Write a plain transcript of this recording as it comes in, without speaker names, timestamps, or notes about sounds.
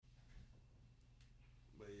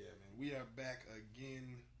We are back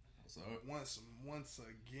again. What's up? Once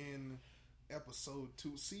again, episode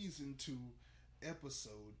 2, season 2,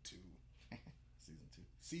 episode 2. Season 2.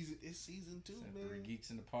 It's season 2, Except man. 3 geeks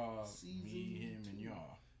in the pod. Season Me, him, 2. and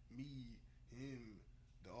y'all. Me, him,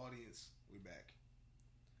 the audience. We back.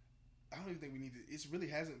 I don't even think we need to. It really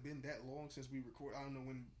hasn't been that long since we record. I don't know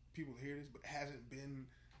when people hear this, but it hasn't been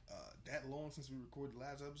that long since we recorded the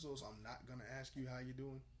last episode. So I'm not gonna ask you how you're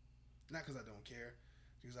doing. Not because I don't care,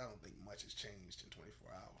 because I don't think much has changed in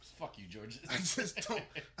 24 hours. Fuck you, George. I just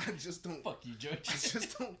don't. Fuck you, George. I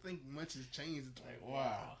just don't think much has changed in 24 hours.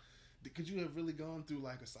 Wow. Could you have really gone through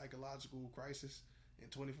like a psychological crisis in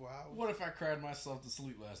 24 hours? What if I cried myself to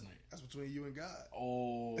sleep last night? That's between you and God.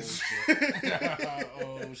 Oh, shit.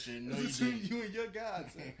 Oh, shit. No, you between didn't. you and your God,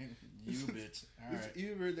 son. You bitch. All right.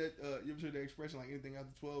 You ever heard that? You ever heard that expression like anything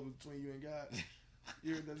after 12 is between you and God?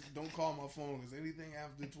 You heard that? Don't call my phone because anything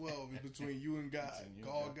after 12 is between you and God. You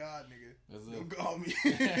Call and God, nigga. That's Don't it. call me.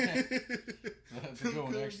 That's a good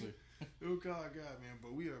one, actually. Don't call God, man.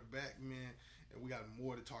 But we are back, man. And we got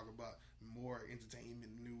more to talk about. More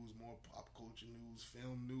entertainment news, more pop culture news,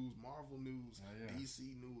 film news, Marvel news,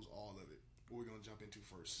 DC news, all of it. What we're going to jump into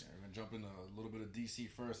first? Yeah, we're going to jump into a little bit of DC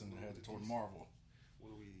first and then head toward Marvel.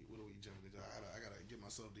 What are we jumping into? I gotta get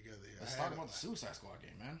myself together here. Let's talk about the Suicide Squad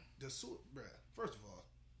game, man. Bruh, first of all,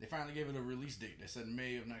 they finally gave it a release date. They said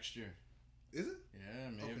May of next year. Is it? Yeah,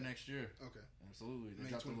 May of next year. Okay. Absolutely. They May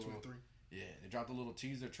dropped 2023. They dropped a little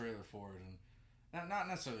teaser trailer for it, and not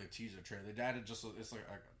necessarily a teaser trailer. They added it's like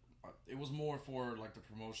it was more for like the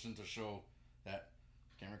promotion to show that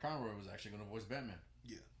Cameron Conroy was actually going to voice Batman.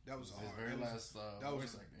 Yeah, that was his very last that was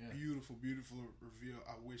voice acting. Yeah. beautiful reveal.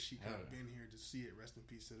 I wish he could have been here to see it. Rest in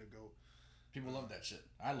peace to the GOAT. People love that shit.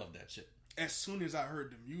 I love that shit. As soon as I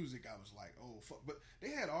heard the music, I was like, "Oh fuck!" But they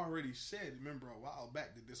had already said, remember a while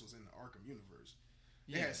back, that this was in the Arkham universe.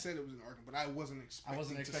 They had said it was in Arkham, but I wasn't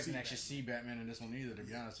expecting to actually see Batman in this one either. To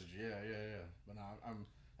be honest with you, yeah. But no,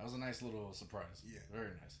 that was a nice little surprise. Yeah, very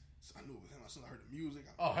nice. So I knew it was him. As soon as I heard the music,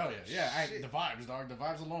 I'm oh like, hell yeah, the vibes, dog. The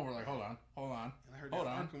vibes alone were like, hold on. And I heard that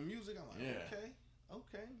Arkham music. I'm like,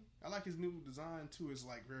 okay. I like his new design too. It's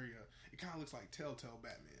like very, it kind of looks like Telltale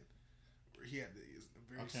Batman, where he had a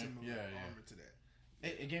very similar armor to that.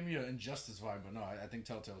 It gave me an Injustice vibe, but no, I think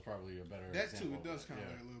Telltale is probably a better. That too, it does kind of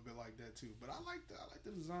like a little bit like that too. But I like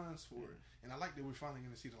the designs for it, and I like that we're finally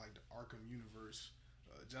going to see the Arkham universe,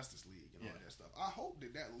 Justice League, and all that stuff. I hope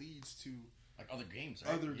that leads to like other games,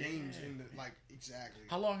 right? Games in the exactly.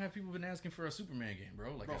 How long have people been asking for a Superman game,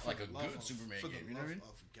 bro? Like a good Superman game. You know what I mean?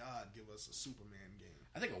 Of God, give us a Superman game.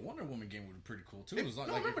 I think a Wonder Woman game would be pretty cool too.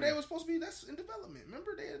 Remember they was supposed to be that's in development.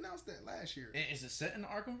 Remember they announced that last year. Is it set in the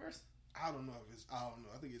Arkhamverse? I don't know.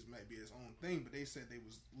 I think it might be its own thing, but they said they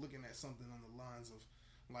was looking at something on the lines of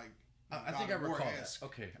like. I think I recall that.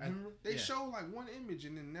 Okay, remember they show like one image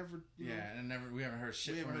and then never. You know, we haven't heard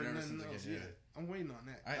shit from it ever since again. Yeah, I'm waiting on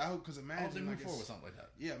that. Because imagine they move forward with something like that.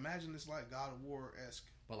 Yeah, imagine it's like God of War esque.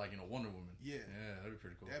 But like Wonder Woman. Yeah, that'd be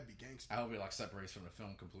pretty cool. That'd be gangster. I hope it like separates from the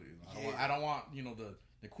film completely. I don't want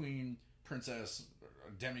the queen, princess,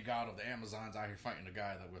 demigod of the Amazons out here fighting a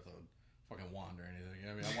guy with a fucking wand or anything. You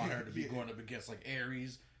know what I mean? I want her to be going up against like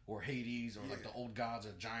Ares or Hades or like the old gods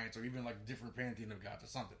or giants or even like different pantheon of gods or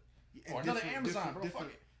something. Or another Amazon, bro. Fuck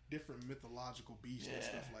it. Different mythological beasts and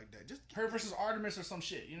stuff like that. Just her versus Artemis or some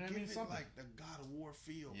shit. You know what I mean? Something like the God of War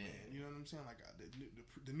feel, man. You know what I'm saying? Like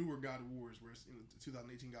the newer God of Wars, where it's the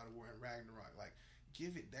 2018 God of War and Ragnarok. Like,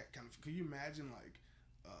 give it that kind of. Could you imagine like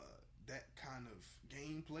that kind of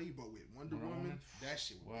gameplay, but with Wonder Woman? That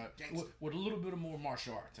shit would be gangster. With a little bit of more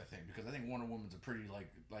martial arts, I think, because I think Wonder Woman's a pretty like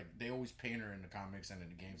they always paint her in the comics and in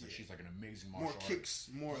the games like she's like an amazing martial artist.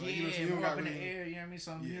 More kicks, more more up in the air. You know what I mean?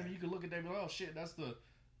 Something you could look at that and be like, oh shit, that's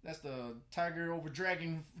the tiger over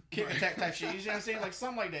dragon kick attack type shit. You know what I'm saying? Like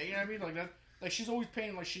something like that. You know what I mean? Like that. Like she's always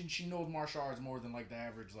painting like she knows martial arts more than like the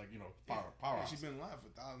average power. Yeah, she's been alive for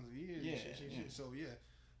thousands of years. Yeah. So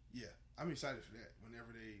I'm excited for that.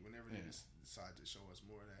 Whenever they decide to show us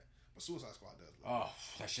more of that. But Suicide Squad does look good.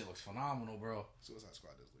 That shit looks phenomenal, bro. Suicide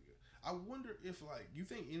Squad does look good. I wonder if you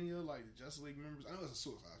think any of like the Justice League members, I know it's a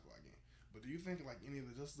Suicide Squad game, but do you think like any of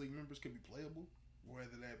the Justice League members could be playable,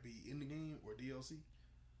 whether that be in the game or DLC?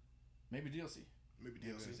 Maybe DLC.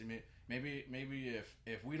 Maybe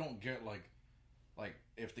if we don't get like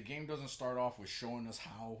if the game doesn't start off with showing us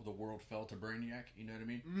how the world fell to Brainiac, you know what I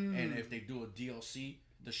mean? And if they do a DLC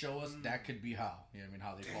to show us, that could be how. You know what I mean?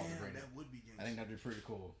 How they fall to Brainiac. That would be gangster. I think that'd be pretty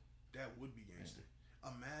cool. That would be gangster.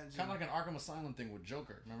 Imagine kind of like an Arkham Asylum thing with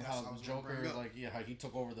Joker. Remember how Joker how he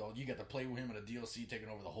took over you got to play with him in a DLC, taking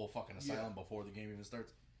over the whole fucking asylum before the game even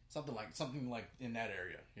starts. Something like in that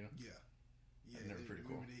area, you know? Yeah. That'd be pretty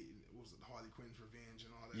cool. what was it, Harley Quinn's Revenge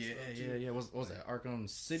and all that Yeah, stuff. yeah. What was that? Arkham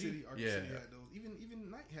City? Arkham City had those. Even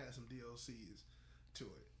Knight had some DLCs to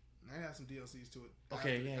it. Knight had some DLCs to it.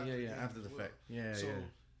 After the fact. Yeah.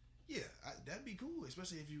 That'd be cool,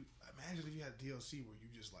 especially if you imagine if you had a DLC where you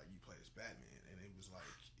just like you play as Batman and it was like,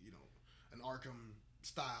 you know, an Arkham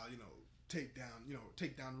style, you know, take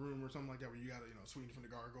down room or something like that where you gotta, you know, swing from the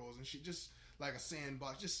gargoyles and shit, just like a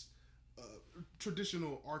sandbox, just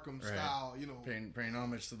traditional Arkham style, you know, paying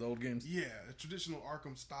homage to the old games. Yeah, a traditional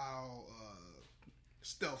Arkham style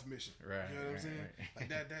stealth mission. Right. You know what I'm saying? Like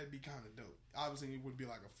that'd be kind of dope. Obviously, it would be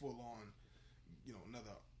like a full on, you know,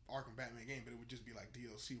 another Arkham Batman game, but it would just be like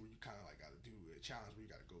DLC where you kind of like got to do a challenge where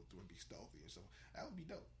you got to go through and be stealthy and stuff. That would be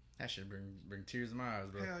dope. That should bring tears to my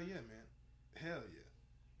eyes, bro. Hell yeah, man. Hell yeah.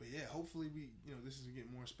 But yeah, hopefully this is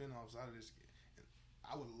getting more spin-offs out of this. And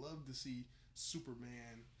I would love to see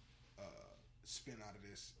Superman spin out of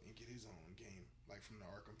this and get his own game, like from the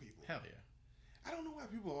Arkham people. Hell yeah. I don't know why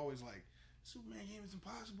people are always like, Superman game is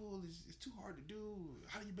impossible. It's too hard to do.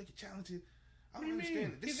 How do you make it challenging? I don't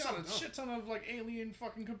understand it. He's got a shit ton of like alien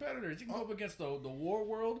fucking competitors. You can go up against the War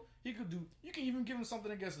World. You can even give him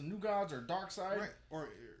something against the New Gods or Darkseid. Right. Or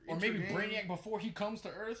maybe Brainiac before he comes to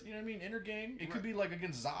Earth. You know what I mean? Intergame. It could be like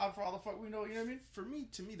against Zod for all the fuck we know. You know what I mean?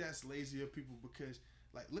 To me, that's lazy of people because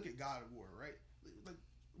like look at God of War, right? Like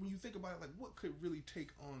when you think about it, like what could really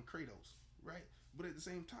take on Kratos, right? But at the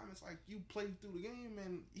same time, it's like you play through the game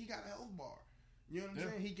and he got a health bar. You know what I'm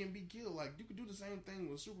saying? He can be killed. Like you could do the same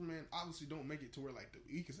thing with Superman. Obviously, don't make it to where like the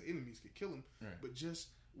weakest enemies could kill him, but just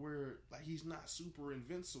where like he's not super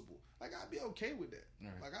invincible. Like I'd be okay with that.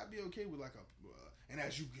 Like I'd be okay with like a and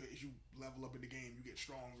as you level up in the game, you get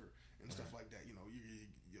stronger and stuff like that. You know,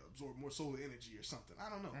 you absorb more solar energy or something. I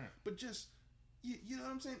don't know, but just you know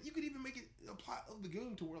what I'm saying? You could even make it a plot of the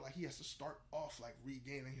game to where like he has to start off like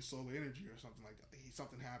regaining his solar energy or something like that.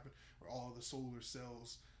 Something happened where all the solar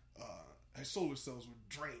cells. His solar cells were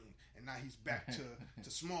drained, and now he's back to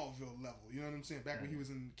Smallville level. You know what I'm saying? Back when he was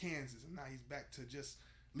in Kansas, and now he's back to just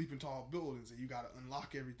leaping tall buildings, and you got to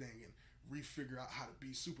unlock everything and refigure out how to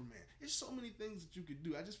be Superman. There's so many things that you could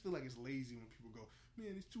do. I just feel like it's lazy when people go,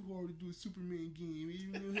 man, it's too hard to do a Superman game.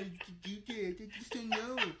 You don't know how you can do that. They just don't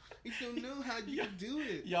know. They don't know how you can do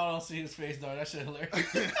it. Y'all don't see his face, though. That shit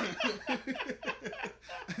hilarious.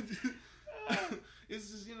 It's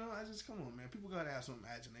just, you know, come on, man. People gotta have some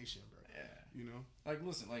imagination, bro. Yeah. You know? Like,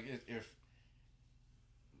 listen, like, if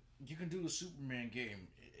you can do a Superman game,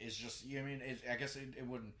 it's just, you know what I mean? I guess it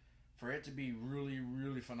wouldn't, for it to be really,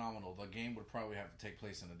 really phenomenal, the game would probably have to take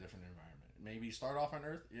place in a different environment. Maybe start off on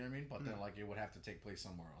Earth, you know what I mean? But then, like, it would have to take place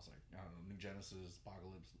somewhere else. Like, I don't know, New Genesis,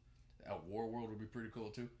 Apocalypse. War World would be pretty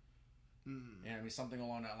cool, too. Yeah, I mean, something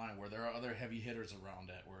along that line where there are other heavy hitters around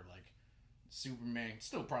that where, like, Superman,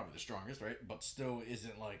 still probably the strongest, right? But still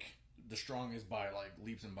isn't, like, the strongest by, like,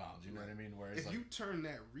 leaps and bounds. You know what I mean? Whereas, if you turn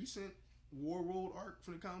that recent War World arc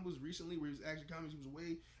from the comic books recently, where he was Action Comics, he was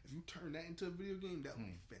away, if you turn that into a video game, that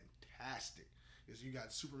would be fantastic. Because you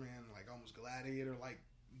got Superman, like, almost gladiator-like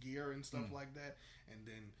gear and stuff like that. And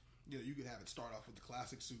then, you know, you could have it start off with the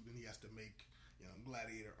classic suit, and he has to make, you know,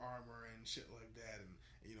 gladiator armor and shit like that. And,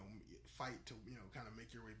 you know, fight to, you know, kind of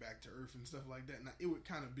make your way back to Earth and stuff like that. Now, it would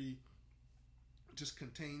kind of be just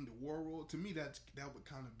contain the War World. To me, that would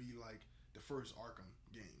kind of be like the first Arkham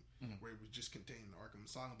game, where it was just contained Arkham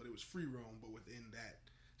Asylum, but it was free roam, but within that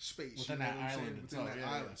space, within that island,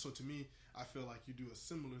 island. So to me, I feel like you do a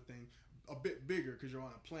similar thing, a bit bigger because you're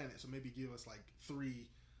on a planet. So maybe give us like 3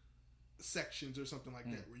 sections or something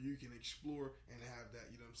like that, where you can explore and have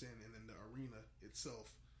that. You know what I'm saying? And then the arena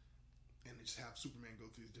itself, and just have Superman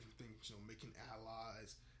go through these different things. You know, making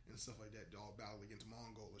allies and stuff like that, to all battle against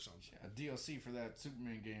Mongol or something. A DLC for that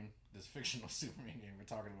Superman game, this fictional Superman game we're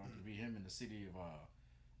talking about, to be him in the city of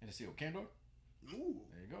Kandor. Ooh,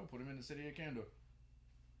 there you go. Put him in the city of Kandor.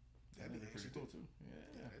 That'd be pretty cool too.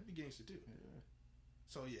 Yeah, that'd be gangster too. Yeah.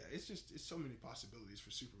 So yeah, it's so many possibilities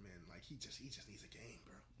for Superman. Like he just needs a game,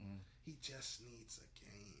 bro. He just needs a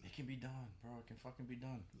game. It can be done, bro. It can fucking be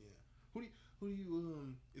done. Yeah. Who do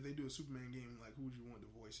you if they do a Superman game, like who would you want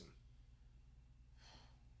to voice him?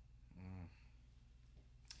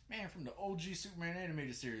 Man, from the OG Superman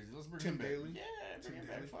animated series, let's bring Tim him back. Bailey. Yeah, bring him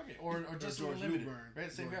back. Fuck it. Or just George Newbern.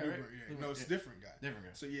 Right, same guy, Newbern, right? Yeah. No, it's a different guy. Different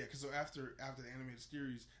guy. So yeah, because after the animated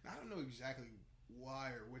series, I don't know exactly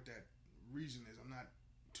why or what that reason is. I'm not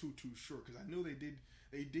too sure because I know they did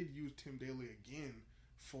use Tim Daly again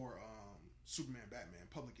for Superman, Batman,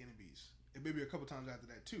 Public Enemies, and maybe a couple times after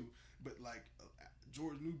that too. But like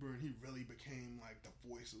George Newbern, he really became like the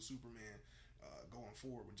voice of Superman. Going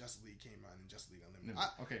forward when Justice League came out and Justice League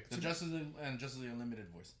Unlimited. The Justice League Unlimited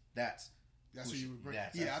voice. That's That's who you would bring.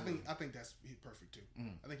 Yeah, I think that's perfect too.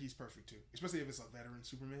 Mm-hmm. I think he's perfect too, especially if it's a veteran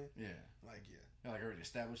Superman. Yeah, like like already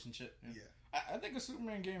established and shit. Yeah. I think a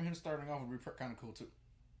Superman game, him starting off would be kind of cool too.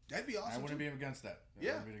 That'd be awesome. I wouldn't be against that. I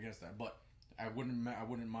wouldn't be against that, but I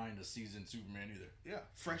wouldn't mind a seasoned Superman either. Yeah,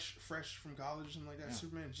 fresh from college or something like that. Yeah.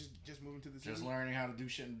 Superman just moving to the city. Just learning how to do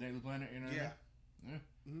shit in the Daily Planet. You know. What I mean? Yeah.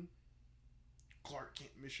 Mm-hmm. Clark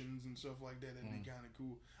Kent missions and stuff like that. That'd be kind of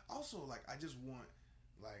cool. Also, like, I just want,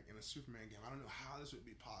 like, in a Superman game, I don't know how this would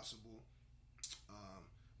be possible,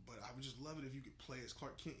 but I would just love it if you could play as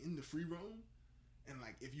Clark Kent in the free roam, and,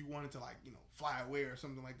 like, if you wanted to, like, you know, fly away or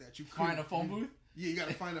something like that, you could find a phone booth. Yeah, you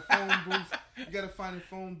gotta find a phone booth. You gotta find a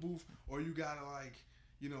phone booth, or you gotta, like,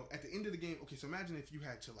 you know, at the end of the game. Okay, so imagine if you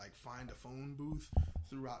had to, like, find a phone booth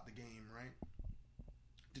throughout the game, right?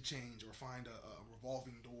 To change, or find a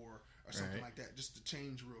revolving door or something like that, just to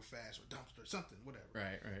change real fast, or dumpster, something, whatever.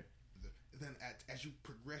 Right. Then as you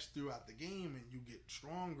progress throughout the game and you get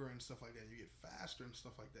stronger and stuff like that, you get faster and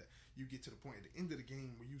stuff like that, you get to the point at the end of the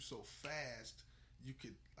game where you so fast you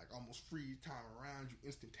could, like, almost free time around you,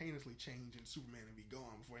 instantaneously change in Superman and be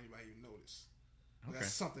gone before anybody even notice. Okay.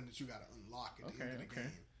 That's something that you got to unlock at the end of the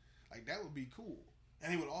game. Like, that would be cool.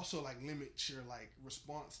 And it would also, like, limit your, like,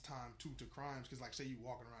 response time to crimes. Because, like, say you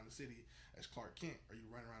walking around the city as Clark Kent, or you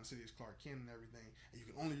running around the city as Clark Kent and everything, and you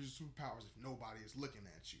can only use superpowers if nobody is looking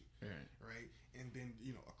at you. Right? And then,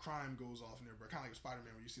 you know, a crime goes off nearby. Kind of like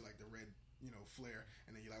Spider-Man, where you see, like, the red, you know, flare,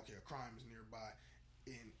 and then you're like, okay, a crime is nearby.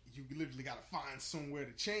 And you literally got to find somewhere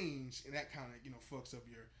to change, and that kind of, you know, fucks up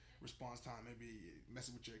your response time. Maybe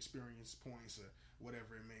messing with your experience points or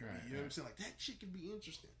whatever it may be. You know what I'm saying? Like, that shit could be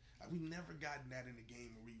interesting. Like, we never gotten that in the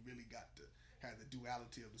game where we really got to have the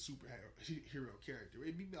duality of the superhero character.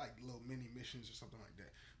 It'd be like little mini missions or something like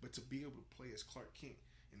that. But to be able to play as Clark Kent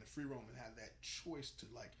in the free roam and have that choice to,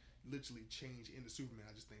 like, literally change into Superman,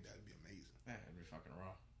 I just think that'd be amazing. Yeah, it'd be fucking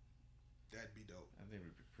raw. That'd be dope. I think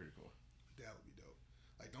it'd be pretty cool. That would be dope.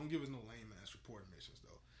 Like, don't give us no lame ass reporting missions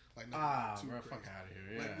though. Like, bro, fuck out of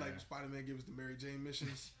here. Yeah. Like Spider-Man give us the Mary Jane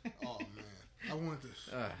missions. Oh man, I wanted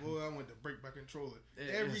to break my controller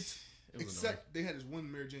except they had this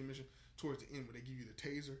one Mary Jane mission towards the end where they give you the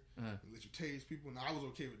taser and let you tase people. Now I was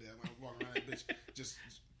okay with that when I was walking around that bitch, just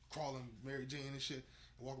crawling Mary Jane and shit,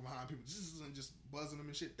 and walking behind people, just buzzing them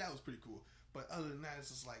and shit. That was pretty cool. But other than that, it's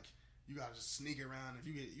just like you gotta just sneak around.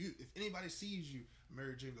 If anybody sees you,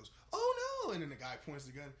 Mary Jane goes, "Oh no!" and then the guy points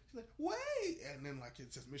the gun. She's like, "Wait!" and then, like,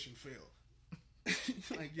 it says mission failed.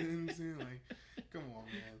 Like, you know what I'm saying? Like, come on,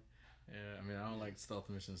 man. Yeah, I mean, I don't like stealth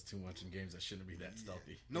missions too much in games that shouldn't be that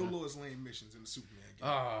stealthy. No Lois Lane missions in the Superman game.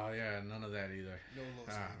 Oh, yeah, none of that either. No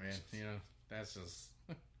Lois Lane missions. You know, that's just...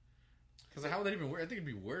 Because how would that even work? I think it'd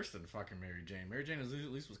be worse than fucking Mary Jane. Mary Jane at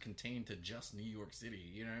least was contained to just New York City.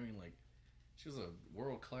 You know what I mean? Like, she was a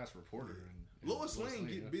world-class reporter. Yeah. Lois Lane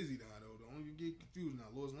get busy now, though. Don't you get confused now.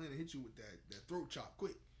 Lois Lane will hit you with that throat chop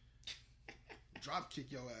quick. Drop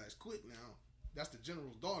kick your ass quick now. That's the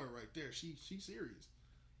general's daughter right there. She's serious.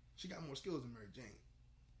 She got more skills than Mary Jane.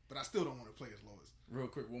 But I still don't want to play as Lois. Real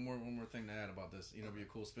quick, one more thing to add about this. You know, it'd be a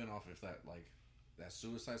cool spinoff if that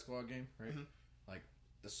Suicide Squad game, right? Mm-hmm. Like,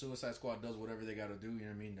 the Suicide Squad does whatever they got to do, you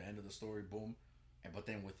know what I mean? The end of the story, boom. But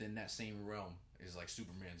then within that same realm is, like,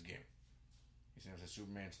 Superman's game. You see what I'm saying?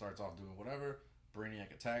 Superman starts off doing whatever.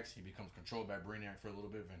 Brainiac attacks. He becomes controlled by Brainiac for a little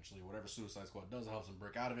bit. Eventually, whatever Suicide Squad does helps him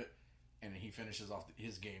break out of it. And then he finishes off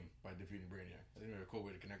his game by defeating Brainiac. I think it'd be a cool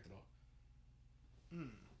way to connect it all.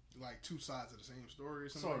 Like two sides of the same story or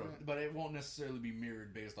something sort like of, that? But it won't necessarily be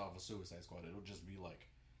mirrored based off of Suicide Squad. It'll just be like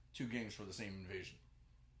two games for the same invasion.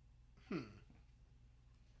 I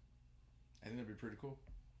think that'd be pretty cool.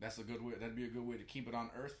 That's a good way. That'd be a good way to keep it on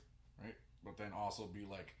Earth, right? But then also be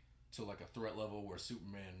like to like a threat level where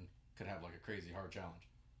Superman could have like a crazy hard challenge.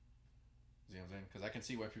 See what I'm saying? Because I can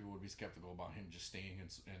see why people would be skeptical about him just staying in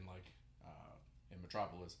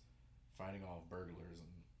Metropolis, fighting all burglars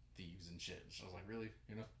and thieves and shit. So I was like, really?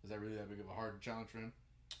 You know, is that really that big of a hard challenge for him?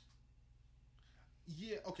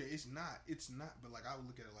 Yeah, okay, it's not, but like I would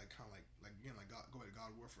look at it like kind of like again, like go back to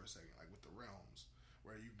God of War for a second, like with the realms,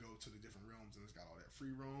 where you go to the different realms and it's got all that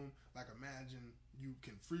free roam. Like, imagine you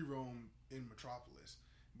can free roam in Metropolis,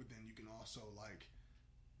 but then you can also, like,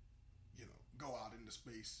 you know, go out into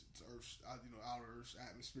space to Earth's, outer Earth's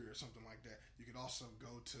atmosphere or something like that. You could also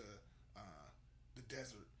go to the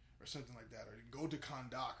desert or something like that, or you can go to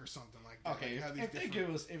Kahndaq or something like that. Okay, like, if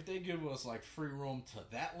they give us like free roam to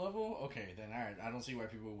that level, okay, then all right, I don't see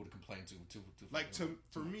why people would complain too like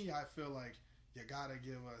for me, I feel like you gotta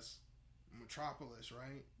give us Metropolis,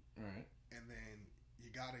 right? Right. And then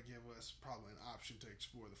you gotta give us probably an option to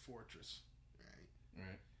explore the fortress, right?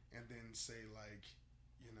 Right. And then say, like,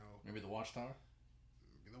 you know, Maybe the Watchtower.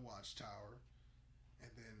 The Watchtower, and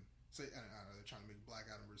then say I don't know, they're trying to make Black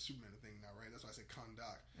Adam versus Superman a thing now, right? That's why I said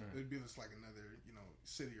Kahndaq. Right. It'd be just like another,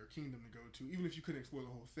 city or kingdom to go to, even if you couldn't explore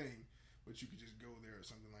the whole thing, but you could just go there or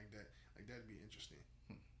something like that. Like that'd be interesting.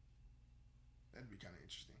 That'd be kind of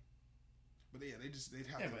interesting. But yeah, they'd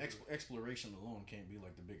have. Yeah, but exploration alone can't be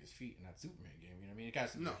like the biggest feat in that Superman game. You know what I mean? It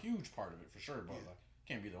has to be a huge part of it for sure, but like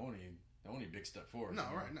can't be the only big step forward. No,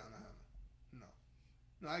 right? No.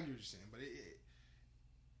 I get what you're saying, but it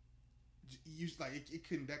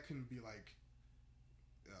couldn't be like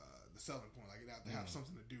the selling point. Like it have to have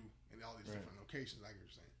something to do in all these different locations. I get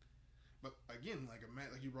what you're saying, but again, like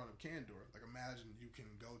you brought up Kandor. Like imagine you can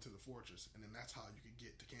go to the fortress, and then that's how you could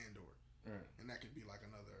get to Kandor, and that could be like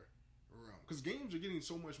another realm. Because games are getting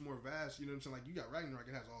so much more vast. You know what I'm saying? Like you got Ragnarok,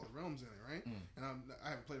 it has all the realms in it, right? And I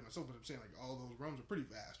haven't played it myself, but I'm saying like all those realms are pretty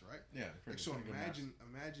vast, right? Yeah. So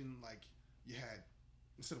imagine like you had.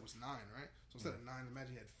 Instead it was 9, right? So instead of 9,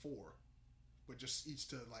 imagine you had 4, but just each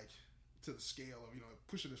to the scale of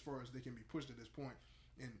push it as far as they can be pushed at this point.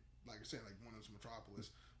 And like I said, like one is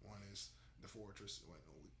Metropolis, one is the Fortress,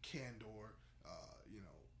 Kandor,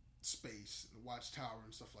 space, the Watchtower,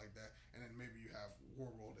 and stuff like that. And then maybe you have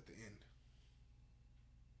Warworld at the end.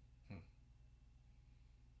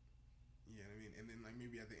 You know what I mean? And then like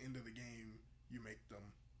maybe at the end of the game, you make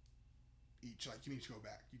them each like you need to go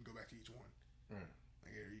back. You can go back to each one. Right.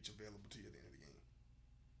 Like they're each available to you at the end of the game.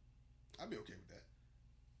 I'd be okay with that.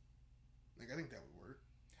 Like I think that would work.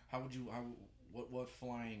 What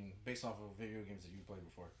flying based off of video games that you played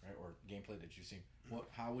before, right, or gameplay that you've seen?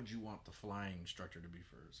 How would you want the flying structure to be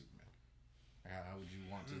for Superman? How would you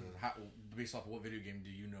want to? Based off of what video game do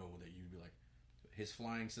you know that you'd be like, his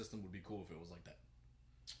flying system would be cool if it was like that?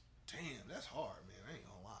 Damn, that's hard, man. I ain't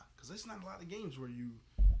gonna lie, because there's not a lot of games where you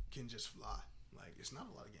can just fly. Like it's not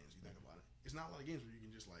a lot of games. You think about it. It's not a lot of games where you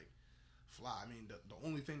can just like fly. I mean, the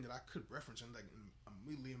only thing that I could reference and like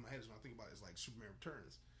immediately in my head is when I think about it is like Superman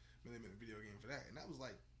Returns. I mean, they made a video game for that, and that was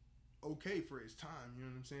like okay for its time. You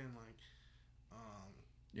know what I'm saying? Like,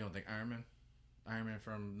 you don't think Iron Man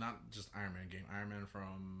from not just Iron Man game, Iron Man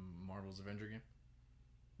from Marvel's Avenger game,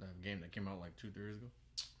 the game that came out like 2-3 years ago.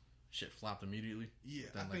 Shit flopped immediately.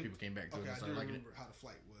 Yeah, then like people came back to it and started liking it. I do remember how the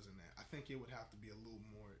flight was in that. I think it would have to be a little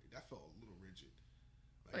more. That felt a little rigid.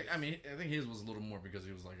 I think his was a little more because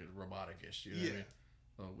he was like robotic-ish. You know what I mean?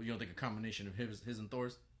 So you don't think a combination of his and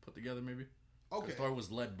Thor's put together maybe? Okay. Thor was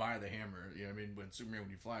led by the hammer. You know what I mean? When Superman, when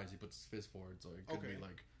he flies, he puts his fist forward, so it could be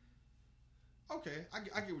like. Okay, I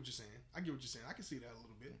get what you're saying. I can see that a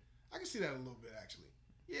little bit. I can see that a little bit actually.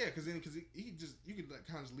 Yeah, because he just you could like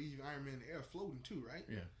kind of leave Iron Man in the air floating too, right?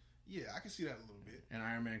 Yeah. Yeah, I can see that a little bit. And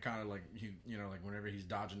Iron Man kind of like like whenever he's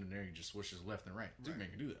dodging in there, he just swishes left and right. Superman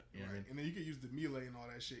can do that. You know what I mean? And then you can use the melee and all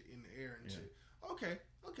that shit in the air and shit. Okay.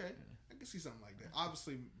 Yeah. I can see something like that.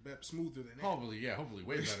 Obviously, smoother than that. Hopefully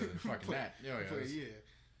way better than fucking that. Yeah.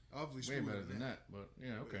 Obviously, way better than that. But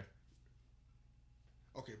yeah, okay.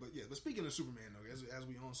 Okay, but speaking of Superman though, as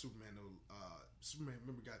we on Superman though, Superman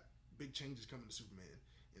remember got big changes coming to Superman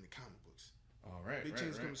in the comic books. All right, big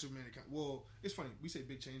changes coming to Superman. Well, it's funny we say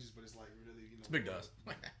big changes, but it's like really it's big dust.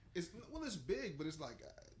 It's big, but it's like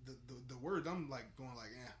the word I'm like going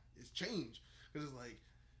like it's change because it's like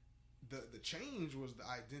the change was the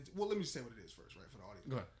identity. Well, let me just say what it is first, right, for the audience.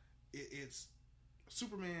 Go ahead. It's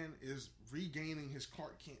Superman is regaining his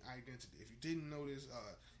Clark Kent identity. If you didn't notice,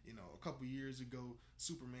 a couple years ago,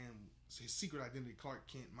 Superman, his secret identity, Clark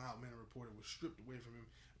Kent, mild mannered reporter, was stripped away from him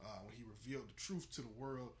when he revealed the truth to the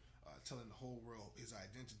world, telling the whole world his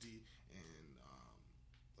identity, and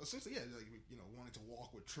essentially, wanting to walk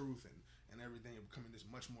with truth and everything, and becoming this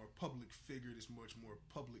much more public figure, this much more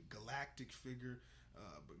public galactic figure,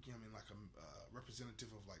 becoming like a representative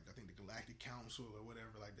of like I think the Galactic Council or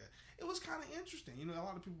whatever like that. It was kind of interesting. A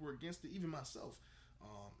lot of people were against it, even myself,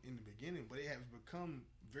 in the beginning, but it has become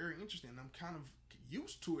very interesting. I'm kind of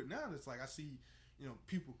used to it now. It's like I see,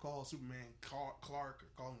 people call Superman Clark or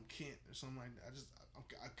call him Kent or something like that.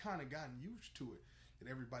 I've kind of gotten used to it that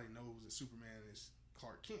everybody knows that Superman is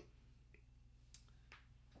Clark Kent.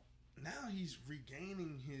 Now he's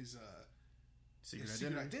regaining his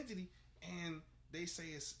secret identity, and they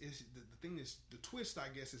say it's the thing is the twist. I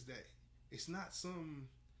guess is that it's not something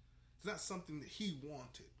that he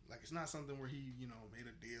wanted. Like it's not something where he made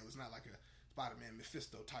a deal. It's not like a Spider-Man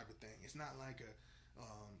Mephisto type of thing. It's not like a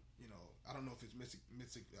I don't know if it's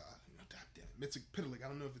Mxyzptlk. I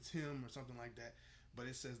don't know if it's him or something like that. But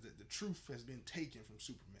it says that the truth has been taken from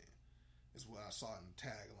Superman. Is what I saw in the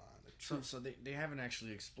tagline. The truth. So they haven't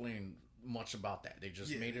actually explained much about that. They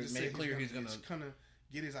just made it clear he's gonna kind of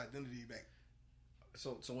get his identity back.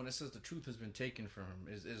 So when it says the truth has been taken from him,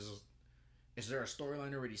 is there a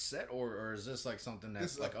storyline already set, or is this like something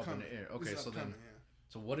that's like up in the air? Okay, so then. Yeah.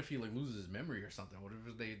 So what if he like loses his memory or something? What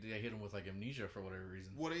if they hit him with like amnesia for whatever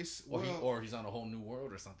reason? Or he's on a whole new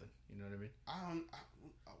world or something. You know what I mean?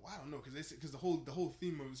 I don't know because the whole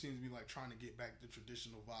theme of it seems to be like trying to get back the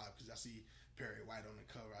traditional vibe. Because I see Perry White on the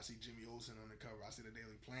cover, I see Jimmy Olsen on the cover, I see the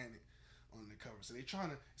Daily Planet on the cover. So they're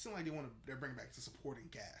trying to. It seems like they're bringing back the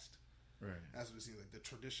supporting cast. Right. That's what it seems like, the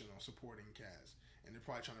traditional supporting cast, and they're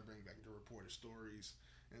probably trying to bring back the reported stories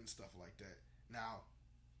and stuff like that. Now.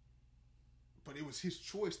 But it was his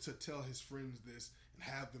choice to tell his friends this and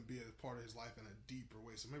have them be a part of his life in a deeper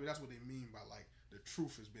way. So maybe that's what they mean by like the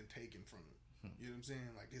truth has been taken from him. You know what I'm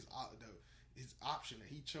saying? Like his option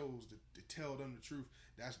that he chose to tell them the truth,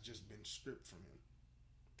 that's just been stripped from him.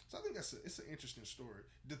 So I think it's an interesting story.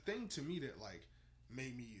 The thing to me that like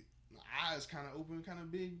made me my eyes kind of open, kind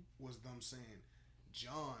of big, was them saying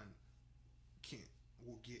John Kent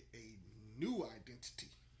will get a new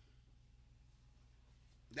identity.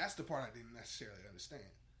 That's the part I didn't necessarily understand.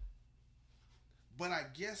 But I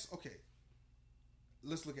guess, okay,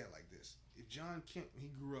 let's look at it like this. If John Kent, he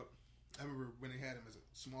grew up, I remember when they had him as a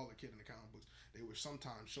smaller kid in the comic books, they would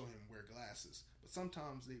sometimes show him wear glasses, but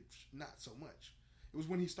sometimes they not so much. It was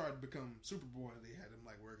when he started to become Superboy, they had him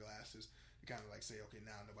like wear glasses to kind of like say, okay,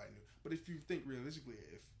 now nobody knew. But if you think realistically,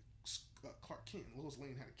 if Clark Kent and Lois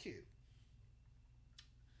Lane had a kid,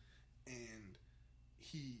 and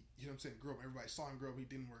he, you know what I'm saying, grew up, everybody saw him grow up, he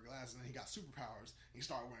didn't wear glasses, and he got superpowers, and he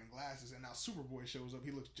started wearing glasses, and now Superboy shows up,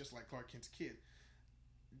 he looks just like Clark Kent's kid.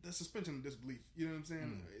 The suspension of disbelief, you know what I'm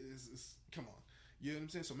saying? Is come on. You know what I'm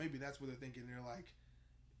saying? So maybe that's what they're thinking. They're like,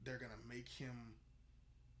 they're going to make him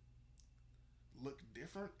look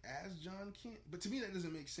different as John Kent. But to me, that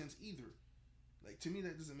doesn't make sense either. Like, to me,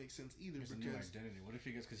 that doesn't make sense either. There's a new identity. What if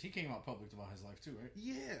he gets, because he came out public about his life too, right?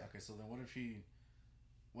 Yeah. Okay, so then what if he...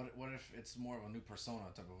 What if it's more of a new persona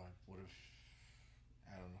type of life? What if,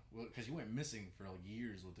 I don't know, well, because he went missing for like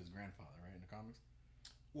years with his grandfather, right, in the comics?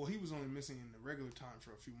 Well, he was only missing in the regular time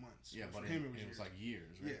for a few months. Yeah, but for him it was like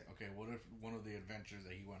years, right? Yeah. Okay, what if one of the adventures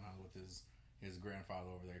that he went on with his grandfather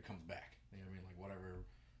over there comes back? You know what I mean? Like whatever,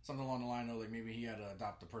 something along the line of like maybe he had to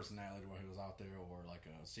adopt a personality while he was out there, or like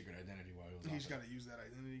a secret identity while he was out there. He's got to use that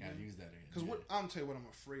identity again? Got to use that again. Because I'll tell you what I'm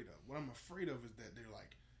afraid of. What I'm afraid of is that they're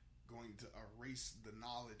like, going to erase the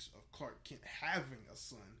knowledge of Clark Kent having a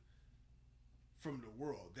son from the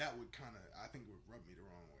world. That would kind of, I think, would rub me the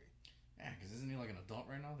wrong way. Yeah, because isn't he like an adult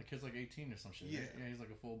right now? The kid's like 18 or some shit. Yeah, right? Yeah, he's like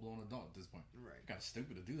a full-blown adult at this point. Right. Kind of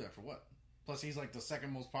stupid to do that for what? Plus, he's like the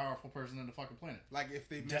second most powerful person on the fucking planet. Like if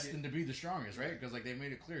they destined to be the strongest, right? Because like they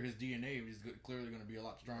made it clear his DNA is clearly going to be a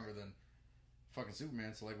lot stronger than fucking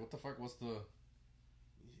Superman. So like, what the fuck? What's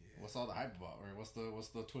all the hype about? Or what's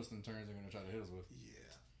the twists and turns they're going to try to hit us with? Yeah.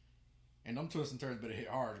 And them twists and turns better hit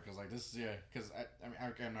hard because like this, because I mean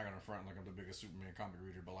I'm not gonna front like I'm the biggest Superman comic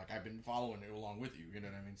reader, but like I've been following it along with you, you know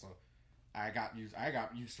what I mean? So I got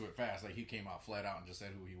used to it fast. Like he came out flat out and just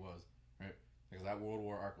said who he was, right? Because that World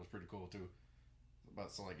War arc was pretty cool too.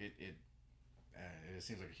 But so like it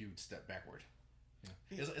seems like a huge step backward.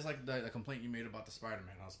 Yeah. It's like the complaint you made about the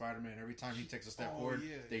Spider-Man. How Spider-Man, every time he takes a step forward,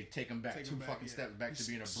 they take him back two steps back to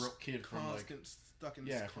being a broke kid from like stuck in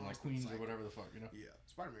from like Queens or whatever the fuck, you know? Yeah,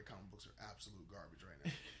 Spider-Man comic books are absolute garbage right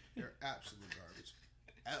now. They're absolute garbage.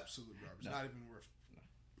 Absolute garbage. No. Not even worth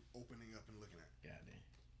opening up and looking at. God damn.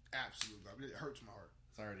 Absolute garbage. It hurts my heart.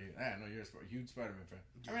 Sorry to hear. I know you're a huge Spider-Man fan.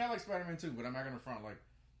 Yeah. I mean, I like Spider-Man too, but I'm not gonna front like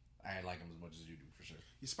I like him as much as you do for sure.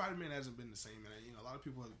 Yeah, Spider-Man hasn't been the same, and a lot of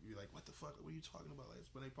people would be like, "What the fuck? What are you talking about?" Like,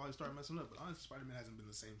 but they probably start messing up. But honestly, Spider-Man hasn't been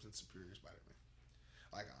the same since Superior Spider-Man.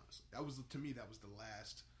 Like honestly, that was the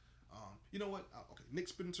last. You know what? Okay, Nick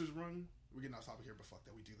Spencer's run. We're getting off topic here, but fuck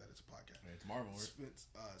that. We do that as a podcast. Yeah, it's Marvel.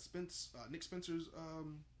 Nick Spencer's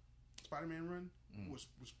Spider-Man run was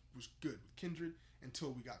good with Kindred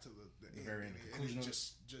until we got to the end, very end. And it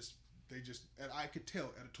and I could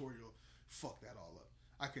tell editorial fucked that all up.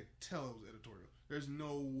 I could tell it was editorial. There's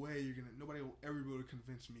no way nobody will ever be able to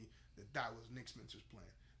convince me that was Nick Spencer's plan.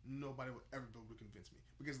 Nobody will ever be able to convince me.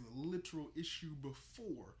 Because the literal issue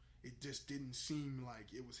before, it just didn't seem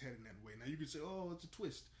like it was heading that way. Now you could say, oh, it's a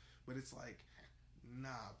twist. But it's like,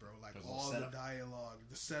 nah, bro. Like all the dialogue,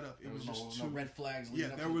 the setup, it was just no red flags.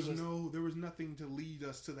 There was nothing to lead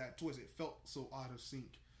us to that twist. It felt so out of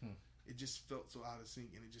sync. It just felt so out of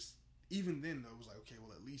sync. And it just, even then though, it was like, okay,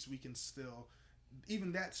 well at least we can still...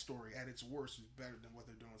 Even that story, at its worst, is better than what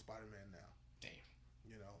they're doing with Spider-Man now. Damn.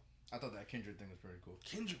 You know? I thought that Kindred thing was pretty cool.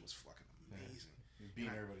 Kindred was fucking amazing. Yeah.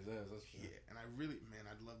 Beating everybody's ass, that's for sure. Yeah, and I really,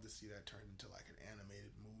 man, I'd love to see that turned into like an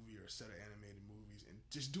animated movie or a set of animated movies and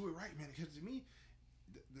just do it right, man. Because to me,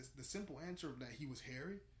 the simple answer of that he was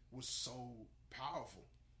Harry was so powerful.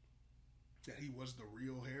 That he was the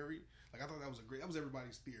real Harry. Like I thought that was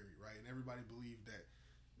everybody's theory, right? And everybody believed that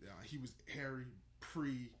he was Harry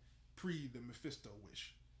pre the Mephisto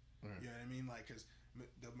wish. Right. You know what I mean? Like because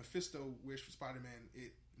the Mephisto wish for Spider-Man,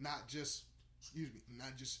 it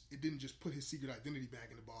didn't just put his secret identity back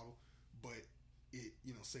in the bottle, but it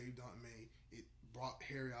saved Aunt May. It brought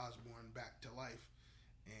Harry Osborn back to life,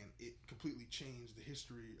 and it completely changed the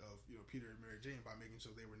history of Peter and Mary Jane by making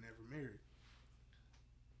sure they were never married.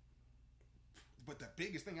 But the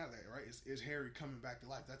biggest thing out of that, right, is Harry coming back to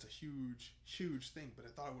life. That's a huge, huge thing. But I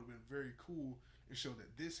thought it would have been very cool to show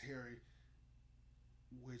that this Harry,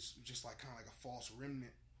 which just like kind of like a false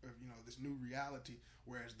remnant of this new reality,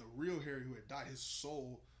 whereas the real Harry who had died, his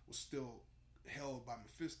soul was still held by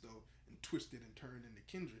Mephisto and twisted and turned into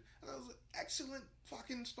Kindred. And that was an excellent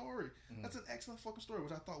fucking story. Mm-hmm. That's an excellent fucking story,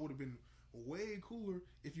 which I thought would have been way cooler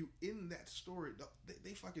if you in that story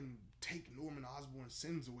they fucking take Norman Osborn's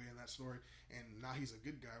sins away in that story, and now he's a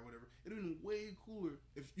good guy or whatever. It'd have been way cooler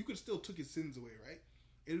if you could still took his sins away, right?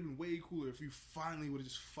 It'd have been way cooler if you finally would have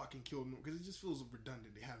just fucking killed Norman, because it just feels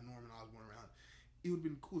redundant to have Norman Osborn around. It would have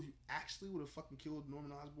been cool if you actually would have fucking killed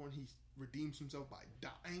Norman Osborn. He redeems himself by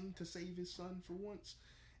dying to save his son for once,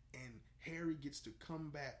 and Harry gets to come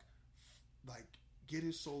back, like get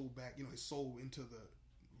his soul back, his soul into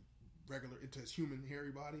his human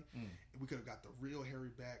Harry body. And we could have got the real Harry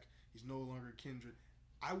back. He's no longer Kindred.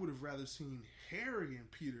 I would have rather seen Harry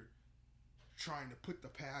and Peter trying to put the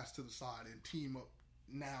past to the side and team up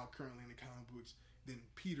now currently in the comic books than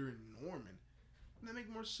Peter and Norman. Doesn't that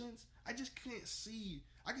make more sense? I just can't see.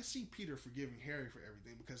 I can see Peter forgiving Harry for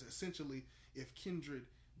everything, because essentially if Kindred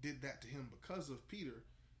did that to him because of Peter,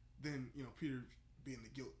 then Peter being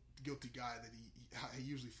the guilty guy that he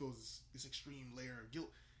usually feels this extreme layer of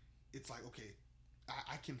guilt. It's like, okay,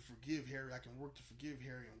 I can forgive Harry. I can work to forgive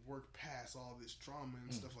Harry and work past all this trauma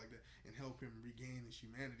and stuff like that and help him regain his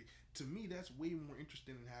humanity. To me, that's way more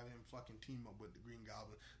interesting than having him fucking team up with the Green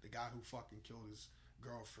Goblin, the guy who fucking killed his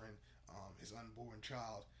girlfriend, his unborn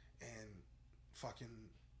child, and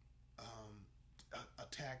fucking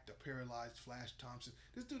attacked a paralyzed Flash Thompson.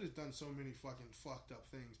 This dude has done so many fucking fucked up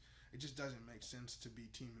things. It just doesn't make sense to be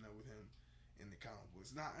teaming up with him in the comic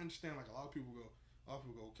books. Now, I understand, like, a lot of people go,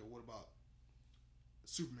 okay, what about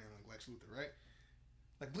Superman, like Lex Luthor, right?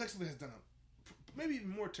 Like, Lex Luthor has done maybe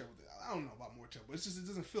even more terrible. I don't know about more terrible. It's just, it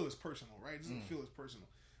doesn't feel as personal, right? It doesn't feel as personal.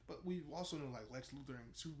 But we also know, like, Lex Luthor and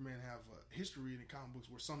Superman have a history in the comic books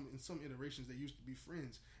where in some iterations they used to be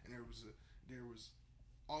friends, and there was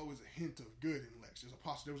always a hint of good in Lex.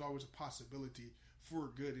 There was always a possibility for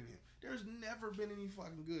good in him. There's never been any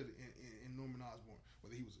fucking good in Norman Osborn.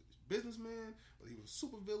 Whether he was a businessman, whether he was a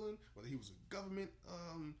supervillain, whether he was a government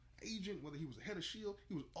agent, whether he was a head of S.H.I.E.L.D.,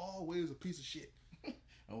 he was always a piece of shit.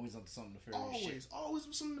 Always up to some nefarious shit. Always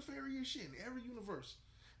some nefarious shit in every universe.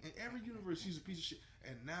 In every universe, he's a piece of shit.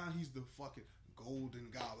 And now he's the fucking Golden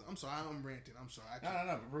Goblin. I'm sorry, I'm ranting. I'm sorry. No.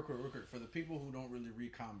 But real quick. For the people who don't really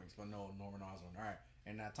read comics but know Norman Osborn, all right.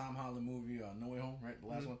 And that Tom Holland movie, No Way Home, right? The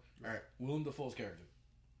last one? All right. Willem Dafoe's character,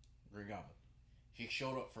 Green Goblin. He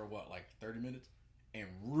showed up for what, like 30 minutes? And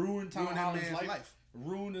ruined Tom Holland's life.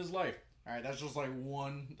 Ruined his life. All right, that's just like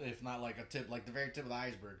one, if not like a tip, like the very tip of the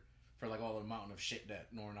iceberg for like all the mountain of shit that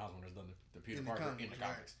Norman Osborn has done to Peter Parker in the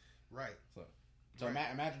comics. Right. So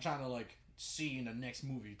imagine trying to like see in the next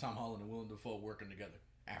movie Tom Holland and Willem Dafoe working together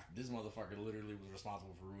after this motherfucker literally was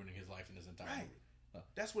responsible for ruining his life in this entire movie.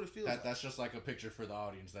 That's what it feels like. That's just like a picture for the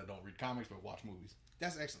audience that don't read comics but watch movies.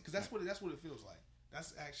 That's excellent, because that's what it feels like.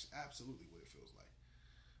 That's actually absolutely what it feels like.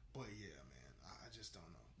 But yeah, man, I just don't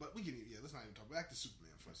know. But we can, let's not even talk. Back to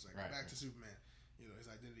Superman for a second. Right. Back to Superman. His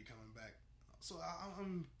identity coming back. So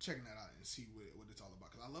I'm checking that out and see what it's all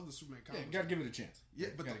about, because I love the Superman comics. Yeah, you gotta give it a chance.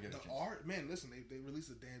 Yeah, but the art, man, listen, they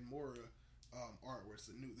released a Dan Mora art where it's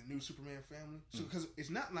the new Superman family. So because it's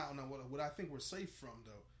not now what I think we're safe from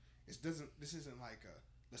though. This isn't like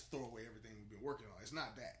let's throw away everything we've been working on. It's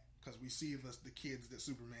not that, because we see the kids that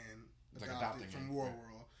Superman adopted from War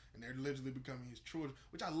World, and they're literally becoming his children,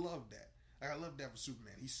 which I love that. Like, I love that for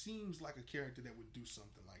Superman. He seems like a character that would do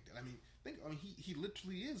something like that. I mean, he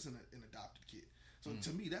literally is an adopted kid. So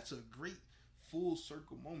to me, that's a great full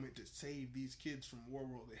circle moment to save these kids from War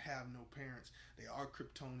World. They have no parents. They are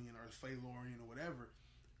Kryptonian or Phalorian or whatever.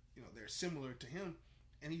 They're similar to him,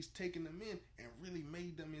 and he's taken them in and really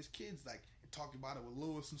made them his kids. Like, and talked about it with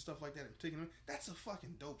Lois and stuff like that, and taking them in. That's a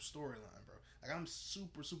fucking dope storyline, bro. Like, I'm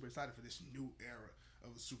super, super excited for this new era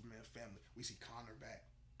of the Superman family. We see Connor back.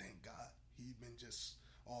 Thank God. He's been just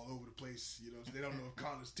all over the place, so they don't know if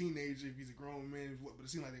Connor's teenager, if he's a grown man, but it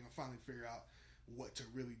seems like they're gonna finally figure out what to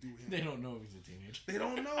really do with him. They don't know if he's a teenager. They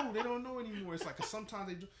don't know. They don't know anymore. It's like, cause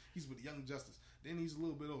sometimes he's with Young Justice. Then he's a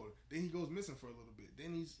little bit older. Then he goes missing for a little bit.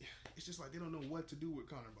 Then it's just like they don't know what to do with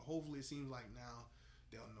Connor. But hopefully, it seems like now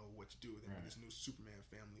they'll know what to do with him with this new Superman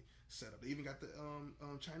family setup. They even got the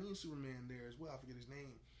Chinese Superman there as well. I forget his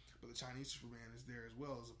name, but the Chinese Superman is there as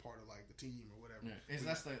well as a part of like the team or whatever. Yeah.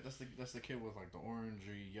 That's the kid with like the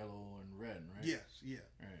orangey, yellow, and red, right? Yes. Yeah.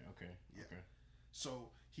 Right. Okay. Yeah. Okay.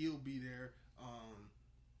 So he'll be there.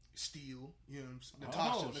 Steel, you know,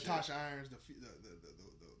 Natasha Irons, the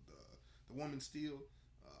woman Steel.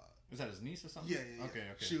 Is that his niece or something? Yeah. Okay.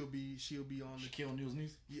 She'll be on the Shaquille O'Neal's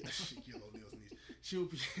niece. Yeah, Shaquille O'Neal's niece. She'll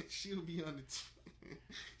be on the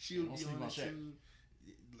she'll be on the team.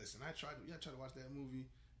 Listen, I tried to watch that movie.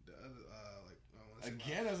 The other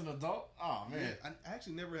again as an adult. Oh man, yeah, I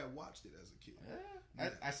actually never had watced it as a kid. Yeah.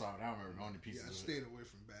 I saw it. I don't remember only pieces. Yeah, I of stayed away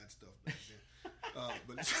from bad stuff back then.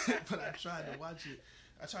 But I tried to watch it.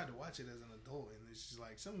 I tried to watch it as an adult, and it's just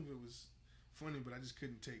like some of it was funny, but I just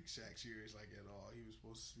couldn't take Shaq serious like at all. He was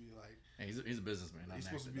supposed to be like, hey, he's a businessman. He's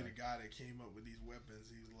supposed to be the guy that came up with these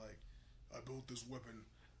weapons. He's like, I built this weapon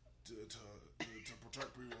to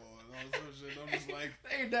protect people and all this other shit. I'm just like,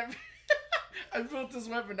 hey, I built this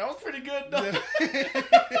weapon. That was pretty good, though.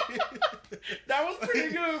 That was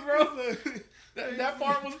pretty good, bro. That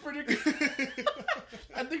part was pretty good.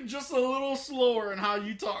 I think just a little slower in how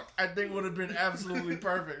you talked, I think would have been absolutely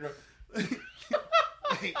perfect.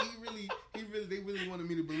 They really wanted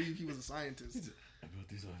me to believe he was a scientist. I built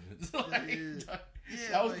these weapons.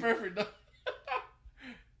 That was perfect, though.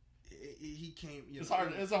 He came. It's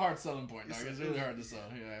hard. It's a hard selling point, dog. It's really hard to sell.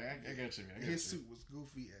 Yeah, I get you, man. His suit was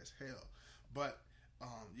goofy as hell, but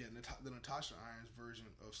the Natasha Irons version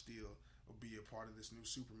of Steel will be a part of this new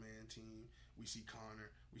Superman team. We see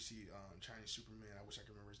Connor. We see Chinese Superman. I wish I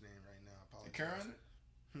could remember his name right now. I apologize.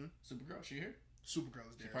 Karen? Supergirl, she here? Supergirl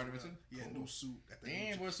is there. She part of it too? Yeah, cool. New suit.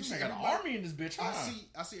 Damn, boy, Superman got an army in this bitch, huh?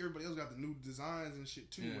 I see everybody else got the new designs and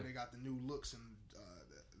shit too, where they got the new looks and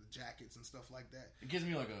the jackets and stuff like that. It gives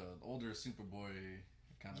me like an older Superboy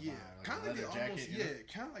kind of vibe. Like kind of like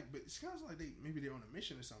jacket, kind of like, but it sounds like maybe they're on a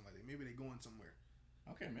mission or something like that. Maybe they're going somewhere.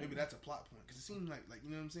 Okay, maybe that's a plot point because it seems like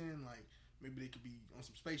you know what I'm saying, like maybe they could be on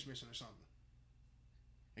some space mission or something.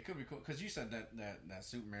 It could be cool because you said that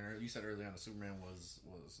Superman. Or you said earlier on that Superman was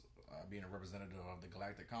being a representative of the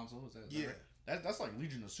Galactic Council. Is that right? That's like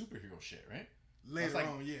Legion of Superhero shit, right? Later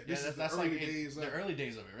on, that's like the early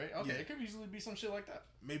days of it, right? Okay, it could easily be some shit like that.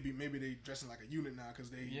 Maybe they dressing like a unit now because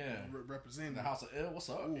they represent the House of Ill. What's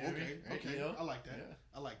up? Ooh, okay. I like that. Yeah.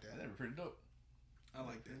 I like that. That'd be pretty dope. I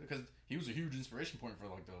like that because he was a huge inspiration point for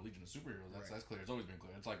like the Legion of Superheroes. That's clear. It's always been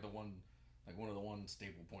clear. It's like one of the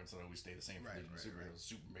staple points that always stay the same for Legion of Superheroes.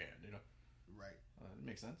 Superman, you know. Right. It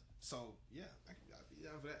makes sense. So I'd be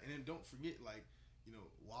down for that. And then don't forget, like, you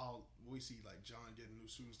know, while we see like John getting new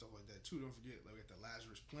suit and stuff like that too, don't forget like at the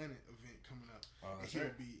Lazarus Planet event coming up,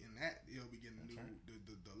 he'll be in that. He'll be getting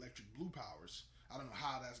the electric blue powers. I don't know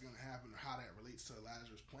how that's gonna happen or how that relates to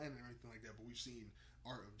Lazarus Planet or anything like that, but we've seen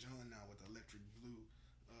art of John now with the electric blue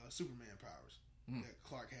Superman powers that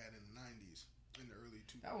Clark had in the 90s. In the early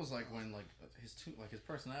 2000s. That was like when his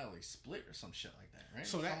personality split or some shit like that, right?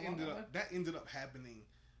 So that ended up happening,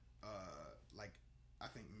 like I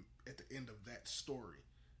think at the end of that story,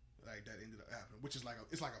 like that ended up happening, which is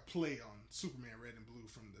it's like a play on Superman Red and Blue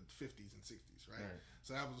from the 50s and 60s, right?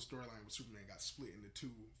 So that was a storyline where Superman got split into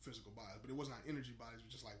two physical bodies, but it wasn't energy bodies; it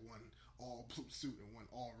was just like one all blue suit and one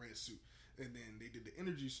all red suit. And then they did the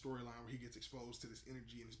energy storyline where he gets exposed to this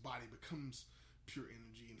energy and his body becomes pure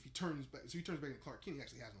energy, and if he turns back into Clark Kent, he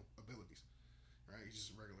actually has no abilities, right? He's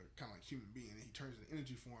just a regular kind of like human being, and he turns into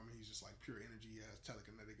energy form, and he's just like pure energy. He has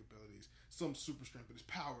telekinetic abilities, some super strength, but his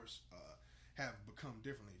powers have become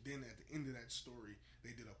differently. Then at the end of that story,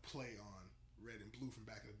 they did a play on Red and Blue from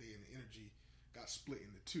back in the day, and the energy got split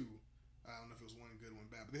into two. I don't know if it was one good,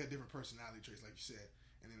 one bad, but they had different personality traits, like you said,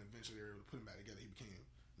 and then eventually they were able to put them back together. He became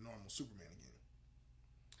normal Superman again.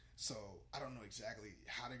 So I don't know exactly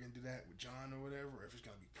how they're gonna do that with John or whatever, or if it's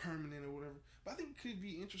gonna be permanent or whatever. But I think it could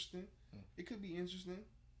be interesting. It could be interesting.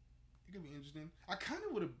 I kind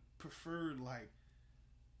of would have preferred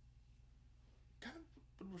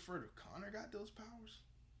if Connor got those powers.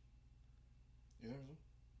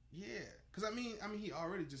 Yeah, because I mean, he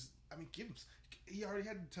already he already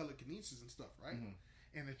had the telekinesis and stuff, right?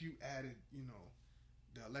 Mm-hmm. And if you added,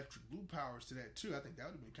 the electric blue powers to that too, I think that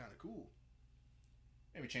would have been kind of cool.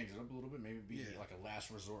 Maybe change it up a little bit. Maybe be like a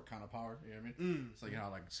last resort kind of power. You know what I mean? It's like,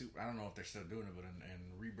 like I don't know if they're still doing it, but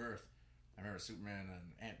in Rebirth, I remember Superman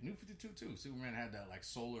and New 52 too. Superman had that like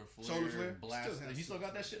solar Solar flare? blast. Still has He still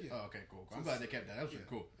got that solar shit? flare, yeah. Oh, okay, cool. I'm glad they kept that. That was pretty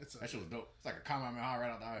cool. That shit was dope. It's like a Kamehameha right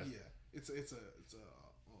out the eyes. Yeah, it's a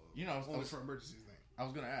you know, only for emergencies thing. I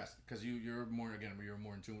was gonna ask because you're more in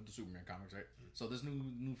tune with the Superman comics, right? Mm-hmm. So this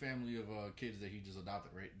new family of kids that he just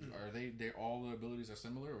adopted, right? Mm-hmm. Are they all the abilities are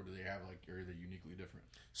similar, or do they have like, are they uniquely different?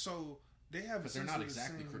 So they have, but they're not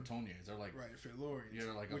exactly Kryptonians. They're like Failorians. Yeah,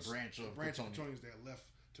 they're like a branch of Kryptonians that left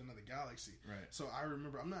to another galaxy. Right. So I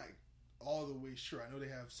remember, I'm not all the way sure. I know they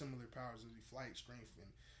have similar powers in the flight, strength,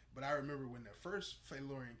 but I remember when the first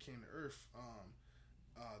Failorian came to Earth,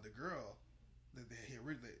 the girl that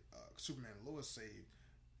Superman and Lois saved.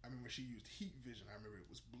 I remember she used heat vision. I remember it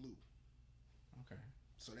was blue. Okay.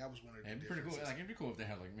 So that was one of the differences. Pretty cool. Like it'd be cool if they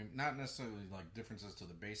had like not necessarily like differences to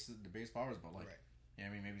the base powers, but like yeah, I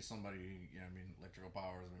mean maybe somebody electrical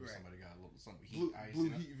powers. Maybe somebody got some heat, ice, blue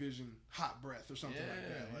heat vision, hot breath or something like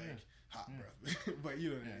that. Like hot breath, but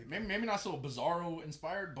you know what I mean. Maybe not so Bizarro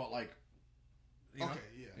inspired, but like. You know?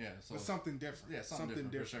 Okay, yeah. So but something different. Yeah, something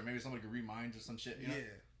different. For sure. Maybe somebody could remind or some shit. You know?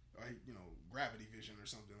 Yeah. Like, gravity vision or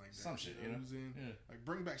something like that. Some shit, you know? What I'm saying? Yeah. Like,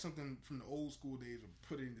 bring back something from the old school days and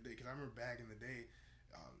put it in today. Because I remember back in the day,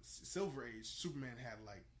 Silver Age, Superman had,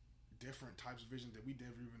 like, different types of vision that they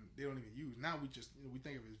don't even use. Now we just, we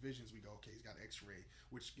think of his visions, we go, okay, he's got X-ray,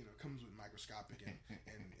 which, comes with microscopic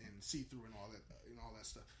and see-through and all that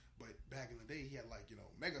stuff. But back in the day, he had like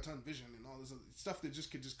megaton vision and all this other stuff that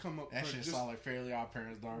could come up. That shit sound like Fairly Odd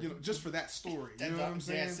Parents, dog. Just for that story. You know what I'm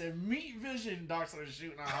saying? Dad said meat vision. Doc started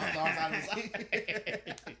shooting hot dogs out of his eye.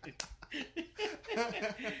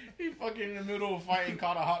 He fucking in the middle of fighting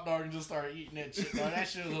caught a hot dog and just started eating that shit. Dog. That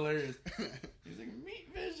shit was hilarious. He's like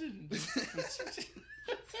meat vision.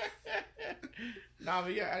 Nah,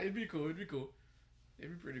 but yeah, it'd be cool. It'd be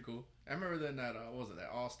pretty cool. I remember then that what was it, that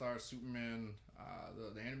All-Star Superman,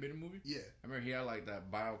 the animated movie? Yeah. I remember he had like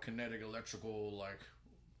that biokinetic electrical like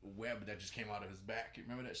web that just came out of his back. You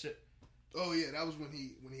remember that shit? Oh yeah, that was when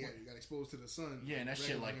he got exposed to the sun. Yeah, and that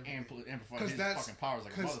shit like amplified his fucking powers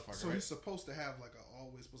like a motherfucker. So right? He's supposed to have like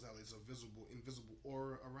always supposed to have this invisible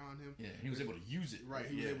aura around him. Yeah, he was able to use it. Right,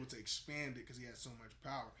 he was able to expand it because he had so much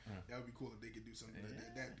power. That would be cool if they could do something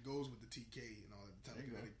that goes with the TK and all that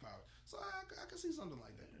telekinetic power. So I can see something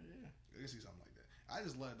like that. Yeah, I can see something like that. I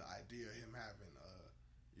just love the idea of him having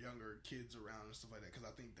younger kids around and stuff like that because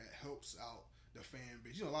I think that helps out the fan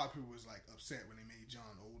base. A lot of people was like upset when they made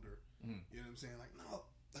John older. You know what I'm saying? Like, no,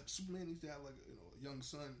 like Superman needs to have like a young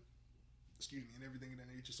son, and everything of that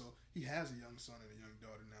nature. So he has a young son and a young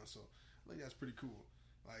daughter now. So like that's pretty cool.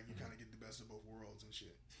 Like you kind of get the best of both worlds and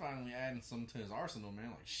shit. Finally adding some to his arsenal, man.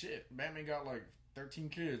 Like shit, Batman got like 13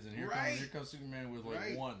 kids, and here comes Superman with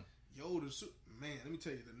like one. Yo, man, let me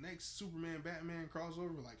tell you, the next Superman Batman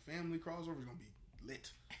crossover, like family crossover, is gonna be lit.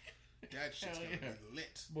 That shit's gonna be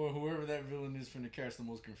lit. Boy, whoever that villain is finna catch the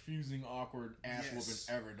most confusing, awkward ass whooping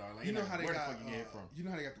ever, dog. Like, you know how they got from? You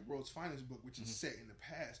know how they got the World's Finest book, which is set in the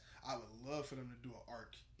past. I would love for them to do an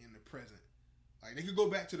arc in the present. Like they could go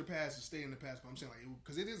back to the past and stay in the past, but I'm saying like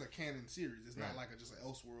because it is a canon series. It's not like just an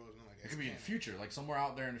Elseworlds. Like it could be in the future, like somewhere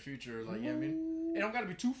out there in the future. Like I mean, it don't got to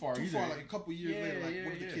be too far. Like a couple years later. Like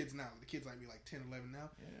what are the kids now? The kids like be like 10, 11 now.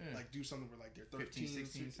 Yeah. Like do something where like they're 13,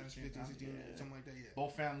 16, 17, 16, something like that. Yeah.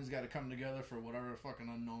 Both families got to come together for whatever fucking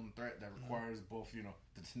unknown threat that requires both the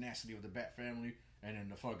tenacity of the Bat family and then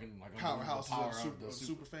the fucking like powerhouse power of the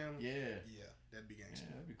super family. Yeah, that'd be gangster.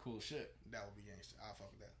 Yeah, that'd be cool as shit. That would be gangster. I'll fuck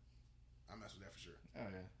with that. I mess with that for sure. Oh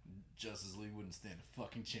yeah, Justice League wouldn't stand a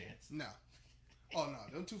fucking chance. No. Oh no,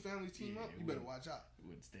 them two families team up. You better watch out. It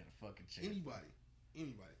wouldn't stand a fucking chance.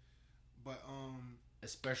 Anybody. But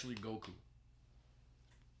especially Goku.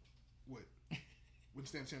 What? Wouldn't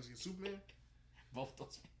stand a chance against Superman? Both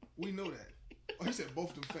those. We know that. Oh, he said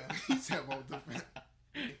both them families. He said both them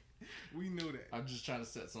families. We know that. I'm just trying to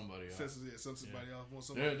set somebody off. Somebody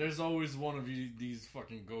off. There's always one of these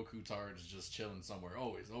fucking Goku tards just chilling somewhere.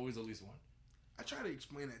 Always at least one. I try to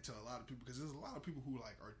explain that to a lot of people because there's a lot of people who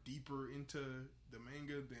like are deeper into the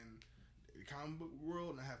manga than the comic book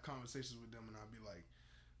world, and I have conversations with them, and I'd be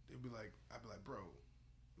like, bro,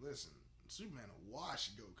 listen, Superman will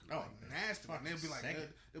wash Goku, nasty, and they'll be like,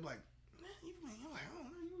 you're like, oh,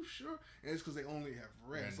 are you sure? And it's because they only have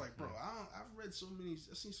read. It's like, bro, I've read so many.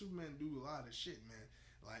 I've seen Superman do a lot of shit, man.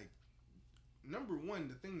 Like, number one,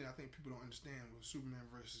 the thing that I think people don't understand with Superman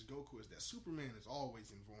versus Goku is that Superman is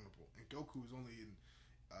always invulnerable, and Goku is only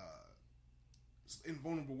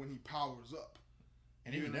invulnerable when he powers up.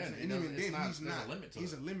 And even then, he's not.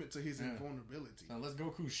 There's a limit to his invulnerability. So unless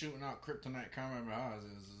Goku's shooting out kryptonite Kamehamehas,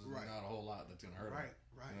 is not a whole lot that's gonna hurt him.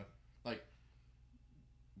 Right. You know? Like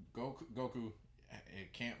Goku,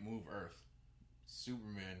 it can't move Earth.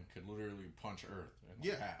 Superman could literally punch Earth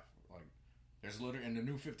in half. Like, there's literally in the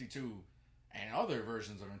New 52 and other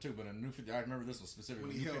versions of him too. But in the New 50, I remember this one specifically.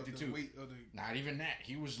 When he New held 52. the weight of the... Not even that.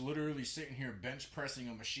 He was literally sitting here bench pressing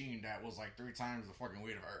a machine that was like 3 times the fucking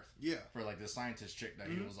weight of Earth. Yeah. For like the scientist chick that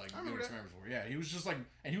he was like doing experiments for. Yeah, he was just like,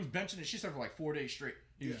 and he was benching it. She said for like 4 days straight.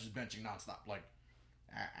 He was just benching nonstop. Like,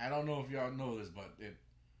 I don't know if y'all know this, but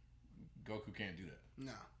Goku can't do that.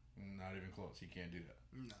 Nah. Not even close. He can't do that.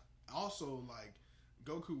 Nah. Also, like,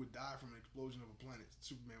 Goku would die from an explosion of a planet.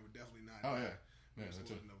 Superman would definitely not die. Oh, yeah. From an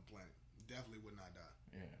explosion of a planet. Definitely would not die.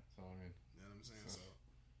 Yeah. So, I mean. You know what I'm saying? So,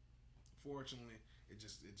 fortunately, it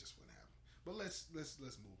just wouldn't happen. But let's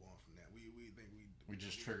move on from that. We think we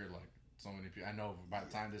just triggered, like, so many people. I know by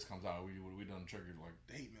the time this comes out, we done triggered, like.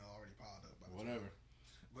 The hate mail already piled up. Whatever.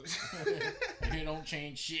 But it don't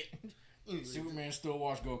change shit. Anyway, Superman still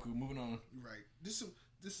watch Goku. Moving on. Right. This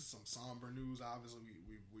is some somber news. Obviously,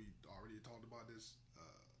 we already talked about this,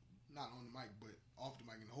 not on the mic, but off the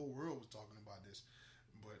mic, and the whole world was talking about this.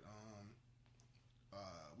 But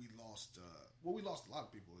we lost. We lost a lot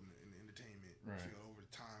of people in the entertainment field over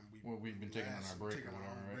the time. We've been taking on our break,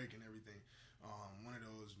 break and everything. One of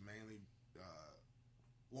those mainly,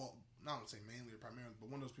 well, not to say mainly or primarily, but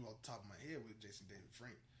one of those people off the top of my head was Jason David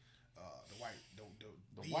Frank. The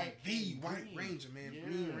white Ranger, man. Yeah.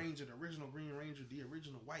 Green Ranger, the original Green Ranger, the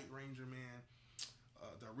original White Ranger, man.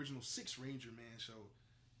 The original Six Ranger, man. So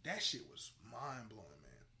that shit was mind blowing,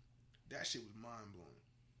 man. That shit was mind blowing.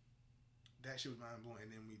 And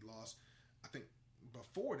then we lost. I think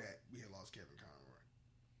before that we had lost Kevin Conroy.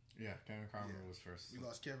 Yeah, Kevin Conroy was first. We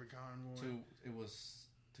lost Kevin Conroy. It was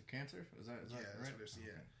to cancer. Is that that's right? What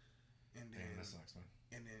yeah. And then that sucks, man.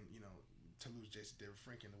 And then to lose Jason David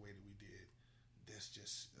Frank in the way that we did, that's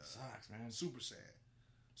just sucks, man. Super sad.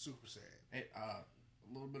 Hey, a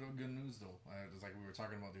little bit of good news though. Just like we were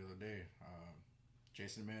talking about the other day.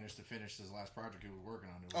 Jason managed to finish his last project he was working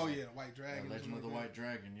on. It was the White Dragon. Legend of the White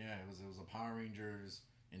Dragon. Yeah, it was a Power Rangers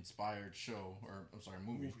inspired show, or I'm sorry,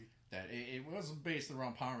 movie. That it was based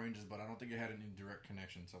around Power Rangers, but I don't think it had any direct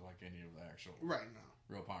connection to like any of the actual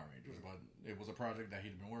real Power Rangers. But it was a project that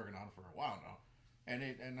he'd been working on for a while now. And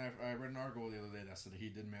I read an article the other day that said that he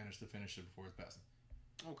did manage to finish it before his passing.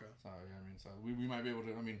 Okay. So yeah, I mean, we might be able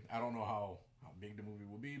to. I mean, I don't know how big the movie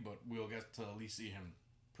will be, but we'll get to at least see him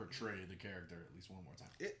portray the character at least one more time.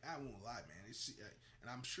 I won't lie, man. And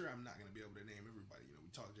I'm sure I'm not going to be able to name everybody. We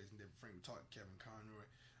talked Jason David Frank, we talked Kevin Conroy.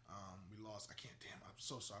 We lost. I can't. Damn, I'm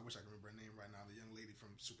so sorry. I wish I could remember her name right now. The young lady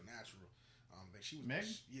from Supernatural. I think she was Meg.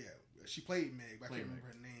 Yeah, she played Meg. But I can't remember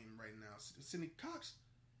her name right now. Sydney Cox.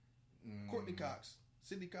 Courtney Cox.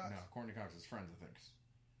 Sydney Cox. No, Courtney Cox's friend, I think.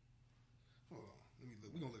 Hold on. Let me look.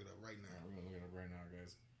 We're gonna look it up right now. Yeah, we're gonna look it up right now,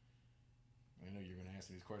 guys. I know you're gonna ask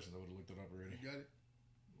me these questions. I would have looked it up already. You got it?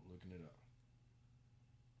 Looking it up.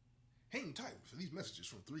 Hang tight for these messages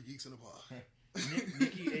from 3 Geeks in a Pod.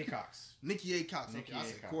 Nikki A. Cox. Nikki A. Cox. Okay, I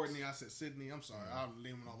said Courtney. I said Sydney. I'm sorry. I'm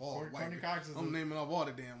naming off all white Courtney Cox. I'm naming off all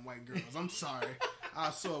the damn white girls. I'm sorry.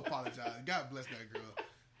 I so apologize. God bless that girl.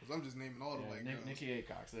 Because I'm just naming all the white girls. Nikki A.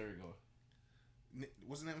 Cox. There we go.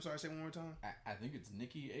 What's her name? I'm sorry. Say it one more time. I think it's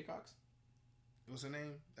Nikki A. Cox. What's her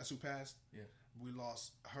name? That's who passed. Yeah. We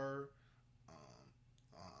lost her.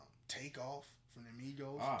 Takeoff from the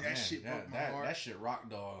Migos. Oh, that shit broke my heart. That shit rocked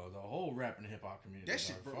the whole rap and hip hop community. That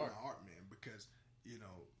shit broke my heart, man. Because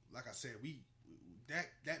like I said,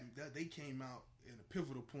 they came out in a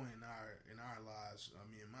pivotal point in our lives.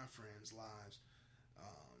 Me and my friends' lives.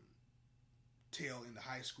 Tail into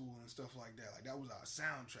high school and stuff like that. Like that was our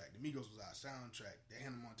soundtrack. The Migos was our soundtrack. The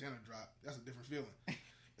Hannah Montana drop. That's a different feeling.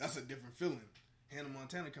 That's a different feeling. Hannah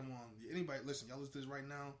Montana come on. Anybody listen? Y'all listen to this right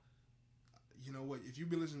now. You know what? If you've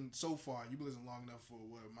been listening so far, you've been listening long enough for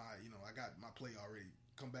what I got my play already.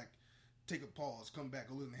 Come back, take a pause, come back,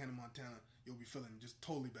 go listen to Hannah Montana. You'll be feeling just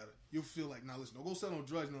totally better. You'll feel like, now listen, don't go sell no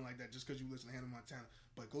drugs, nothing like that, just because you listen to Hannah Montana.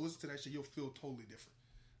 But go listen to that shit, you'll feel totally different.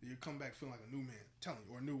 You'll come back feeling like a new man, telling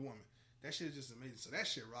you, or a new woman. That shit is just amazing. So that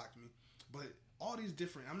shit rocked me. But all these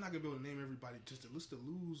different, I'm not going to be able to name everybody, just to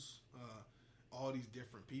lose all these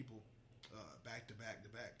different people back to back to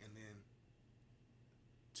back. And then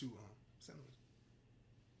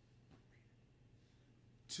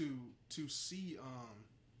to see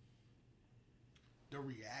the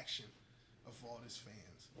reaction of all these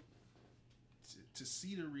fans, to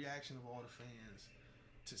see the reaction of all the fans,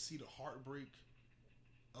 to see the heartbreak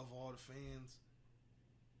of all the fans,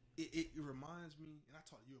 it reminds me, and I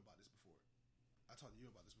talked to you about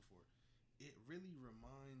this before. It really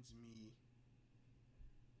reminds me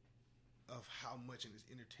of how much in this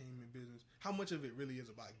entertainment business, how much of it really is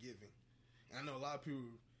about giving. And I know a lot of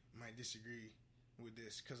people might disagree with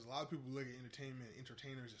this because a lot of people look at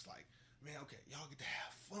entertainers just like, man, okay, y'all get to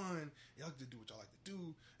have fun, y'all get to do what y'all like to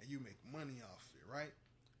do, and you make money off it, right?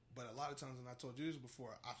 But a lot of times, and I told you this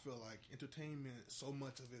before, I feel like entertainment, so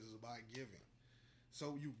much of it is about giving.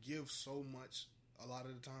 So you give so much a lot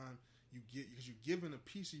of the time, because you're giving a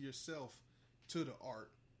piece of yourself to the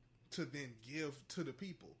art to then give to the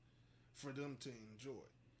people for them to enjoy.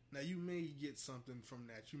 Now you may get something from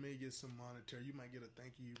that. You may get some monetary. You might get a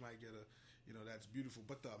thank you. You might get a, that's beautiful.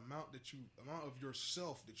 But the amount of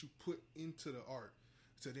yourself that you put into the art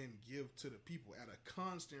to then give to the people at a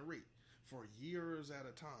constant rate for years at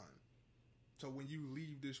a time. So when you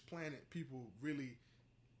leave this planet, it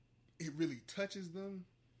really touches them.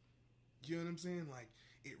 You know what I'm saying? Like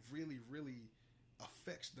it really, really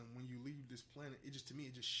affects them when you leave this planet. To me,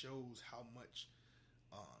 it just shows how much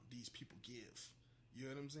these people give. You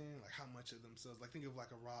know what I'm saying? Like how much of themselves. Like think of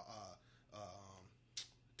like I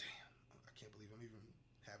can't believe I'm even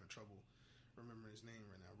having trouble remembering his name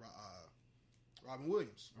right now. Robin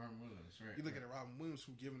Williams. Robin Williams, right? You look at Robin Williams,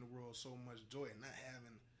 who giving the world so much joy and not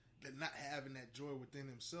having that joy within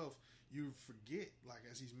himself. You forget, like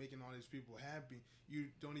as he's making all these people happy,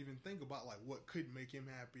 you don't even think about like what could make him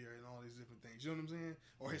happier and all these different things. You know what I'm saying?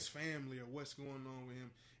 Or his family, or what's going on with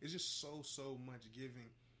him. It's just so much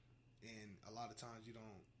giving, and a lot of times you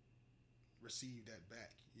don't receive that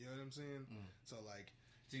back. You know what I'm saying? So like,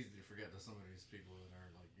 it's easy to forget that some of these people that are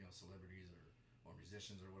like celebrities or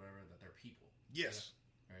musicians or whatever, that they're people. Yes.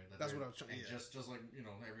 Yeah. Right? That's what I was trying. Yeah. Just like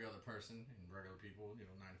every other person and regular people,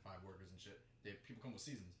 9-to-5 workers and shit. People come with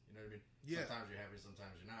seasons. You know what I mean? Yeah. Sometimes you're happy,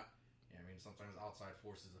 sometimes you're not. You know what I mean? Sometimes outside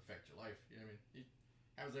forces affect your life. You know what I mean?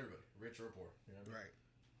 It happens to everybody, rich or poor. You know what I mean? Right.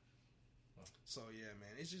 Oh. So yeah,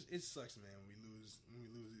 man, it sucks, man, when we lose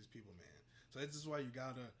these people, man. So this is why you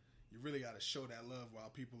really gotta show that love while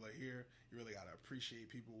people are here. You really gotta appreciate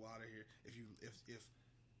people while they're here.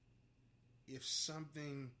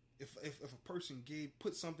 If a person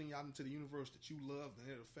put something out into the universe that you loved and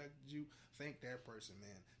it affected you, thank that person,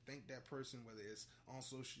 man. Thank that person, whether it's on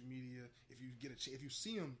social media. If you if you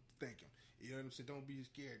see them, thank them. You know what I'm saying? Don't be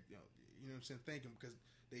scared. You know what I'm saying? Thank them because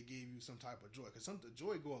they gave you some type of joy. Because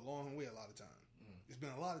joy go a long way a lot of times. It's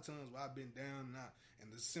been a lot of times where I've been down and out, and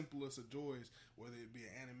the simplest of joys, whether it be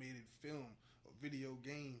an animated film, a video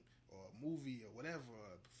game, or a movie, or whatever,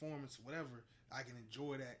 a performance, whatever, I can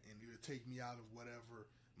enjoy that, and it'll take me out of whatever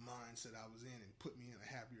mindset I was in and put me in a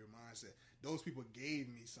happier mindset. Those people gave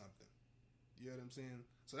me something. You know what I'm saying?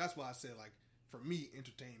 So that's why I said, like, for me,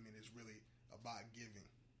 entertainment is really about giving.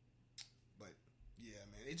 But yeah,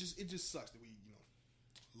 man, it just sucks that we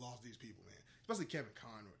lost these people, man. Especially Kevin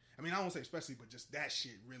Conroy. I mean, I won't say especially, but just that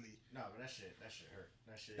shit really. No, but that shit hurt.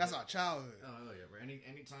 That's our childhood. Oh yeah, bro.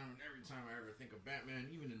 Anytime and every time I ever think of Batman,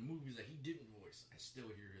 even in movies that he didn't voice, I still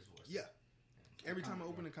hear his voice. Yeah. Every time I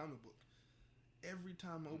open a comic book.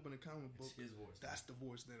 It's his voice. That's the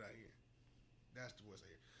voice that I hear.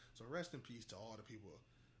 So rest in peace to all the people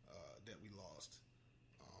that we lost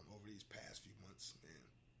over these past few months, man.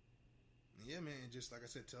 And yeah, man, just like I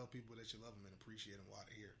said, tell people that you love them and appreciate them while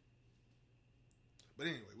they're here. But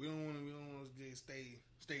anyway, we don't want to stay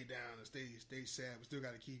down and stay sad. We still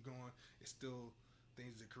got to keep going. It's still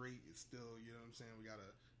things to create. It's still, you know what I'm saying? We got to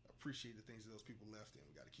appreciate the things that those people left, and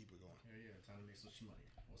we got to keep it going. Yeah, time to make some money.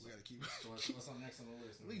 We got to keep. So what's on next on the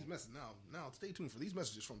list? These messages now. Stay tuned for these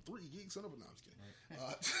messages from 3 Geeks. No, I'm just kidding. Right.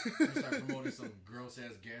 Start promoting some gross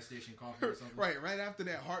ass gas station coffee or something. Right after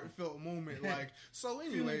that heartfelt moment, like so.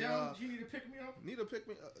 Anyway, you need to pick me up.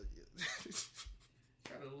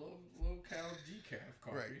 Got a low cal decaf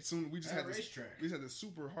coffee. Right. Soon we just had this racetrack. We just had this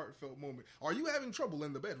super heartfelt moment. Are you having trouble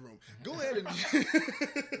in the bedroom? Go ahead and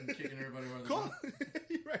kicking everybody out of the call.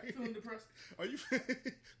 Right. Feeling depressed. Are you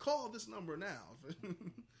call this number now?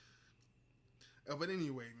 But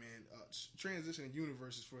anyway, man, transitioning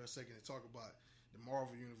universes for a second to talk about the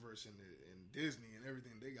Marvel universe and Disney and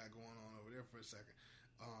everything they got going on over there for a second.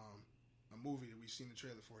 A movie that we've seen the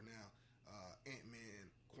trailer for now,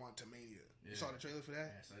 Ant-Man Quantumania. Yeah. You saw the trailer for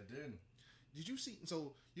that? Yes, I did. Did you see?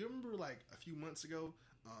 So you remember like a few months ago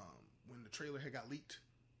when the trailer had got leaked?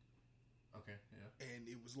 Okay, yeah. And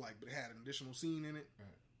it was like, but it had an additional scene in it,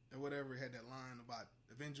 right, or whatever. It had that line about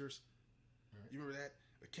Avengers. Right. You remember that?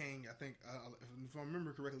 Kang, I think, if I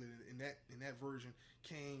remember correctly, in that version,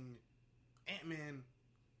 Ant-Man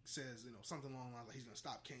says, something along the lines like he's gonna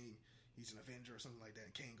stop Kang. He's an Avenger or something like that.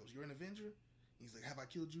 And Kang goes, "You're an Avenger?" He's like, "Have I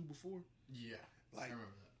killed you before?" Yeah, like, I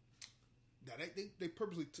remember that. Now they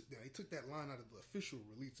purposely took that line out of the official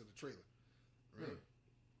release of the trailer. Right? Really?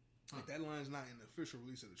 Huh. Like, that line's not in the official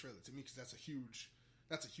release of the trailer to me, because that's a huge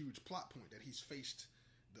plot point that he's faced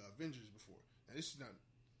the Avengers before. Now this is not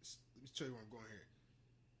let me tell you where I'm going here.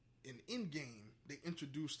 In Endgame, they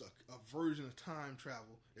introduced a version of time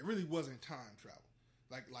travel. It really wasn't time travel.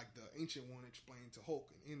 Like the Ancient One explained to Hulk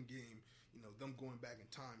in Endgame, them going back in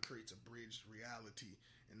time creates a bridged reality,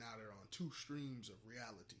 and now they're on two streams of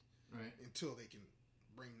reality, right? Until they can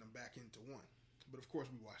bring them back into one. But of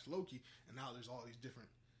course, we watched Loki, and now there's all these different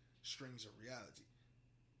strings of reality.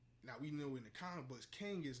 Now we know in the comic books,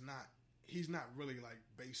 Kang is not. He's not really like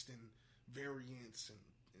based in variants and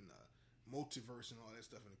multiverse and all that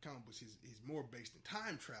stuff in the comic books. He's more based in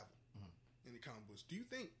time travel in the comic books. Do you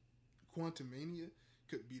think Quantumania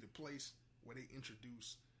could be the place where they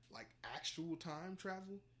introduce like actual time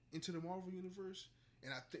travel into the Marvel universe?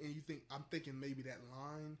 And I'm thinking maybe that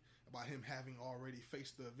line about him having already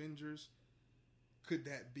faced the Avengers, could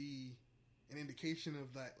that be an indication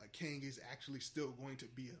of that, like Kang is actually still going to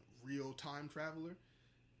be a real time traveler?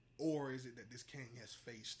 Or is it that this Kang has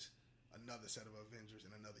faced another set of Avengers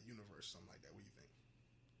in another universe, something like that? What do you think?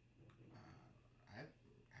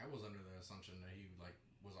 I was under the assumption that he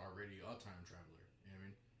was already a time traveler. You know what I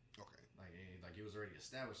mean? Okay. Like he was already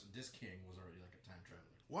established. This King was already like a time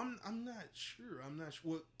traveler. Well, I'm not sure.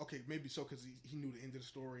 Well, okay, maybe so because he knew the end of the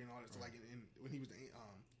story and all that. So like when he was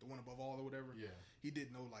the one above all or whatever. Yeah. He did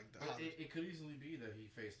know like the. But it could easily be that he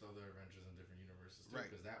faced other Avengers in different universes too, right?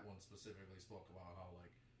 Because that one specifically spoke about how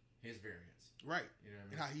like his variants, right? You know what I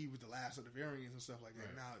mean? And how he was the last of the variants and stuff like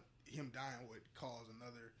that. Right. Now him dying would cause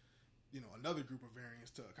another group of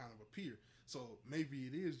variants to kind of appear. So maybe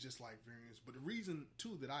it is just like variants. But the reason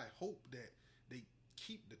too that I hope that they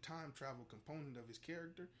keep the time travel component of his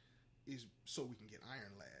character is so we can get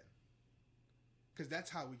Iron Lad. Because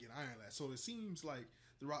that's how we get Iron Lad. So it seems like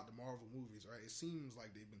throughout the Marvel movies, right? It seems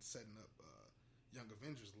like they've been setting up Young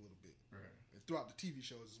Avengers a little bit. Right. And throughout the TV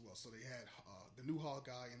shows as well. So they had the new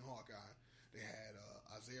Hawkeye and Hawkeye. They had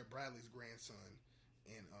Isaiah Bradley's grandson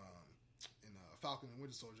in Falcon and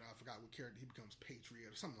Winter Soldier. I forgot what character he becomes, Patriot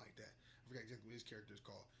or something like that. I forgot exactly what his character is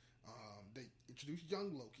called. They introduced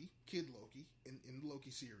young Loki, Kid Loki, in the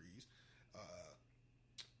Loki series.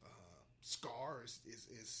 Scar is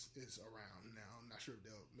around now. I'm not sure if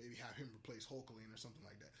they'll maybe have him replace Hulkling or something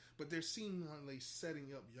like that. But they're seemingly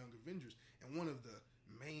setting up Young Avengers, and one of the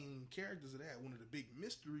main characters of that, one of the big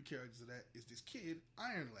mystery characters of that, is this kid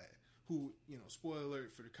Iron Lad, who, spoiler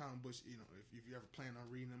alert for the comic books, if you ever plan on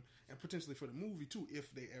reading them, and potentially for the movie too,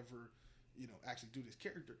 if they ever, actually do this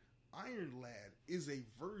character, Iron Lad is a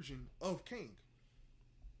version of Kang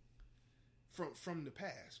from the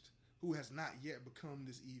past, who has not yet become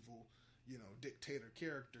this evil, dictator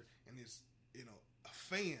character, and is, a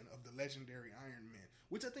fan of the legendary Iron Man,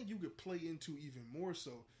 which I think you could play into even more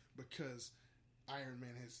so because Iron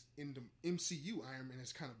Man has, in the MCU, Iron Man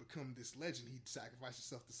has kind of become this legend. He'd sacrifice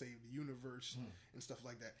himself to save the universe and stuff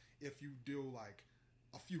like that. If you deal like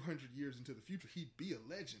a few hundred years into the future, he'd be a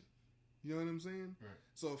legend. You know what I'm saying? Right.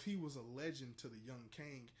 So if he was a legend to the young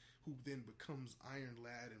Kang, who then becomes Iron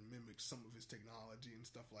Lad and mimics some of his technology and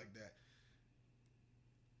stuff like that,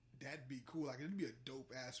 that'd be cool. Like, it'd be a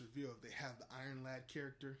dope ass reveal if they have the Iron Lad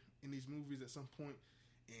character in these movies at some point,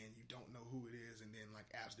 and you don't know who it is, and then like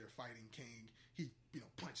as they're fighting Kang, he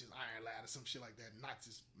punches Iron Lad or some shit like that, knocks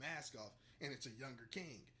his mask off, and it's a younger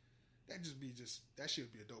Kang. That should be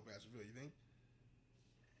a dope ass reveal. You think?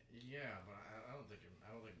 Yeah, but I don't think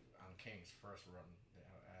on Kang's first run.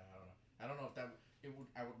 I don't know if that it would.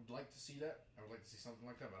 I would like to see that. I would like to see something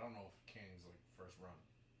like that, but I don't know if Kang's like first run.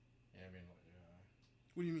 Yeah, I mean.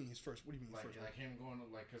 What do you mean his first? What do you mean like, first? Like him going to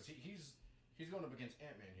because he's going up against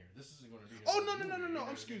Ant-Man here. This isn't going to be. Oh no!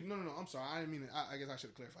 I'm sorry. I didn't mean it. I guess I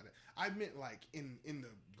should have clarified that. I meant like in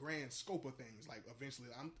the grand scope of things. Like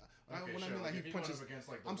eventually, I mean like he punches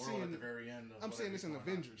against like the world at the very end. I'm saying this in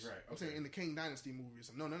Avengers. Right. I'm saying in the Kang Dynasty movie or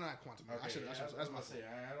something. No, not Quantum. Okay, that's my say.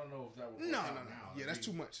 I don't know if that would. No. Yeah, that's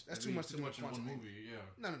too much. That's too much to do in Quantum movie. Yeah.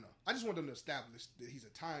 No. I just want them to establish that he's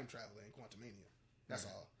a time traveler in Quantumania. That's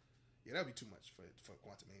all. Yeah, that'd be too much for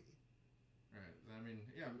Quantumania. Right. I mean,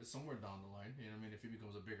 yeah, somewhere down the line, you know what I mean? If he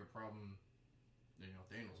becomes a bigger problem,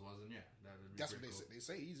 Thanos was, then yeah, that would be That's what cool. They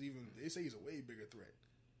say he's a way bigger threat.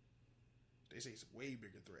 They say he's a way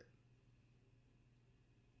bigger threat.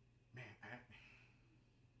 Man,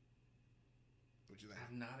 what you think?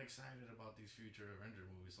 I'm not excited about these future Avenger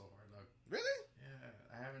movies so far, Doug. Really? Yeah,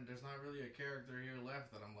 I haven't. There's not really a character here left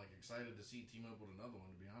that I'm like excited to see team up with another one.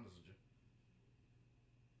 To be honest with you.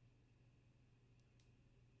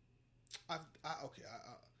 I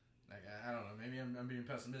don't know. Maybe I'm being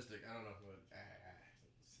pessimistic. I don't know, but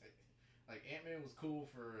like Ant-Man was cool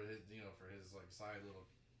for his like side little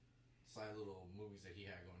movies that he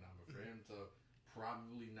had going on, but for him to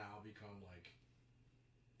probably now become like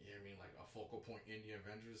Yeah, I mean, like a focal point in the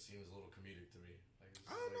Avengers seems a little comedic to me. Like,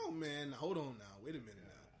 I don't know, man. Hold on now. Wait a minute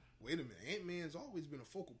now. Wait a minute. Ant-Man's always been a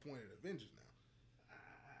focal point of the Avengers now.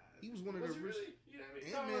 He was one of the original. Really? You know what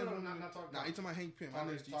I mean? Ant-Man. No, not talking. Nah, you talking about Hank Pym. I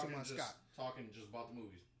know you talking about Scott. Talking just about the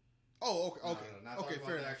movies. Oh, okay. No, not okay, talking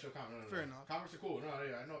fair about the enough. actual comic. No. Fair enough. Comics are cool. No,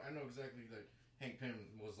 yeah, I know exactly. Like Hank Pym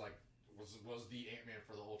was the Ant-Man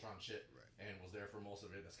for the Ultron shit, right? And was there for most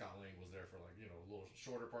of it. That Scott Lang was there for like a little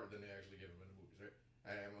shorter part than they actually give him in the movies, right?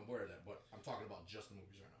 I'm aware of that, but I'm talking about just the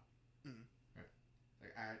movies right now. Mm-hmm. Right?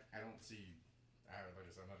 Like I don't see. Like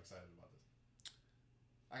I said, I'm not excited about this.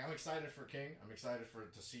 Like, I'm excited for King. I'm excited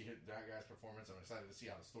to see that guy's performance. I'm excited to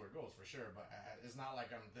see how the story goes for sure. But it's not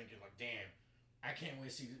like I'm thinking like, damn, I can't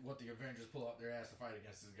wait to see what the Avengers pull up their ass to fight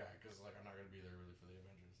against this guy, because like I'm not going to be there really for the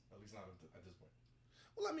Avengers, at least not at this point.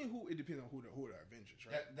 Well, I mean, it depends on who are the Avengers,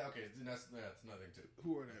 right? Okay, that's another thing too.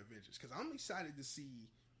 Who are the Avengers? Because I'm excited to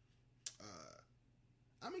see.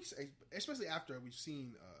 I'm excited, especially after we've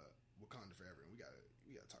seen Wakanda Forever, and we gotta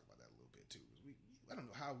talk about that a little bit too. I don't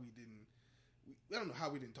know how we didn't. I don't know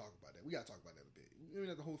how we didn't talk about that. We gotta talk about that a bit. Maybe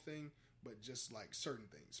not the whole thing, but just like certain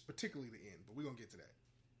things, particularly the end. But we're gonna get to that.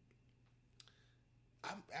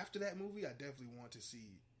 After that movie, I definitely want to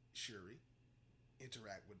see Shuri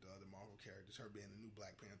interact with the other Marvel characters. Her being the new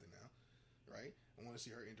Black Panther now, right? I want to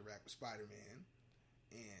see her interact with Spider-Man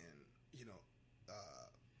and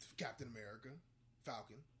Captain America,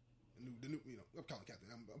 Falcon, the new. I'm calling Captain.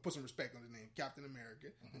 I'm put some respect on the name, Captain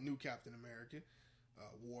America, the new Captain America,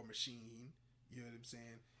 War Machine. You know what I'm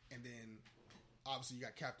saying? And then obviously you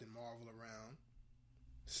got Captain Marvel around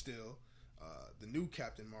still. The new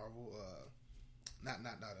Captain Marvel,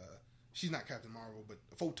 she's not Captain Marvel, but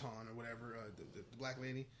Photon or whatever, the black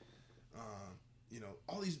lady.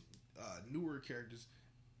 All these newer characters.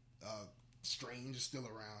 Strange is still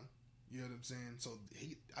around. You know what I'm saying? So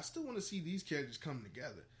I still want to see these characters come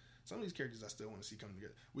together. Some of these characters I still want to see come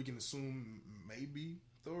together. We can assume maybe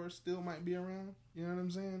Thor still might be around. You know what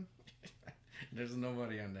I'm saying? There's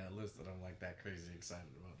nobody on that list that I'm like that crazy excited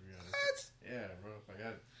about, to be honest. What? Yeah, bro.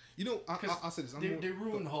 Like I'll say this. They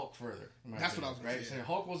ruined Hulk further. That's what I was going to say. Right?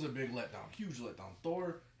 Hulk was a big letdown, huge letdown.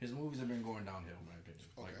 Thor, his movies have been going downhill, in my opinion.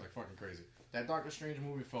 Okay. Like fucking crazy. That Doctor Strange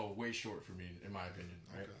movie fell way short for me, in my opinion.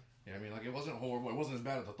 Right? Okay. You know what I mean? Like, it wasn't horrible. It wasn't as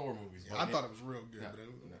bad as the Thor movies. Yeah, I thought it was real good.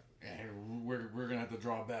 We're going to have to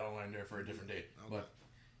draw a battle line there for a different day.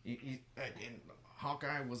 Okay. But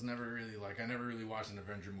Hawkeye was never really, I never really watched an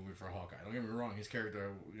Avenger movie for Hawkeye. Don't get me wrong. His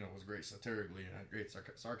character, was great satirically and had great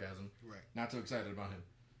sarcasm. Right. Not too excited about him.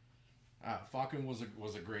 Falcon was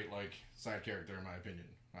a great, side character, in my opinion.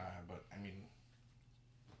 But, I mean,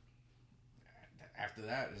 after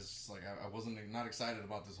that, it's like I wasn't not excited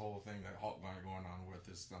about this whole thing that Hulk got going on with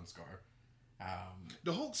his thumb scar.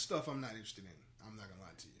 The Hulk stuff, I'm not interested in. I'm not gonna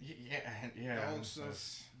lie to you. Yeah. The Hulk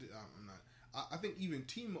stuff, I'm not. I think even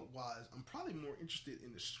team up wise, I'm probably more interested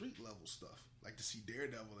in the street level stuff, like to see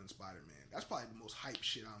Daredevil and Spider-Man. That's probably the most hype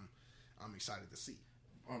shit I'm excited to see.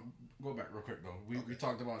 Go back real quick though. We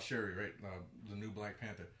talked about Shuri, right? The new Black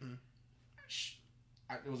Panther.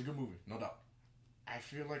 Mm-hmm. It was a good movie, no doubt. I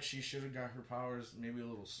feel like she should have got her powers maybe a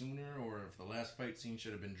little sooner, or if the last fight scene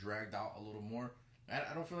should have been dragged out a little more.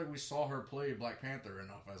 I don't feel like we saw her play Black Panther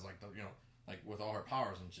enough as with all her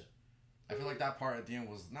powers and shit. I feel like that part at the end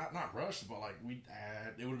was not rushed, but it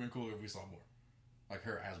would have been cool if we saw more, like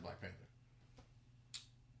her as Black Panther.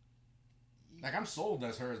 Like, I'm sold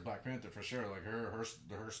as her as Black Panther for sure. Like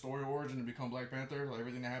her story origin to become Black Panther, like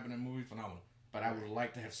everything that happened in the movie, phenomenal. But I would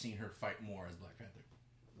like to have seen her fight more as Black Panther.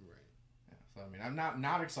 So, I mean, I'm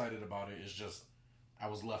not excited about it. It's just I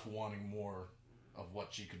was left wanting more of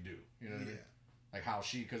what she could do. You know what I mean? Like how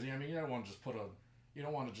because you don't want to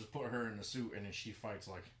just put her in the suit and then she fights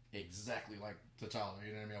exactly like T'Challa.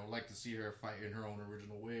 You know what I mean? I would like to see her fight in her own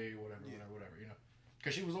original way, whatever.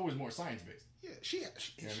 Because she was always more science based. Yeah,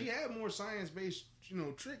 she had more science based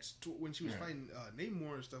tricks when she was fighting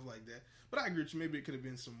Namor and stuff like that. But I agree with you. Maybe it could have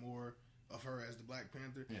been some more of her as the Black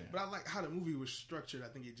Panther, but I like how the movie was structured. I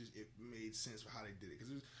think it made sense for how they did it, because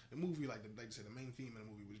the movie, like you said, the main theme of the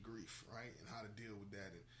movie was grief, right, and how to deal with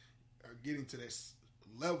that, and her getting to that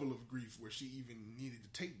level of grief where she even needed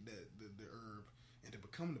to take the herb and to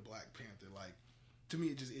become the Black Panther. Like, to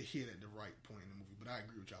me, it hit at the right point in the movie. But I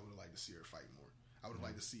agree with you. I would have liked to see her fight more. I would have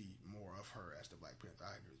liked to see more of her as the Black Panther.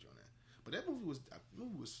 I agree with you on that. But that movie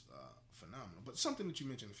was phenomenal. But something that you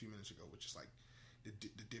mentioned a few minutes ago, which is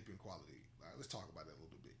the dip in quality. Let's talk about that a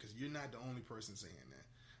little bit, because you're not the only person saying that.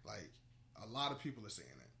 Like, a lot of people are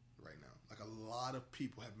saying that right now. Like, a lot of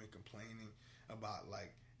people have been complaining about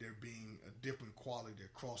there being a dip in quality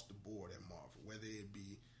across the board at Marvel, whether it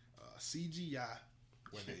be CGI,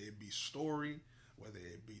 whether it be story, whether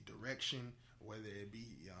it be direction, whether it be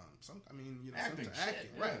acting,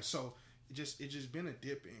 right? Yeah. So it's just been a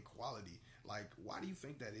dip in quality. Like, why do you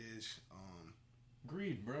think that is?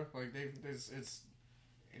 Greed, bro. Like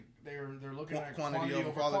they're looking at quantity over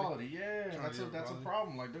over quality. Yeah, Quantity that's a quality.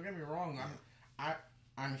 problem. Like, don't get me wrong. Yeah.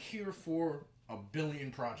 I'm here for a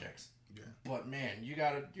billion projects. Yeah. But man, you're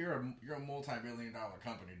a multi-billion-dollar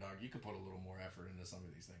company, dog. You could put a little more effort into some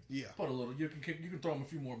of these things. Yeah. Put a little. You can throw them a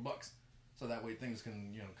few more bucks, so that way things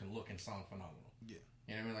can look and sound phenomenal. Yeah.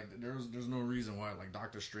 You know what I mean? Like there's no reason why like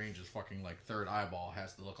Doctor Strange's fucking like third eyeball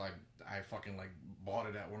has to look like I fucking like bought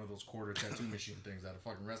it at one of those quarter tattoo machine things at a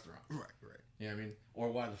fucking restaurant. Right. You know what I mean?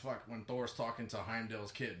 Or why the fuck when Thor's talking to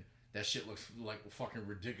Heimdall's kid, that shit looks like fucking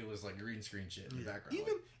ridiculous, like green screen shit in the background.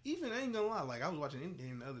 Even I ain't gonna lie, like I was watching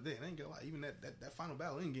Endgame the other day, and I ain't gonna lie, even that final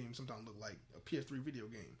battle Endgame sometimes look like a PS3 video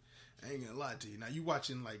game. I ain't gonna lie to you. Now you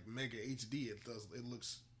watching like Mega HD, it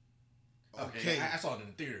looks okay. I saw it in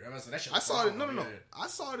the theater. That shit. I saw it. No. Yeah. I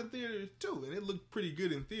saw it in theaters too, and it looked pretty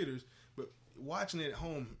good in theaters. But watching it at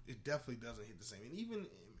home, it definitely doesn't hit the same. And even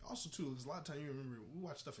also too, because a lot of times you remember we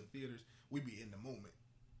watch stuff in theaters, we be in the moment.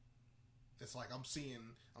 It's like I'm seeing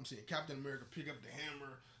Captain America pick up the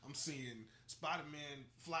hammer. I'm seeing Spider-Man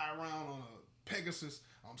fly around on a Pegasus.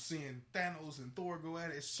 I'm seeing Thanos and Thor go at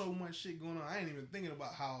it. It's so much shit going on. I ain't even thinking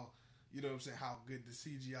about how, you know what I'm saying, how good the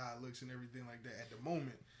CGI looks and everything like that at the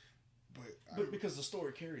moment. But because the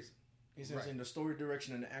story carries it. You see what I'm saying? The story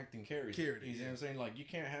direction and the acting carries it. You see what I'm saying? Like, you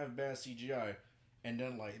can't have bad CGI and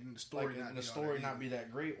then like and the story not be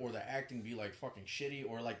that great, or the acting be like fucking shitty,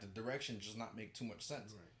 or like the direction just not make too much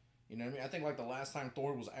sense. Right. You know what I mean? I think like the last time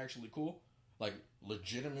Thor was actually cool, like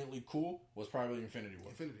legitimately cool, was probably Infinity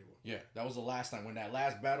War. Yeah, that was the last time when that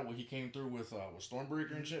last battle when he came through with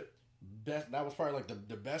Stormbreaker and shit. That was probably like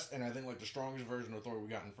the best, and I think like the strongest version of Thor we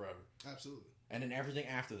got in forever. Absolutely. And then everything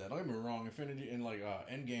after that. Don't get me wrong, Infinity and like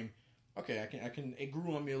Endgame. Okay, I can. It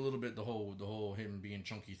grew on me a little bit, the whole him being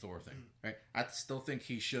chunky Thor thing. Right? I still think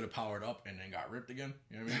he should have powered up and then got ripped again.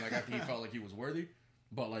 You know what I mean? Like after he felt like he was worthy.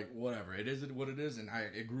 But like whatever, it is what it is, and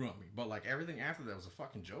it grew on me. But like everything after that was a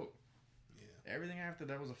fucking joke. Yeah. Everything after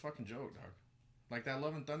that was a fucking joke, dog. Like that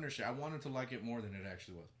Love and Thunder shit, I wanted to like it more than it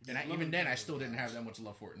actually was. And even then, I still didn't have that much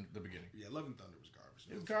love for it in the beginning. Yeah, Love and Thunder was garbage.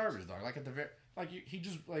 It was garbage, dog. Like at the very, he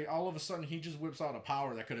just like all of a sudden he just whips out a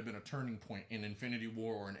power that could have been a turning point in Infinity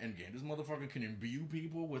War or an Endgame. This motherfucker can imbue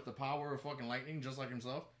people with the power of fucking lightning just like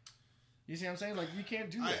himself. You see what I'm saying? Like you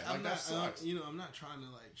can't do that. That sucks. I'm not trying to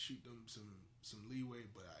like shoot them some leeway,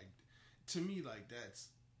 but to me like that's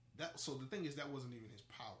that. So the thing is that wasn't even his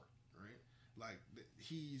power, right? Like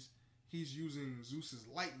he's using Zeus's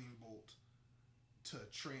lightning bolt to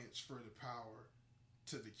transfer the power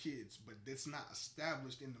to the kids, but it's not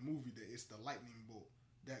established in the movie that it's the lightning bolt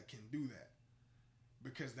that can do that,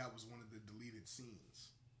 because that was one of the deleted scenes.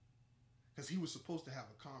 Because he was supposed to have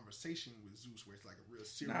a conversation with Zeus where it's like a real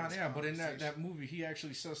serious but in that movie, he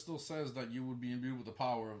actually still says that you would be imbued with the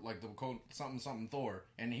power of like the code something Thor,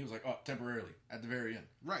 and he was like, temporarily at the very end.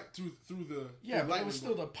 Right, through the but it was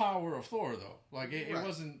still the power of Thor though. Like it right.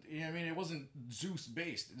 wasn't. You know what I mean, it wasn't Zeus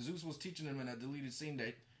based. Zeus was teaching him in that deleted scene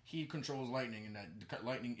that he controls lightning, and that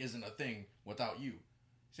lightning isn't a thing without you.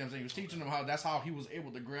 See what I'm saying? He was teaching him that's how he was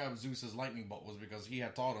able to grab Zeus's lightning bolt, was because he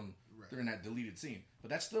had taught him during that deleted scene. But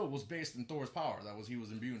that still was based in Thor's power. He was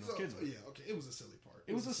imbuing those kids with. Yeah, okay. It was a silly part.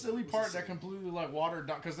 It was a silly part that completely like watered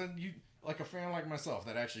down. Because then you, like a fan like myself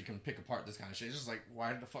that actually can pick apart this kind of shit, it's just like,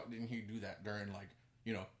 why the fuck didn't he do that during like,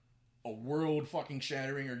 you know, a world fucking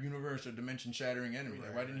shattering or universe or dimension shattering enemy?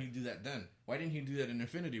 Like, why didn't he do that then? Why didn't he do that in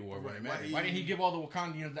Infinity War when it mattered? Why didn't he give all the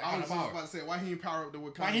Wakandians that kind of power? I was about to say, why he didn't power up the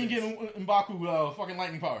Wakandians? Why he didn't give M'Baku fucking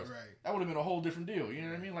lightning powers? Right. That would have been a whole different deal. You know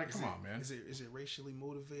what I mean? Like, come on, man. Is it racially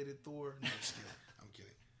motivated Thor? No, I'm just kidding. I'm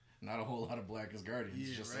kidding. Not a whole lot of Black as Guardians.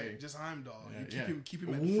 Yeah, just right. saying. Just Heimdall. Yeah, you keep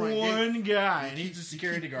him at the front gate. One guy, and he's a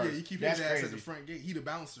security guard. Yeah, you keep his ass at the front gate. He the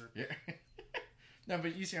bouncer. Yeah. No,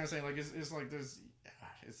 but you see what I'm saying? Like, it's like there's...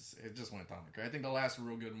 It just went down the crap. I think the last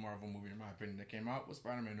real good Marvel movie, in my opinion, that came out was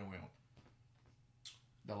Spider-Man No Way Home.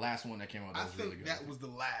 The last one that came out that was really good. That was the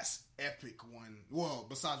last epic one. Well,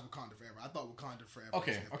 besides Wakanda Forever. I thought Wakanda Forever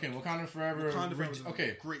Okay, Wakanda Forever. Wakanda Forever was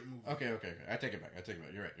a great movie. Okay. I take it back.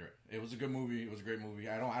 You're right. It was a good movie. It was a great movie.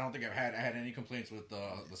 I don't think I had any complaints with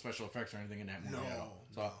the special effects or anything in that movie at all.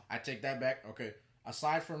 So I take that back. Okay.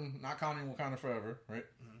 Aside from not counting Wakanda Forever, right?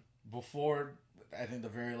 Mm-hmm. Before, I think the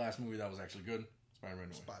very last movie that was actually good, Spider-Man.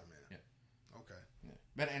 Yeah. Okay. Yeah.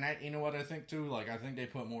 But you know what I think too? Like I think they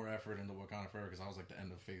put more effort into Wakanda Forever because I was like the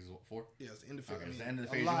end of Phase 4. Yeah, it's the end of Phase. Okay, it's the end of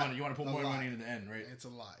the phase. You want to put more money into the end, right? It's a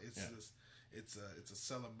lot. It's a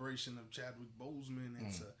celebration of Chadwick Boseman.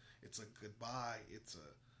 It's a goodbye. It's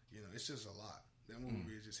just a lot. That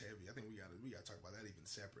movie is just heavy. I think we gotta talk about that even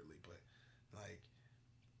separately. But like,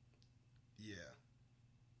 yeah.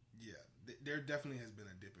 There definitely has been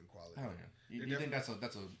a dip in quality. Oh yeah. You think that's a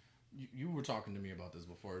you were talking to me about this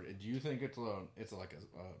before. Do you think it's like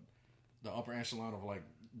the upper echelon of like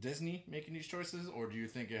Disney making these choices, or do you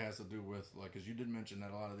think it has to do with like, because you did mention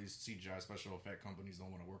that a lot of these CGI special effect companies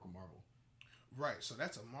don't want to work with Marvel? Right. So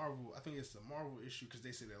that's a Marvel. I think it's a Marvel issue because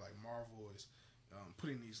they say that like Marvel is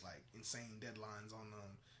putting these like insane deadlines on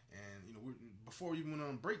them, and you know before we went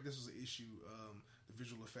on break, this was an issue. The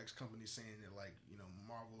visual effects company saying that like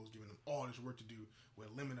Marvel is giving them all this work to do with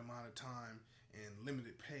a limited amount of time and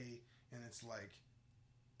limited pay, and it's like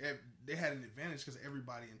they had an advantage because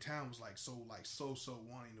everybody in town was like so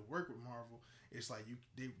wanting to work with Marvel. It's like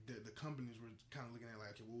the companies were kind of looking at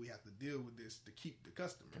like, okay, well, we have to deal with this to keep the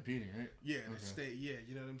customer competing, right? Yeah, and stay. Yeah,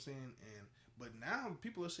 you know what I'm saying. But now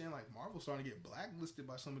people are saying like Marvel's starting to get blacklisted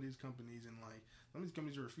by some of these companies, and like some of these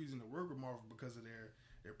companies are refusing to work with Marvel because of their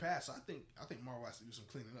past. So I think Marvel has to do some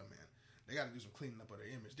cleaning up, man. They got to do some cleaning up of their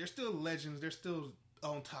image. They're still legends. They're still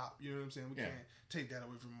on top. You know what I'm saying? We can't take that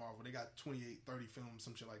away from Marvel. They got 28, 30 films,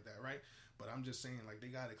 some shit like that, right? But I'm just saying, like,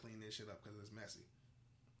 they got to clean this shit up because it's messy.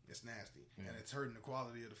 It's nasty. And it's hurting the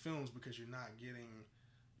quality of the films because you're not getting,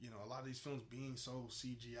 a lot of these films being so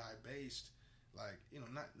CGI based, like,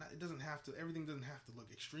 not it doesn't have to, everything doesn't have to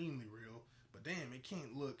look extremely real, but damn, it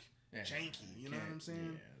can't look janky. You know what I'm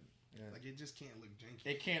saying? Yeah. Like, it just can't look janky.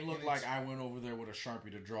 It can't look like I went over there with a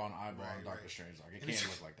Sharpie to draw an eyeball on Doctor Strange. Like, it can't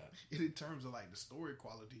look like that. And in terms of, like, the story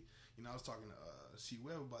quality, I was talking to C.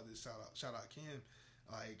 Webb about this, shout out Ken,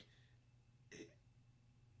 like,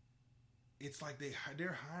 it's like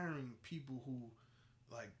they're hiring people who,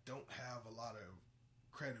 like, don't have a lot of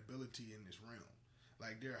credibility in this realm.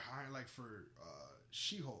 Like, they're hiring, like, for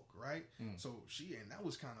She-Hulk, right? So, and that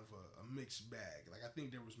was kind of a mixed bag. Like, I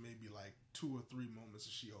think there was maybe, like, 2 or 3 moments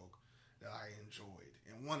of She-Hulk that I enjoyed.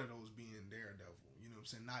 And one of those being Daredevil. You know what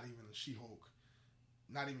I'm saying? Not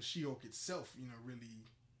even She-Hulk itself, really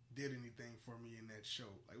did anything for me in that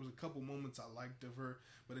show. Like, it was a couple moments I liked of her,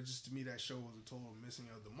 but it just, to me, that show was a total missing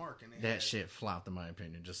of the mark. And that shit flopped, in my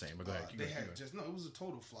opinion, just saying. But go ahead. It was a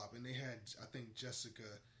total flop. And they had, I think, Jessica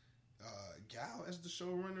Gal as the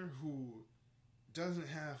showrunner, who doesn't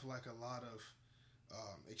have, like, a lot of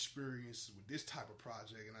experience with this type of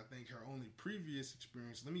project, and I think her only previous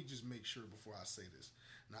experience. Let me just make sure before I say this.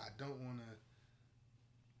 Now, I don't want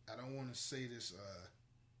to say this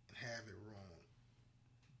and have it wrong.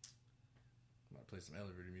 I'm gonna play some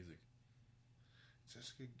elevator music.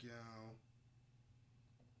 Jessica Gal.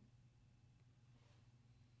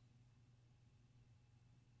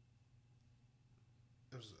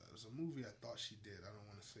 It was a movie I thought she did. I don't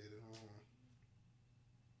want to say it wrong.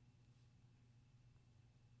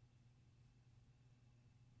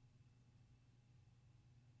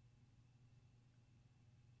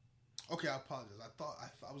 Okay, I apologize.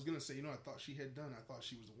 I was gonna say, I thought she had done. I thought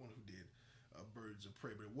she was the one who did Birds of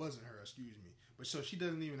Prey, but it wasn't her. Excuse me. But so she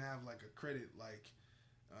doesn't even have like a credit like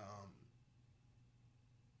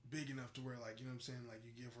big enough to where, like, you know what I'm saying, like,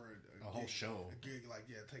 you give her a whole show, a gig, like,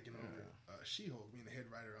 taking over She-Hulk, being the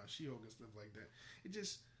head writer on She-Hulk and stuff like that. It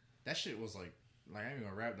just, that shit was like I ain't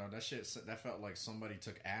gonna rap down that shit. That felt like somebody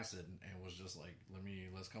took acid and was just like,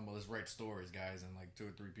 let's write stories, guys, and like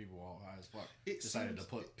 2 or 3 people all high as fuck decided to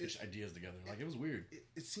pitch ideas together. Like, it was weird.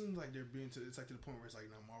 It seems like they're being it's like to the point where it's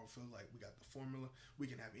like, now Marvel feels like we got the formula, we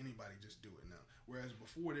can have anybody just do it now. Whereas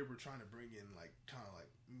before they were trying to bring in like kind of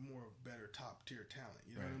like more better top tier talent.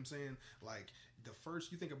 You know what I'm saying? Like,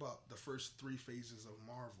 you think about the first 3 phases of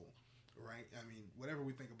Marvel, right? I mean, whatever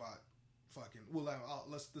we think about.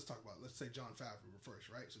 Let's talk about, let's say Jon Favreau first,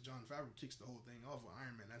 right? So Jon Favreau kicks the whole thing off with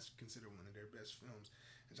Iron Man. That's considered one of their best films.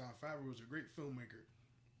 And Jon Favreau was a great filmmaker.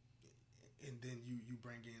 And then you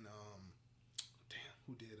bring in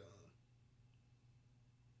who did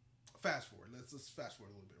fast forward. Let's fast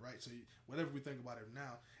forward a little bit, right? So whatever we think about it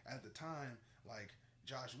now, at the time, like,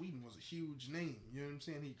 Joss Whedon was a huge name. You know what I'm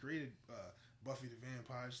saying? He created Buffy the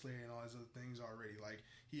Vampire Slayer and all these other things already. Like,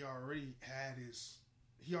 he already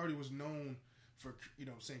was known for,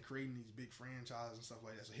 creating these big franchises and stuff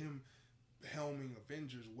like that. So him helming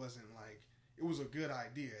Avengers wasn't like, it was a good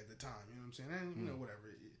idea at the time. You know what I'm saying? And,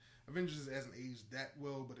 whatever. Avengers hasn't aged that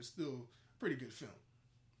well, but it's still a pretty good film.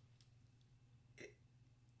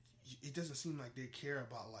 It doesn't seem like they care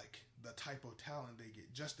about, like, the type of talent they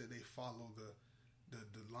get, just that they follow the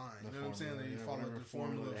line. You know what I'm saying? They follow the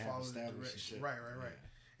formula, follow the direction. Right.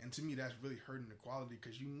 Yeah. And to me, that's really hurting the quality,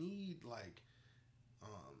 because you need, like,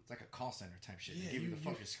 it's like a call center type shit. They give you the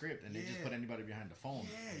fucking script and they just put anybody behind the phone.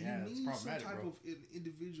 Yeah, you need some type of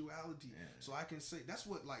individuality. Yeah. So I can say, that's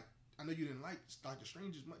what, like, I know you didn't like Doctor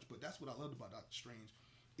Strange as much, but that's what I loved about Doctor Strange.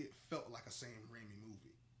 It felt like a Sam Raimi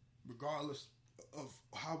movie, regardless of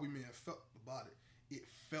how we may have felt about it. It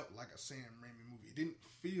felt like a Sam Raimi movie. It didn't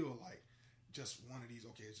feel like just one of these.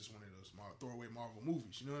 Okay, it's just one of those throwaway Marvel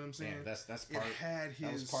movies. You know what I'm saying? Yeah, that's part. It had his.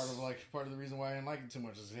 That was part of the reason why I didn't like it too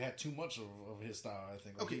much. Is it had too much of his style. I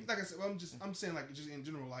think. Okay, like I said, I'm saying like just in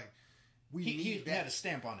general, like he had a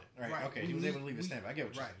stamp on it, right? Okay, he was able to leave a stamp. I get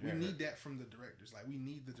what you're saying. We need that from the directors. Like we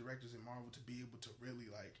need the directors in Marvel to be able to really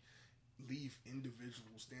like leave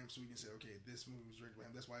individual stamps so we can say, okay, this movie was directed by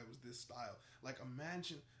him. That's why it was this style. Like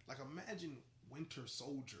imagine Winter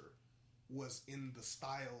Soldier was in the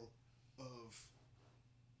style of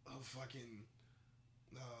fucking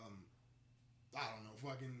I don't know,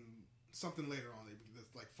 fucking something later on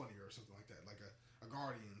that's like funnier or something like that, like a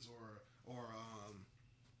Guardians or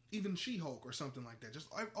even She-Hulk or something like that. Just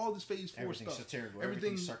all this Phase 4 everything's stuff. Satirical,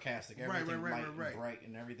 everything's sarcastic, everything light and bright,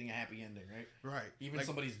 and everything a happy ending, right? Right. Even like,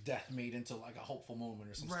 somebody's death made into like a hopeful moment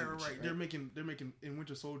or something. Right. Shit, They're making in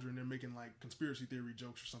Winter Soldier, and they're making like conspiracy theory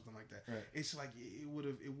jokes or something like that. Right. It's like it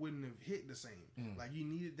wouldn't have hit the same. Like you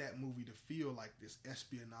needed that movie to feel like this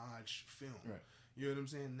espionage film. Right. You know what I'm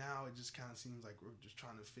saying? Now it just kind of seems like we're just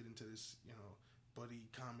trying to fit into this, buddy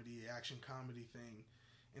comedy, action comedy thing,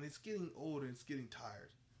 and it's getting old and it's getting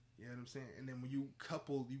tired. You know what I'm saying? And then when you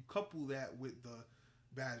couple that with the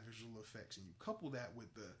bad visual effects and you couple that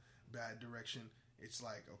with the bad direction, it's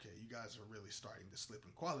like, okay, you guys are really starting to slip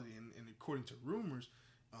in quality. And according to rumors,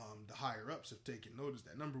 the higher ups have taken notice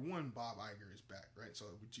that number one, Bob Iger is back, right? So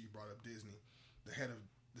you brought up Disney, the head of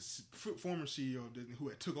the former CEO of Disney, who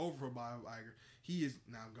had took over for Bob Iger, he is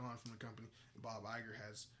now gone from the company. Bob Iger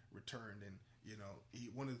has returned, and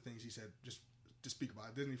one of the things he said, just to speak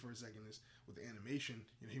about Disney for a second, is with the animation,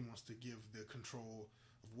 he wants to give the control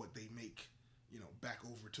of what they make, back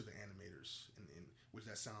over to the animators, and which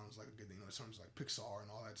that sounds like a good thing. In terms of like Pixar and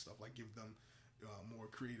all that stuff, like give them more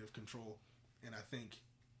creative control. And I think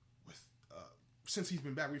with since he's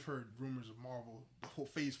been back, we've heard rumors of Marvel, the whole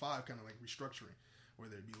Phase 5 kind of like restructuring, where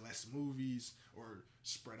there'd be less movies or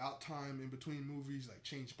spread out time in between movies, like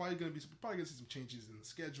change. Probably gonna see some changes in the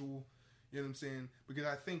schedule. You know what I'm saying? Because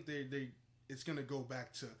I think it's gonna go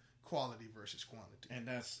back to quality versus quantity. And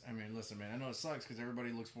listen, man, I know it sucks because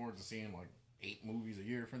everybody looks forward to seeing like 8 movies a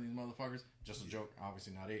year from these motherfuckers. Just a joke,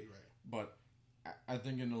 obviously not 8. Right. But I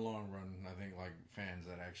think in the long run, I think like fans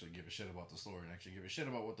that actually give a shit about the story and actually give a shit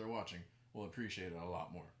about what they're watching will appreciate it a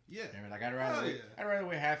lot more. Yeah. I mean, like I'd rather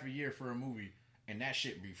wait half a year for a movie and that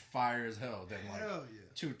shit be fire as hell than like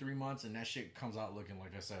 2-3 months and that shit comes out looking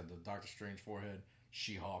like I said, the Doctor Strange forehead,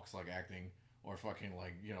 She-Hulk's like acting, or fucking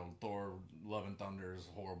like Thor Love and Thunder is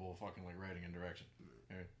horrible fucking like writing and direction.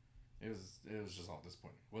 It was just all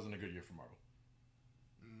disappointing. It wasn't a good year for Marvel.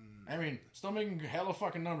 I mean, still making hella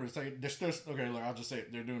fucking numbers. Like they're still okay. Look, I'll just say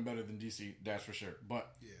it, they're doing better than DC. That's for sure.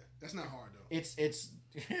 But yeah, that's not hard though. It's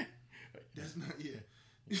that's not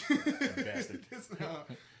bastard. That's not.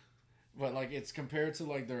 But like it's compared to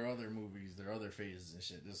like their other movies, their other phases and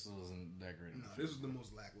shit. This wasn't that great. No, this was the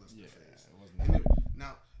most lackluster phase. It wasn't.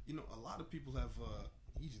 Now a lot of people have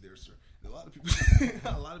easy there, sir. A lot of people,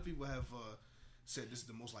 have said this is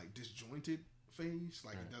the most like disjointed phase.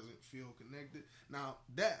 Like it doesn't feel connected. Now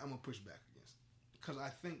that I'm gonna push back against, because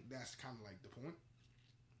I think that's kind of like the point.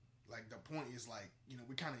 Like the point is like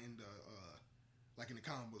we're kind of in the like in the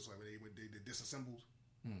comic books, like when they disassembled.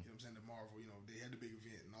 You know what I'm saying? The Marvel, they had the big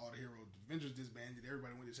event and all the heroes, the Avengers disbanded,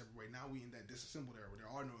 everybody went their separate way. Now we in that disassembled era where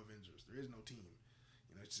there are no Avengers. There is no team.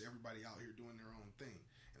 It's just everybody out here doing their own thing.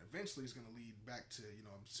 And eventually it's going to lead back to,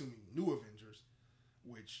 I'm assuming new Avengers,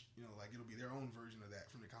 which, like it'll be their own version of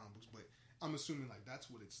that from the comic books. But I'm assuming like that's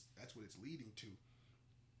what it's leading to.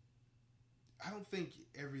 I don't think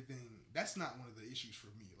that's not one of the issues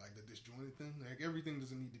for me, like the disjointed thing. Like everything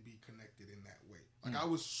doesn't need to be connected in that way. Like I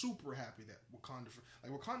was super happy that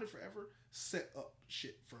Wakanda Forever set up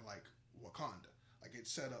shit for like Wakanda. Like it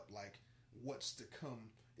set up like what's to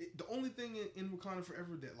come. The only thing in Wakanda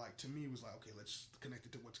Forever that like to me was like, okay, let's connect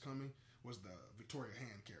it to what's coming was the Victoria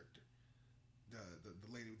Hand character,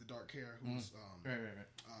 the lady with the dark hair who was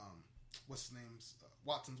what's his name's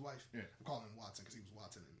Watson's wife. Yeah. I'm calling him Watson because he was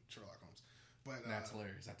Watson in Sherlock Holmes. But that's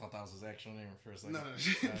hilarious. I thought that was his actual name for a second.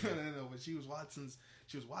 No. But she was Watson's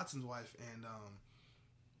wife, and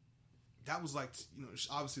that was like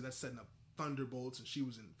obviously that's setting up Thunderbolts, and she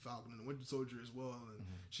was in Falcon and the Winter Soldier as well, and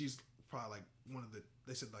she's probably like one of the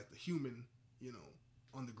like the human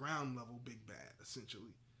on the ground level big bad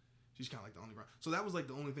essentially. She's kind of like the on the ground. So that was like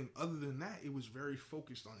the only thing. Other than that, it was very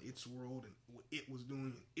focused on its world and what it was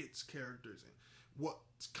doing and its characters and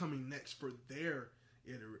what's coming next for their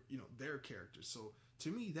characters. So to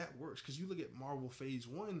me, that works because you look at Marvel Phase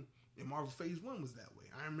 1, and Marvel Phase 1 was that way.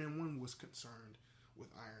 Iron Man 1 was concerned with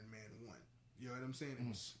Iron Man 1. You know what I'm saying? It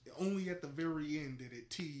was only at the very end did it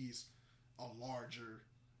tease a larger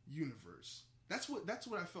universe. That's what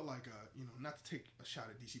I felt like. Not to take a shot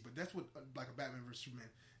at DC, but that's what like a Batman vs Superman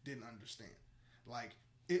didn't understand. Like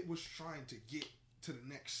it was trying to get to the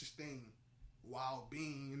next thing while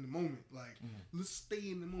being in the moment. Like let's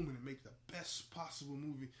stay in the moment and make the best possible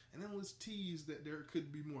movie, and then let's tease that there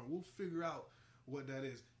could be more. We'll figure out what that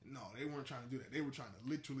is. No, they weren't trying to do that. They were trying to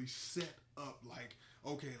literally set up like,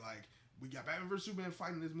 okay, like we got Batman vs Superman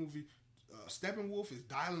fighting this movie. Steppenwolf is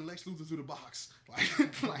dialing Lex Luthor through the box. Like you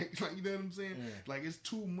know what I'm saying? Yeah. Like it's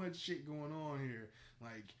too much shit going on here.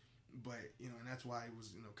 Like, but and that's why it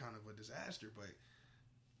was kind of a disaster. But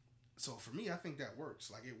so for me, I think that works.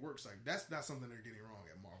 Like it works. Like that's not something they're getting wrong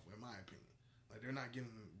at Marvel, in my opinion. Like they're not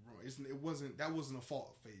getting it wrong. That wasn't a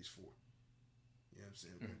fault of Phase 4. You know what I'm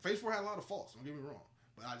saying? Phase 4 had a lot of faults. Don't get me wrong,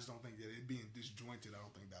 but I just don't think that it being disjointed. I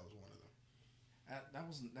don't think that was one of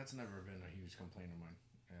them. That's never been a huge complaint of mine.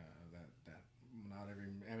 That not every.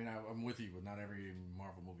 I mean, I'm with you, but not every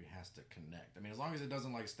Marvel movie has to connect. I mean, as long as it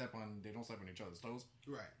doesn't like they don't step on each other's toes.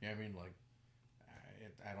 Right. Yeah, I mean, like,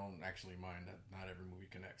 I don't actually mind that not every movie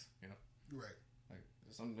connects. Right. Like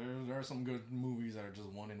there are some good movies that are just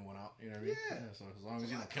one in, one out. You know what I mean? Yeah. So as long as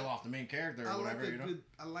you don't kill off the main character or whatever,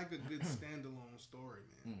 I like a good standalone story,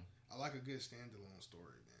 man. I like a good standalone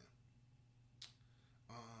story, man.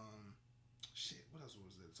 Shit. What else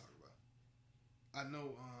was there to talk about? I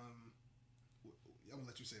know. I'm gonna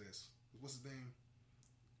let you say this. What's his name?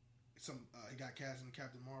 He got cast in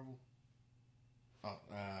Captain Marvel.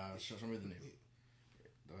 Show me the name.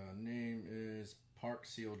 The name is Park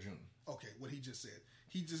Seo-joon. Okay, what he just said.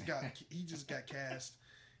 He just got cast.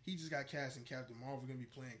 He just got cast in Captain Marvel. Gonna be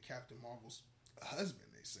playing Captain Marvel's husband.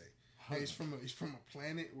 They say he's from a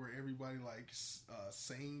planet where everybody like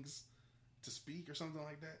sings to speak or something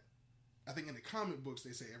like that. I think in the comic books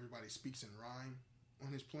they say everybody speaks in rhyme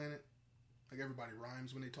on his planet. Like everybody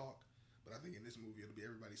rhymes when they talk. But I think in this movie it'll be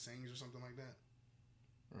everybody sings or something like that.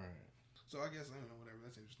 Right. So I guess, whatever.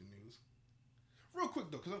 That's interesting news. Real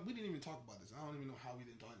quick though, because we didn't even talk about this. I don't even know how we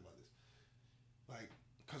didn't talk about this. Like,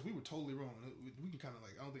 because we were totally wrong. We can kind of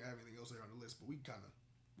like, I don't think I have anything else there on the list, but we can kind of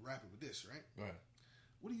wrap it with this, right? Go ahead.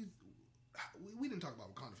 What do you... We didn't talk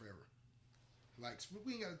about Wakanda Forever. Like,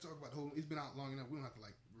 we ain't got to talk about the whole... It's been out long enough. We don't have to,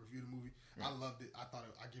 like, review the movie. Right. I loved it. I thought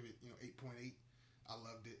I give it, 8.8. I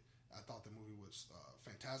loved it. I thought the movie was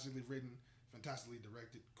fantastically written, fantastically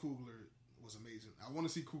directed. Coogler was amazing. I want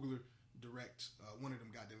to see Coogler direct one of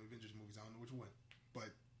them goddamn Avengers movies. I don't know which one,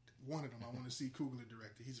 but one of them I want to see Coogler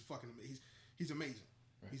direct. He's fucking amazing. He's amazing.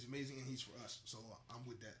 Right. He's amazing, and he's for us. So I'm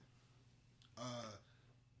with that.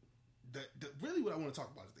 Really, what I want to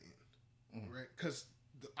talk about is the end, right? Because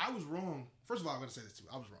I was wrong. First of all, I'm going to say this too.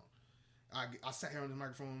 I was wrong. I sat here on the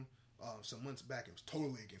microphone some months back and was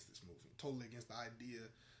totally against this movie. Totally against the idea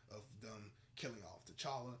of them killing off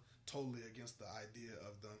T'Challa. Totally against the idea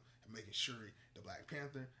of them making Shuri the Black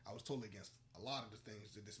Panther. I was totally against a lot of the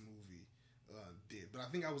things that this movie did. But I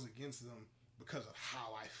think I was against them because of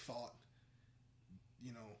how I thought,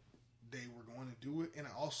 they were going to do it. And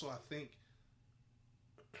I think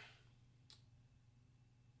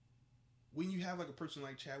when you have like a person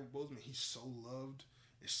like Chadwick Boseman, he's so loved.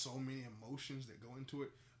 There's so many emotions that go into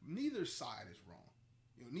it. Neither side is wrong.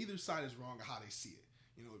 Neither side is wrong of how they see it.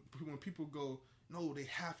 When people go, no, they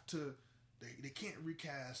have to, they can't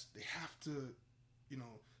recast. They have to,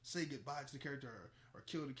 say goodbye to the character or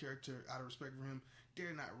kill the character out of respect for him.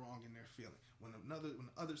 They're not wrong in their feeling. When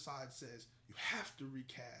the other side says you have to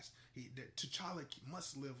recast, that T'Challa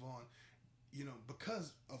must live on,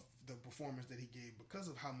 because of the performance that he gave, because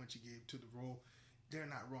of how much he gave to the role, they're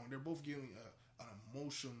not wrong. They're both giving an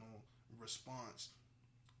emotional response.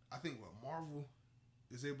 I think what Marvel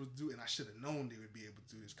is able to do, and I should have known they would be able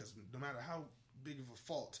to do this, because no matter how big of a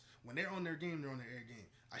fault, when they're on their game, they're on their game.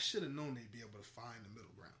 I should have known they'd be able to find the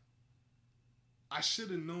middle ground. I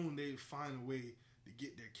should have known they'd find a way to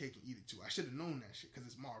get their cake and eat it too. I should have known that shit, because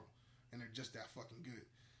it's Marvel, and they're just that fucking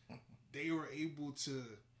good. They were able to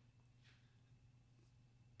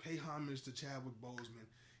pay homage to Chadwick Boseman,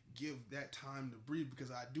 give that time to breathe,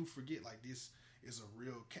 because I do forget, like, this is a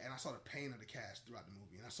real and I saw the pain of the cast throughout the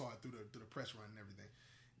movie, and I saw it through the press run and everything.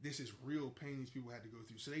 This is real pain these people had to go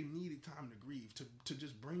through, so they needed time to grieve, to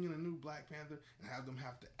just bring in a new Black Panther and have them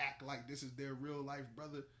have to act like this is their real life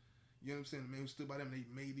brother. You know what I'm saying? The man who stood by them, they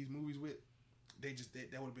made these movies with.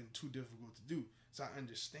 That would have been too difficult to do. So I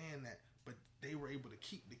understand that, but they were able to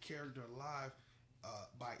keep the character alive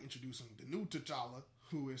by introducing the new T'Challa,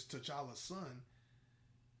 who is T'Challa's son.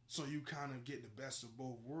 So you kind of get the best of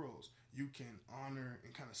both worlds. You can honor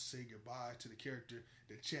and kind of say goodbye to the character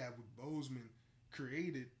that Chadwick Boseman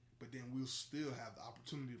created, but then we'll still have the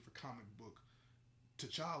opportunity for comic book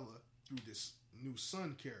T'Challa through this new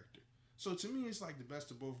son character. So to me, it's like the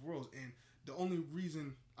best of both worlds. And the only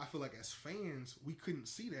reason I feel like as fans we couldn't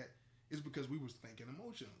see that is because we was thinking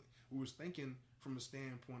emotionally. We was thinking from the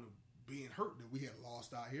standpoint of being hurt that we had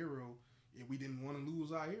lost our hero and we didn't want to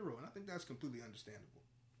lose our hero. And I think that's completely understandable.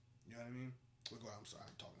 You know what I mean? Go ahead. I'm sorry,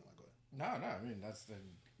 I'm talking a lot. Go ahead. No, I mean that's the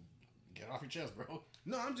get off your chest, bro.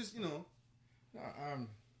 No, I'm just No,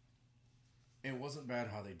 it wasn't bad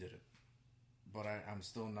how they did it, but I'm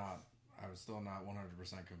still not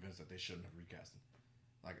 100% convinced that they shouldn't have recast him.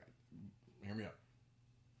 Like, hear me out.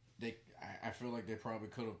 I feel like they probably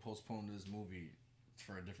could have postponed this movie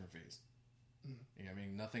for a different phase. Mm-hmm. You know what I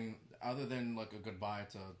mean? Nothing other than like a goodbye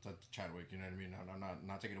to Chadwick. You know what I mean? I'm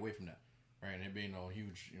not taking away from that, right? And it being a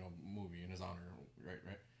huge movie in his honor,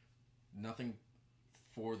 right? Nothing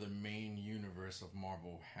for the main universe of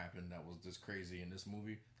Marvel happened that was this crazy in this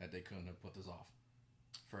movie that they couldn't have put this off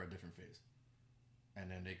for a different phase.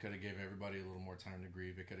 And then they could have gave everybody a little more time to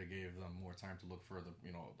grieve. It could have gave them more time to look further,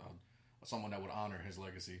 someone that would honor his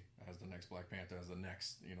legacy as the next Black Panther, as the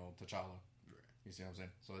next, T'Challa. Right. You see what I'm saying?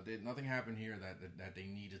 So nothing happened here that they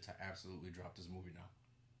needed to absolutely drop this movie now.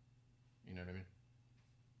 You know what I mean?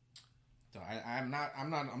 So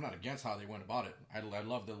I'm not against how they went about it. I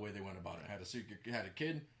love the way they went about it. Had a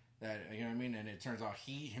kid that, you know what I mean, and it turns out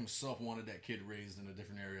he himself wanted that kid raised in a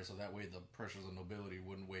different area, so that way the pressures of nobility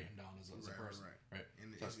wouldn't weigh him down as a person, right?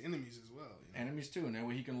 And his enemies as well. Enemies too, and that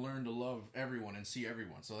way he can learn to love everyone and see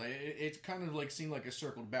everyone. So it kind of like seemed like it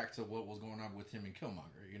circled back to what was going on with him and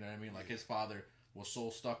Killmonger. You know what I mean? Like his father was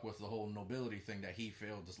so stuck with the whole nobility thing that he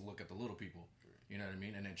failed to look at the little people. You know what I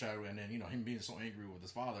mean? And then Chadwick, and then him being so angry with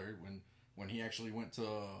his father when he actually went to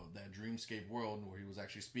that dreamscape world where he was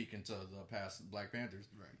actually speaking to the past Black Panthers,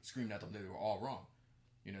 screamed at them they were all wrong.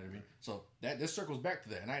 You know what I mean? So this circles back to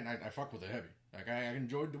that, and I fuck with it heavy. Like I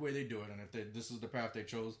enjoyed the way they do it, and if this is the path they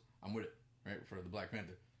chose, I'm with it, right, for the Black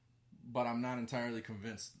Panther. But I'm not entirely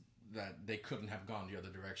convinced that they couldn't have gone the other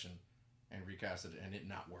direction and recast it and it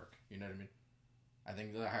not work. You know what I mean? I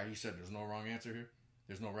think that how you said there's no wrong answer here.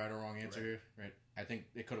 There's no right or wrong answer here, right? I think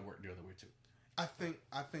it could have worked the other way too. I think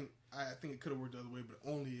it could have worked the other way, but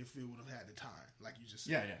only if it would have had the time, like you just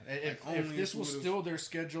said. Yeah. If this was still their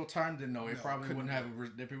scheduled time, then no, probably wouldn't have.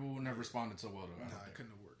 People wouldn't have responded so well to it. No, it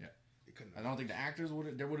couldn't have worked. Yeah, it couldn't. I don't think the actors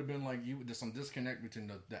would. There would have been like there's some disconnect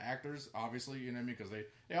between the actors, obviously. You know what I mean? Because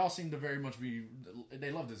they all seem to very much be. They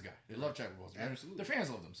love this guy. They love Chadwick Boseman. Absolutely, the fans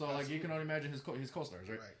love him. So like you can only imagine his co-stars,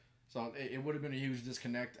 right? Right. So it would have been a huge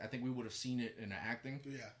disconnect. I think we would have seen it in the acting.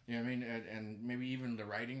 Yeah. You know what I mean? And maybe even the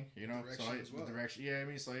writing, Direction as well. The direction. Yeah, I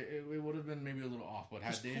mean, so it would have been maybe a little off. But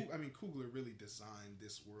Coogler really designed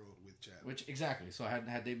this world with Chadwick. Exactly. So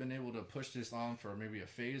had they been able to push this on for maybe a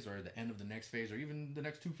phase or the end of the next phase or even the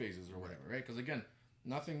next two phases or whatever, right? Because again,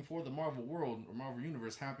 nothing for the Marvel world or Marvel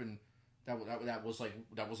universe happened that was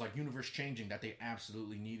like universe changing that they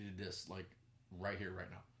absolutely needed this like right here, right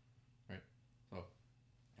now.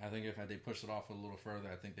 I think if they pushed it off a little further,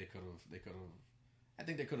 I think they could have. I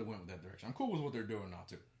think they could have went with that direction. I'm cool with what they're doing now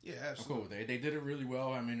too. Yeah, absolutely. I'm cool with it. They did it really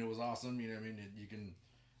well. I mean, it was awesome. You know what I mean?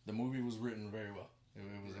 The movie was written very well.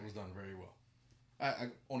 It was done very well. I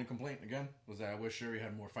only complaint again was that I wish Shuri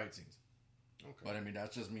had more fight scenes. Okay. But I mean,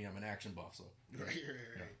 that's just me. I'm an action buff, so. Right.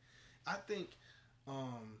 I think.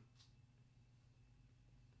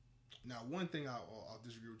 Now, one thing I'll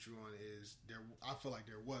disagree with you on is I feel like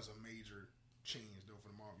there was a major change though for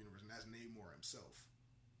the Marvel universe, and that's Namor himself,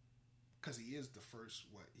 because he is the first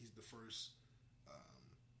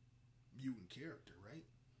mutant character, right,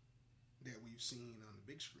 that we've seen on the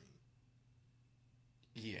big screen.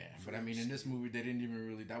 Yeah, but I mean, in this movie, they didn't even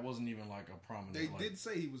really. That wasn't even like a prominent. They did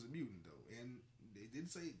say he was a mutant though, and they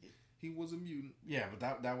did say he was a mutant. Yeah,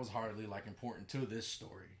 but that was hardly like important to this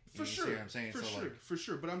story. For sure, see what I'm saying? For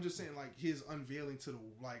sure. But I'm just saying, like his unveiling to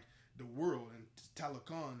the world and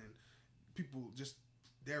Talokan and people, just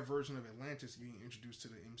their version of Atlantis being introduced to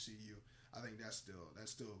the MCU. I think that's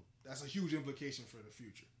a huge implication for the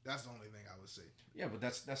future. That's the only thing I would say. Yeah, but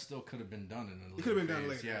that still could have been done in a later. It could have been done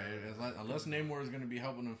later. Yeah, unless Namor is going to be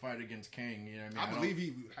helping them fight against Kang. You know what I mean? I believe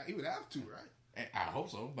he would have to, right? I hope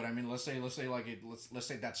so, but I mean, let's say let's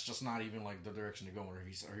say that's just not even like the direction to go, or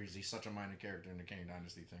he's such a minor character in the Kang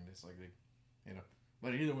Dynasty thing. It's like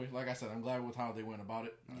But either way, like I said, I'm glad with how they went about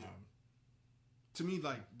it. Yeah. To me,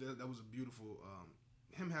 like that was a beautiful.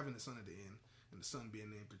 Him having the son at the end and the son being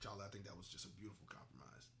named T'Challa, I think that was just a beautiful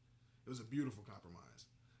compromise. It was a beautiful compromise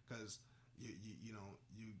because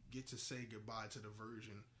you get to say goodbye to the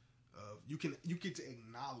version you get to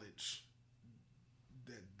acknowledge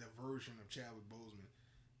that the version of Chadwick Boseman,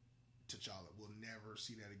 T'Challa, we'll never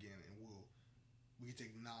see that again, and we get to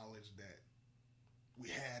acknowledge that we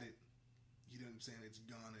had it. You know what I'm saying? It's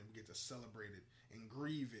gone, and we get to celebrate it and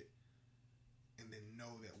grieve it, and then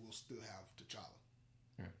know that we'll still have T'Challa.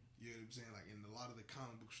 Right. You know what I'm saying? Like, and a lot of the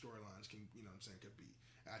comic book storylines can, you know what I'm saying, could be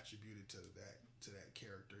attributed to that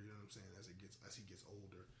character. You know what I'm saying? As he gets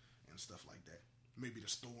older and stuff like that. Maybe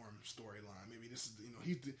the Storm storyline. Maybe this is, you know,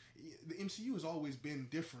 the MCU has always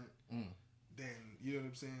been different than, you know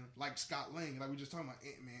what I'm saying? Like Scott Lang, like we just talking about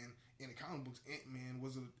Ant-Man. In the comic books, Ant-Man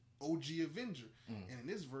was an OG Avenger, and in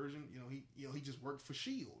this version, he just worked for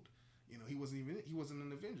SHIELD. You know, he wasn't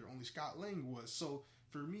an Avenger. Only Scott Lang was. So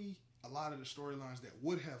for me, a lot of the storylines that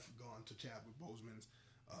would have gone to Chadwick Boseman's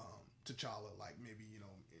T'Challa, like maybe, you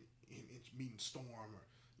know, in meeting Storm, or,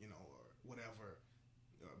 you know, or whatever,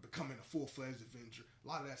 becoming a full-fledged Avenger. A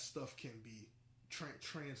lot of that stuff can be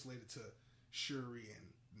translated to Shuri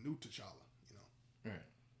and new T'Challa. You know, right?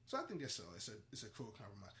 So I think it's a cool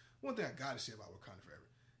compromise. One thing I gotta say about Wakanda Forever,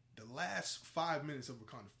 the last 5 minutes of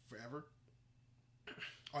Wakanda Forever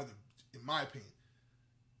are in my opinion,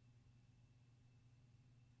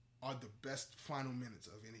 are the best final minutes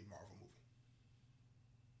of any Marvel movie.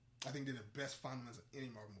 I think they're the best final minutes of any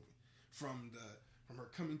Marvel movie. From her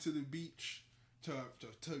coming to the beach, to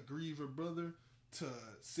grieve her brother, to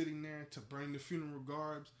sitting there, to burning the funeral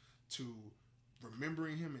garbs, to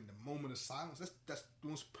remembering him in the moment of silence. That's the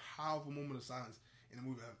most powerful moment of silence in a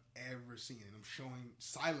movie I've ever seen. And I'm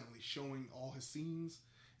silently showing all his scenes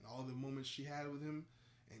and all the moments she had with him.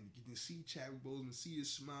 And you can see Chadwick Boseman, see his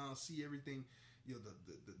smile, see everything, you know,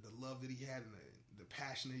 the love that he had and the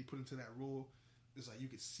passion that he put into that role. It's like you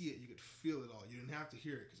could see it, you could feel it all. You didn't have to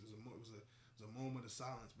hear it because it was a moment of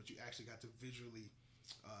silence, but you actually got to visually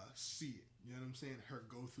see it. You know what I'm saying? Her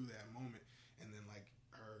go through that moment, and then like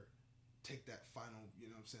her take that final, you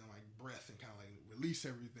know what I'm saying, like breath and kind of like release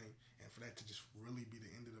everything, and for that to just really be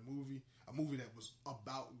the end of the movie, a movie that was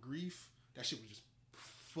about grief. That shit was just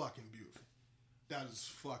fucking beautiful. That is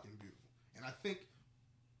fucking beautiful. And I think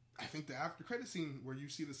the after credit scene where you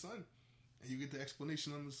see the sun and you get the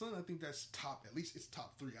explanation on the sun, I think that's at least it's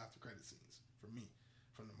top 3 after credit scenes for me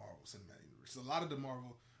from the Marvel Cinematic Universe. So a lot of the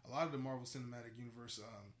Marvel Cinematic Universe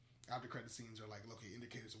after credit scenes are like, okay,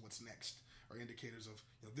 indicators of what's next, or indicators of,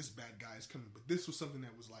 you know, this bad guy is coming. But this was something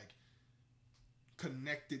that was like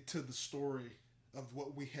connected to the story of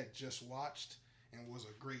what we had just watched, and was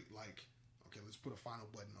a great, like, okay, let's put a final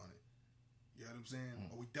button on it. You know what I'm saying?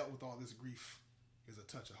 Or we dealt with all this grief. Here's a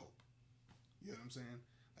touch of hope. You know what I'm saying?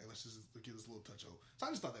 Like, let's just give this little touch of hope. So I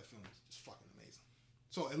just thought that film was just fucking amazing.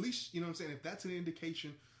 So at least, you know what I'm saying, if that's an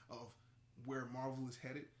indication of where Marvel is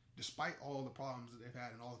headed, despite all the problems that they've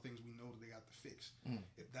had and all the things we know that they got to fix,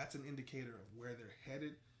 if that's an indicator of where they're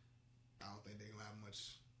headed, I don't think they're going to have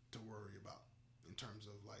much to worry about in terms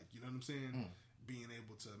of, like, you know what I'm saying, being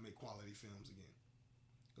able to make quality films again.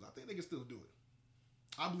 Because I think they can still do it.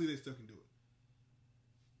 I believe they still can do it.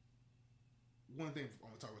 One thing I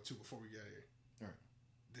want to talk about too before we get here. All right.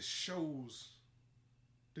 The shows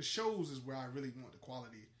is where I really want the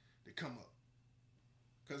quality to come up.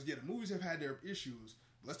 Because, yeah, the movies have had their issues.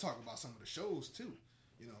 But let's talk about some of the shows too.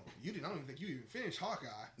 You know, I don't even think you even finished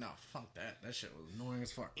Hawkeye. No, fuck that. That shit was annoying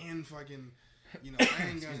as fuck. And fucking, you know,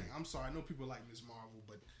 I'm sorry. I know people like Ms. Marvel,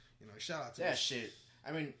 but, you know, shout out to that shit.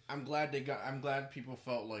 I mean, I'm glad people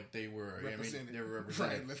felt like they were represented. I mean, they were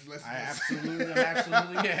represented. Right, absolutely,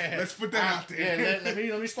 yeah. Let's put that out there. Yeah,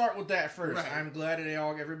 let me start with that first. Right. I'm glad that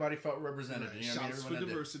everybody felt represented. Right. You know, Shouts for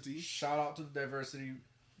diversity. Shout out to the diversity.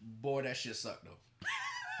 Boy, that shit sucked though.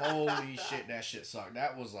 Holy shit, that shit sucked.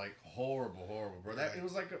 That was like horrible, bro. That it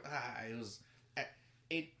was like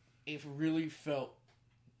it really felt.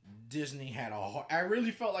 Disney had I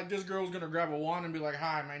really felt like this girl was gonna grab a wand and be like,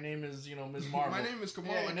 "Hi, my name is, you know, Ms. Marvel. My name is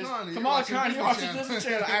Kamala Khan. Kamala Khan, you're watching Disney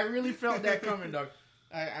Channel." I really felt that coming, dog.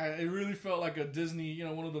 It really felt like a Disney, you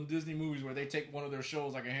know, one of them Disney movies where they take one of their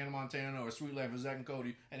shows like a Hannah Montana or a Sweet Life of Zack and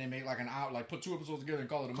Cody, and they make like an hour, like put 2 episodes together and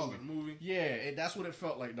call it a movie. Yeah, that's what it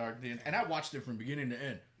felt like, dog. And I watched it from beginning to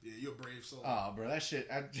end. Yeah, you're a brave soul. Oh, bro, that shit.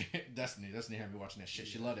 Destiny had me watching that shit.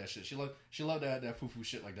 She loved that shit. She loved that foo-foo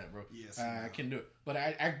shit like that, bro. Yes, I couldn't do it, but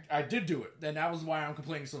I did do it. And that was why I'm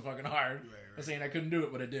complaining so fucking hard. Right. I'm saying I couldn't do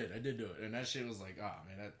it, but I did. I did do it, and that shit was like,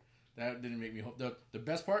 man, that didn't make me hope. The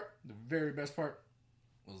best part, the very best part,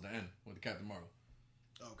 was the end with the Captain Marvel.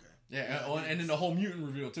 Okay. Yeah, and then the whole mutant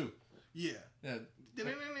reveal too. Yeah. Yeah.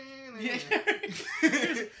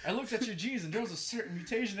 I looked at your genes and there was a certain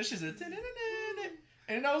mutation. That shit said,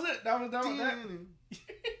 and that was it. That was that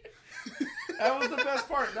was the best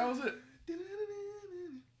part. That was it.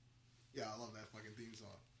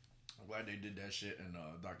 glad they did that shit in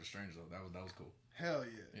Doctor Strange though. That was cool. Hell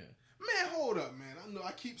yeah. Yeah. Man, hold up, man. I know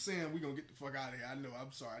I keep saying we're gonna get the fuck out of here. I know.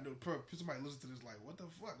 I'm sorry. I know somebody listen to this like, what the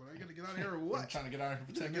fuck? Are you gonna get out of here or what? I'm trying to get out of here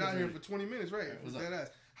for 10 minutes. Get out of here for 20 minutes, right? Yeah,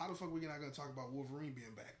 how the fuck we not gonna talk about Wolverine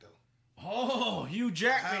being back though? Oh, Hugh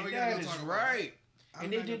Jackman. That is right.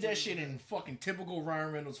 And they did that shit in fucking typical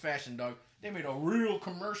Ryan Reynolds fashion, dog. They made a real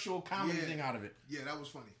commercial comedy thing out of it. Yeah, that was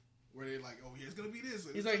funny. Where they're like, oh, yeah, it's gonna be this.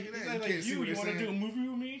 He's like, you want to do a movie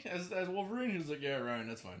with me as Wolverine? He was like, yeah, Ryan,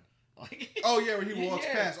 that's fine. Oh yeah, when he walks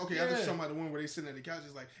past. Okay, I just talking about the one where they sitting at the couch.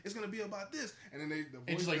 It's like it's gonna be about this, and then the voice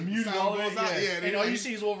it's just like muted all the way. And all you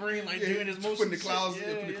see is Wolverine like doing his motion, putting the claws,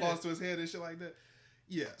 putting the claws to his head and shit like that.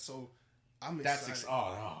 Yeah, so I'm excited.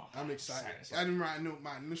 I'm excited. I didn't. I know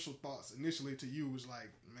my initial thoughts initially to you was like,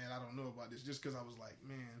 man, I don't know about this, just because I was like,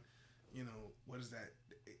 man, you know, what is that?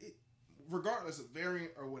 Regardless of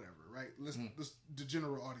variant or whatever, right? Let's the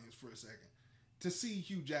general audience for a second. To see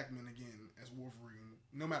Hugh Jackman again as Wolverine,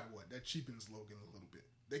 no matter what, that cheapens Logan a little bit.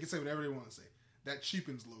 They can say whatever they want to say. That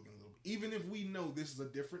cheapens Logan a little bit. Even if we know this is a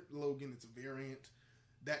different Logan, it's a variant,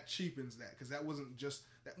 that cheapens that. Because that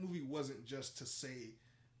movie wasn't just to say,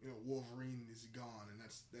 you know, Wolverine is gone and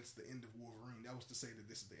that's the end of Wolverine. That was to say that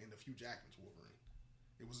this is the end of Hugh Jackman's Wolverine.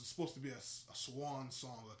 It was supposed to be a swan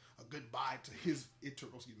song, a goodbye to his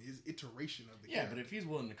iteration of the character. But if he's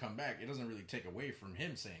willing to come back, it doesn't really take away from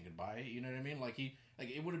him saying goodbye. You know what I mean? Like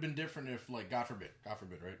it would have been different if, like, God forbid,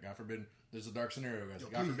 right? God forbid, there's a dark scenario, guys.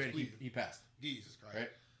 God forbid he passed. Jesus Christ. Right?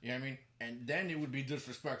 You know what I mean? And then it would be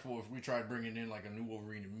disrespectful if we tried bringing in, like, a new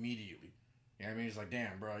Wolverine immediately. You know what I mean? It's like,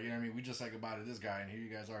 damn, bro. You know what I mean? We just said goodbye to this guy, and here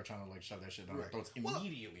you guys are trying to, like, shove that shit down our throats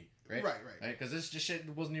immediately. Right? Right. Because this shit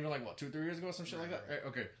wasn't even, like, 2-3 years ago or some shit like that? Right?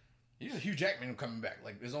 Okay. He's a Hugh Jackman coming back,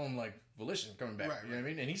 like, his own, like, volition coming back. You know what I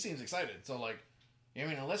mean? And he seems excited. So, like, you know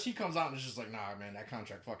what I mean? Unless he comes out and is just like, nah, man, that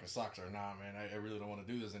contract fucking sucks, or nah, man, I really don't want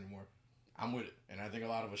to do this anymore. I'm with it. And I think a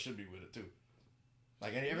lot of us should be with it, too.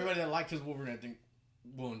 Like, everybody that liked his Wolverine, I think,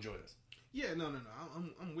 will enjoy this. Yeah, no.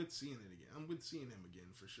 I'm with seeing it again. I'm with seeing him again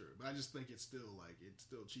for sure. But I just think it's still like it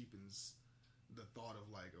still cheapens the thought of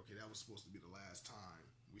like, okay, that was supposed to be the last time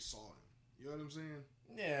we saw him. You know what I'm saying?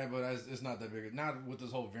 Yeah, but it's not that big. Not with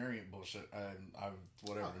this whole variant bullshit.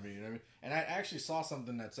 Whatever to me. You know what I mean? And I actually saw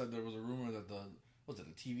something that said there was a rumor that the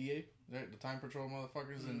TVA, right? The Time Patrol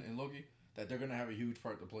motherfuckers in Loki, that they're gonna have a huge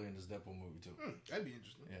part to play in this Deadpool movie too. That'd be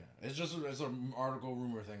interesting. Yeah, it's an article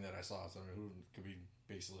rumor thing that I saw. So who could be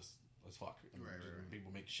baseless as fuck. Right. People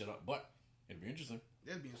make shit up, but it'd be interesting.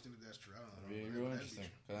 That'd be interesting if that's true. I don't know. It'd be real interesting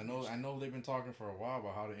because I know they've been talking for a while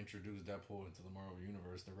about how to introduce Deadpool into the Marvel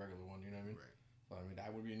universe, the regular one. You know what I mean? Right. So I mean that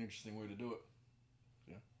would be an interesting way to do it.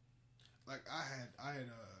 Yeah. Like I had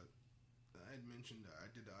mentioned I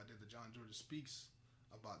did the John George Speaks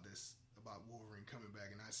about Wolverine coming back,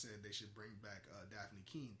 and I said they should bring back Daphne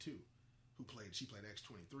Keane too, she played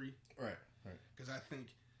X-23. Right. Because I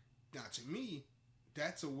think now to me.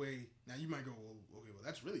 That's a way. Now you might go, well, okay,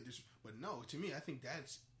 that's really but no. To me, I think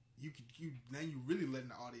that's you really letting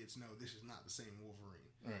the audience know this is not the same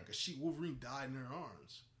Wolverine because Wolverine died in her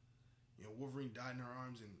arms. You know, Wolverine died in her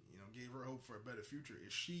arms and gave her hope for a better future.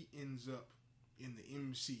 If she ends up in the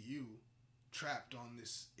MCU, trapped on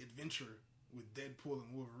this adventure with Deadpool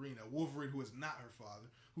and Wolverine, a Wolverine who is not her father,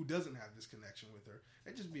 who doesn't have this connection with her,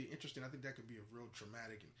 that'd just be interesting. I think that could be a real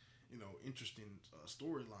traumatic and interesting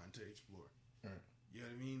storyline to explore. Right. You know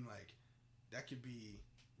what I mean? Like, that could be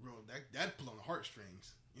real. That pull on the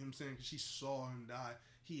heartstrings. You know what I'm saying? Because she saw him die.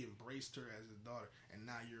 He embraced her as his daughter. And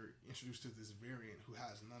now you're introduced to this variant who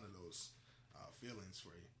has none of those feelings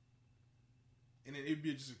for you. And then it'd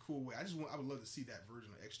be just a cool way. I would love to see that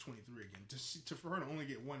version of X-23 again. For her to only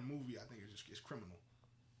get one movie, I think it's criminal.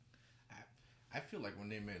 I feel like when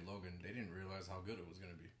they made Logan, they didn't realize how good it was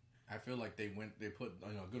going to be. I feel like they put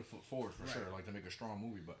a good foot forward for sure, like to make a strong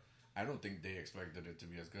movie, but I don't think they expected it to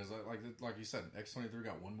be as good. Like you said, X-23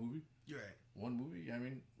 got one movie. You're right. One movie? I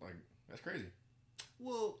mean, like, that's crazy.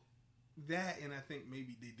 Well, that, and I think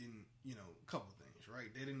maybe they didn't, a couple things, right?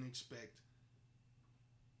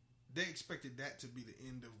 They expected that to be the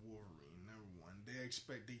end of Wolverine, number one. They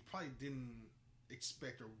probably didn't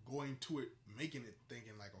expect or going to it, making it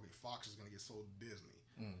thinking like, okay, Fox is going to get sold to Disney.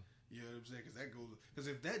 You know what I'm saying? Because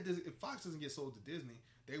if Fox doesn't get sold to Disney,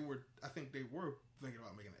 I think they were thinking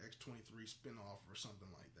about making an X-23 spinoff or something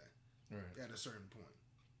like that. Right. At a certain point.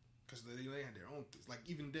 Because they had their own things. Like,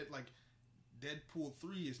 even Deadpool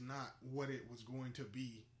 3 is not what it was going to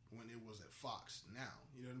be when it was at Fox now.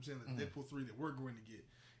 You know what I'm saying? The Deadpool 3 that we're going to get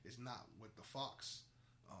is not what the Fox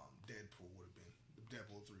Deadpool would have been. The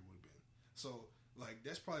Deadpool 3 would have been. So, like,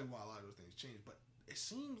 that's probably why a lot of those things changed. But it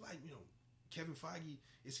seems like, Kevin Feige,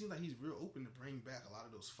 it seems like he's real open to bring back a lot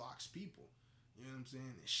of those Fox people. You know what I'm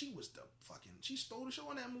saying? And she was she stole the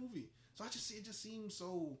show in that movie. So it just seems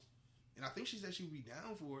so, and I think she said she would be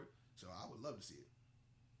down for it. So I would love to see it.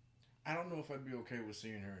 I don't know if I'd be okay with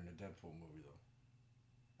seeing her in the Deadpool movie though.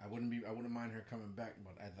 I wouldn't mind her coming back,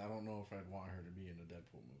 but I don't know if I'd want her to be in the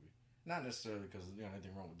Deadpool movie. Not necessarily because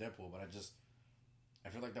anything wrong with Deadpool, but I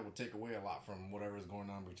feel like that would take away a lot from whatever's going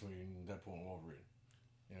on between Deadpool and Wolverine.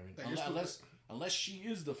 You know what I mean? Unless she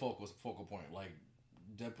is the focal point, like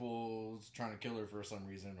Deadpool's trying to kill her for some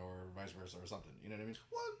reason, or vice versa, or something. You know what I mean?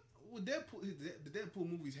 Well, the Deadpool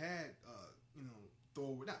movies had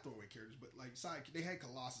not throwaway characters, but like they had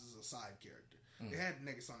Colossus as a side character. They had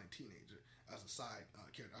Negasonic Teenager as a side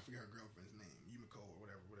character. I forget her girlfriend's name, Yumiko or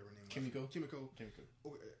whatever her name was. Kimiko.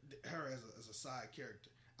 Her as a side character.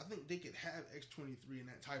 I think they could have X-23 in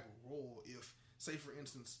that type of role if, say, for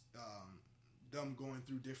instance, them going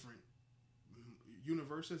through different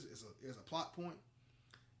universes is a plot point.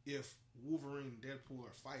 If Wolverine and Deadpool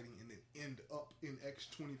are fighting and then end up in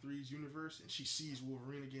X-23's universe and she sees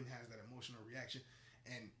Wolverine again, has that emotional reaction,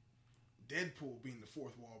 and Deadpool being the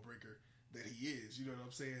fourth wall breaker that he is, you know what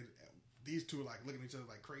I'm saying? These two are like looking at each other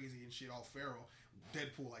like crazy and shit, all feral.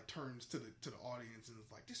 Deadpool like turns to the audience and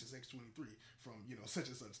is like, "This is X-23 from such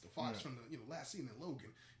and such, the Fox from the last scene in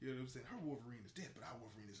Logan." You know what I'm saying? Her Wolverine is dead, but our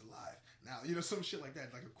Wolverine is alive now. Some shit like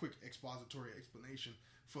that, like a quick expository explanation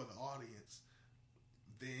for the audience.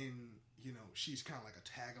 Then she's kind of like a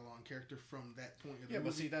tag along character from that point. Yeah,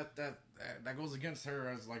 but see that goes against her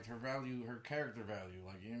as like her value, her character value.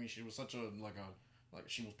 Like she was such a like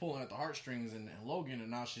she was pulling at the heartstrings in Logan,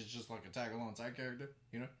 and now she's just like a tag along side character.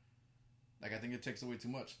 Like, I think it takes away too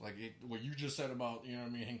much. Like, what you just said about,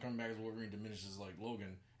 him coming back as Wolverine diminishes, like,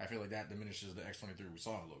 Logan. I feel like that diminishes the X-23 we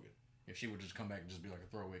saw in Logan. If she would just come back and just be, like, a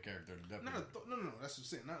throwaway character to Deadpool. No, that's what I'm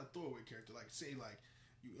saying. Not a throwaway character. Like, say, like,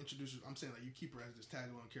 you introduce her, I'm saying, like, you keep her as this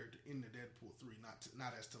tag-along character in the Deadpool 3,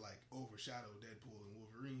 not as to, like, overshadow Deadpool and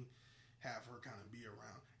Wolverine, have her kind of be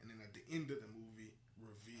around. And then at the end of the movie,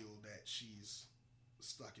 reveal that she's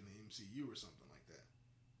stuck in the MCU or something like that.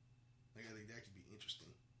 Like, I think that could be interesting.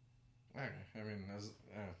 I mean,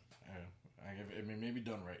 maybe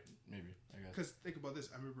done right. Maybe, I guess. Because think about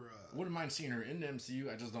this. I remember... wouldn't mind seeing her in the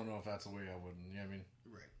MCU. I just don't know if that's the way I would. You know what I mean?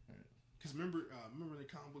 Right. Because remember the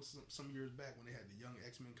comic books some years back when they had the young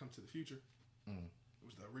X-Men come to the future? It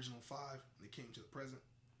was the original 5. And they came to the present.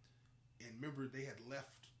 And remember, they had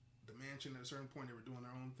left the mansion at a certain point. They were doing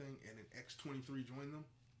their own thing. And then X-23 joined them.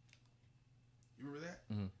 You remember that?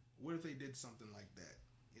 Mm-hmm. What if they did something like that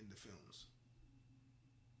in the films?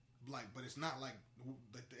 Like, but it's not like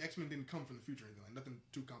the X-Men didn't come from the future or anything, like nothing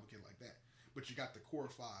too complicated like that. But you got the core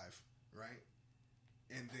 5, right?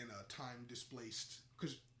 And then time displaced,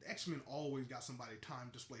 because the X-Men always got somebody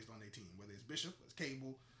time displaced on their team, whether it's Bishop, it's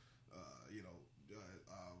Cable,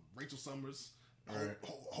 Rachel Summers, right.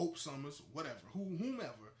 Hope Summers, whatever,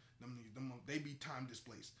 whomever. They be time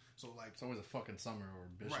displaced. So like, it's always a fucking Summer or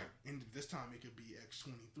Bishop, right? And this time it could be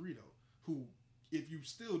X-23 though, who. If you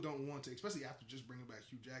still don't want to, especially after just bringing back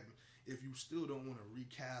Hugh Jackman, if you still don't want to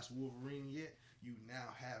recast Wolverine yet, you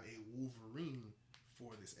now have a Wolverine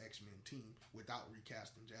for this X-Men team without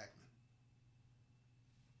recasting Jackman.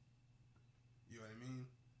 You know what I mean?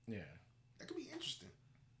 Yeah. That could be interesting.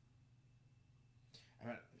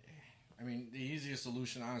 I mean, the easiest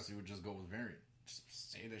solution, honestly, would just go with variant.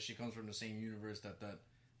 Just say that she comes from the same universe that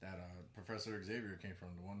Professor Xavier came from,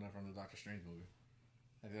 the one from the Doctor Strange movie.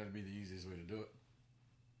 I think that'd be the easiest way to do it.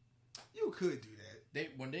 You could do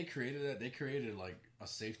that. When they created that, they created like a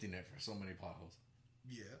safety net for so many plot holes.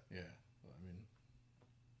 Yeah. Yeah. I mean.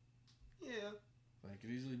 Yeah. Like, it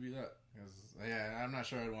could easily be that. I'm not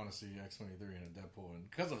sure I'd want to see X-23 in a Deadpool, and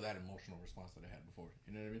because of that emotional response that I had before.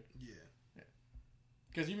 You know what I mean? Yeah. Yeah.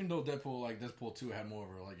 Because even though Deadpool 2 had more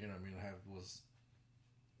of a, was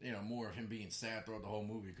more of him being sad throughout the whole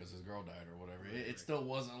movie because his girl died or whatever. Right, it still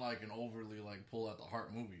wasn't like an overly like pull at the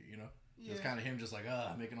heart movie, Yeah. It's kind of him just like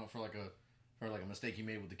making up for a mistake he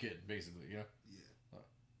made with the kid, basically, Yeah.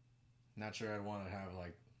 Not sure I'd want to have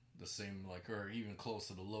like the same or even close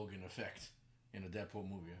to the Logan effect in a Deadpool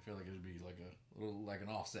movie. I feel like it'd be like a little like an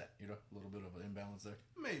offset, a little bit of an imbalance there.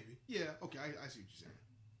 Maybe, yeah. Okay, I see what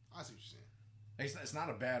you're saying. It's not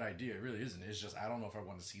a bad idea, it really isn't. It's just I don't know if I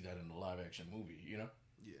want to see that in a live action movie, Yeah.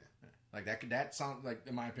 Like that sounds like,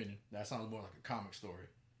 in my opinion, that sounds more like a comic story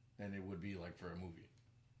than it would be like for a movie,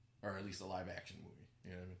 or at least a live action movie.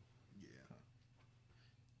 You know what I mean? Yeah.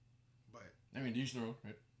 But I mean, each their own,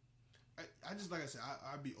 right? I just like I said,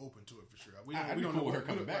 I'd be open to it for sure. We I'd be don't cool know with what her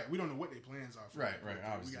coming back. We don't know what their plans are. Right. We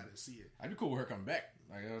Obviously, got to see it. I'd be cool with her coming back.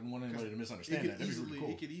 Like, I don't want anybody to misunderstand that.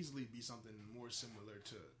 It could easily be something more similar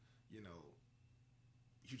to, you know,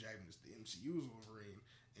 Hugh Jackman's the MCU's Wolverine,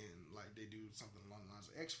 and like they do something along the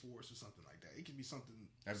lines of X-Force or something like that. It could be something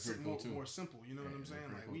more simple. You know what I'm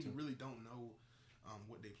saying? Like we really don't know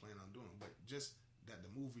what they plan on doing, but just that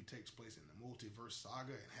the movie takes place in the multiverse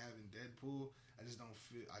saga and having Deadpool, I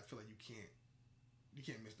feel like you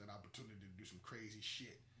can't miss that opportunity to do some crazy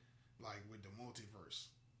shit like with the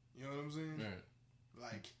multiverse. You know what I'm saying? Right.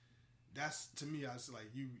 Like that's to me. I was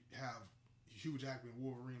like you have Hugh Jackman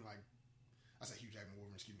Wolverine. Like I said, Hugh Jackman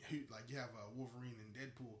Wolverine. Excuse me. Like you have Wolverine and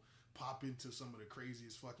Deadpool pop into some of the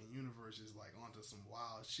craziest fucking universes, like onto some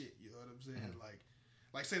wild shit. You know what I'm saying? Mm-hmm.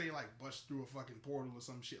 Like say they like bust through a fucking portal or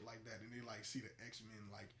some shit like that, and they like see the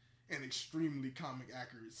X-Men like in extremely comic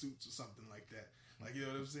accurate suits or something like that. Like you know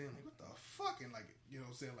what I'm saying? Like what the fuck? And like you know what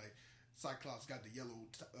I'm saying? Like Cyclops got the yellow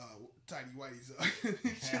tidy whities up.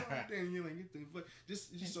 Then you're like get the fuck.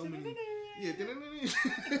 Just so many. Yeah.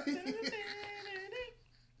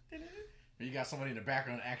 You got somebody in the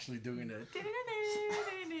background actually doing the.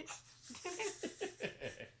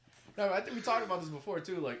 No, I think we talked about this before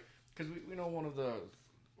too. Like, because we know one of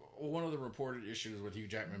the reported issues with Hugh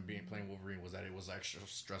Jackman playing Wolverine was that it was extra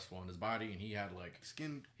stressful on his body, and he had like a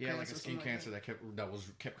skin cancer that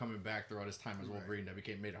kept coming back throughout his time as Wolverine. That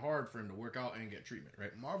made it hard for him to work out and get treatment.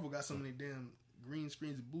 Right? Marvel got so many damn green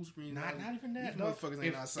screens and blue screens. Not even that. These motherfuckers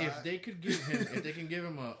ain't outside. If they can give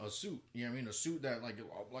him a suit, you know what I mean, a suit that like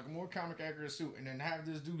a more comic accurate suit, and then have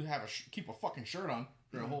this dude keep a fucking shirt on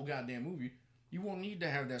for the whole goddamn movie. You won't need to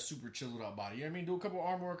have that super chilled out body. You know what I mean? Do a couple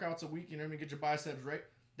arm workouts a week. You know what I mean? Get your biceps right.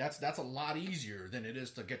 That's a lot easier than it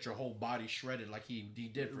is to get your whole body shredded like he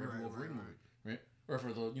did for every Wolverine movie, right? Or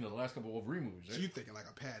for the the last couple of Wolverine movies. Right? So you thinking like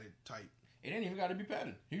a padded type? It ain't even got to be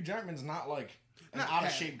padded. Hugh Jackman's not like an out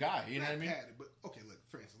of shape guy. You know what I mean? Padded, but okay, look,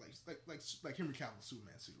 for instance, like Henry Cavill's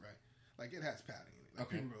Superman suit, right? Like it has padding in it. Like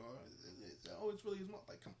people go, it's really his mouth.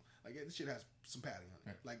 Like come on. Like this shit has some padding on it,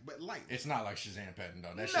 right. like but light. It's not like Shazam padding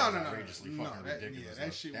though. That shit was outrageously fucking ridiculous.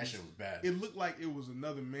 Yeah, that shit was bad. It looked like it was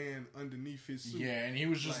another man underneath his suit. Yeah, and he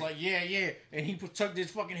was just like and he tucked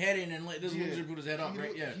his fucking head in and let this loser put his head up.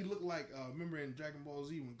 He looked like remember in Dragon Ball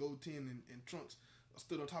Z when Goten and Trunks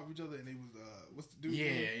stood on top of each other and they was what's the dude?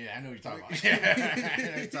 Yeah, I know what you're talking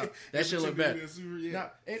about. That shit look bad.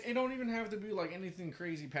 Now, it don't even have to be like anything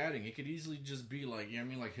crazy padding. It could easily just be like, you know what I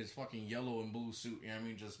mean, like his fucking yellow and blue suit, you know what I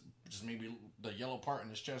mean, just maybe the yellow part in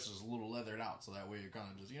his chest is a little leathered out, so that way you're kind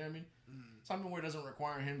of just, you know what I mean? Something where it doesn't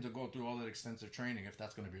require him to go through all that extensive training if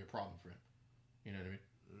that's going to be a problem for him. You know what I mean?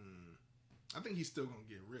 I think he's still going to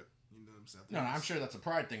get ripped. You know what I'm saying? No, I'm sure that's a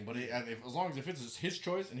pride thing, but as long as if it's his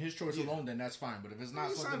choice and his choice alone, then that's fine. But if it's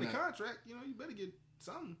not something signed the contract, you better get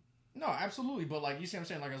something. No, absolutely. But like you see what I'm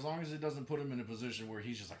saying? Like as long as it doesn't put him in a position where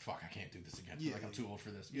he's just like, fuck, I can't do this again. Like I'm too old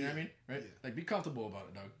for this. You know what I mean? Right? Yeah. Like be comfortable about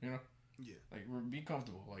it, Doug. You know? Yeah. Like be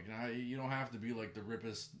comfortable. Like you don't have to be like the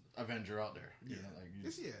rippest Avenger out there. You know? Like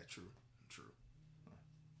true.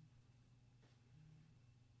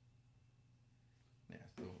 Yeah.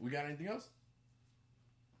 So we got anything else?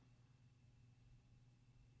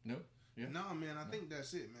 No? Yeah. No, man. I think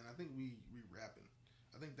that's it, man. I think we wrapping.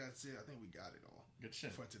 I think that's it. I think we got it all. Good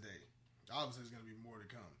shit for today. Obviously, there's gonna be more to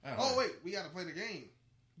come. Wait, we got to play the game.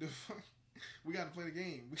 We got to play the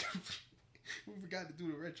game. We forgot to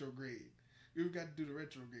do the retrograde. We forgot to do the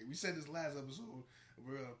retrograde. We said this last episode.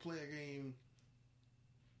 We're gonna play a game.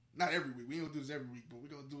 Not every week. We ain't gonna do this every week, but we're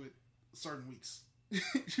gonna do it certain weeks.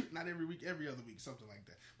 Not every week, every other week, something like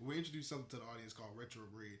that. But we introduce something to the audience called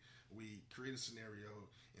retrograde. We create a scenario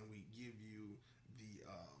and we give you the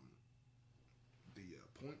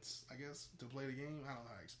points, I guess, to play the game. I don't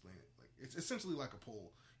know how to explain it. Like it's essentially like a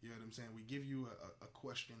poll. You know what I'm saying? We give you a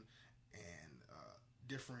question and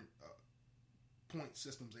different point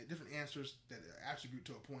systems, different answers that attribute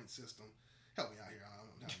to a point system. Help me out here. I don't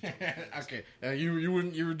know. Okay.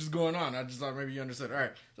 You were just going on. I just thought maybe you understood. All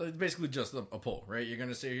right. So it's basically just a poll, right? You're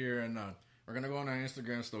gonna sit here and we're gonna go on our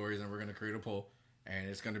Instagram stories and we're gonna create a poll, and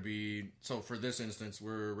it's gonna be so for this instance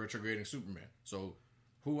we're retrograding Superman. So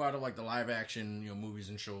who out of like the live action movies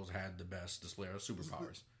and shows had the best display of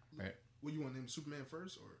superpowers? Right. Well, you want to name Superman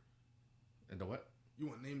first, or and the what? You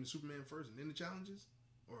want to name the Superman first and then the challenges,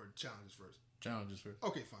 or challenges first? Challenges first.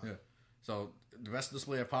 Okay, fine. Yeah. So the best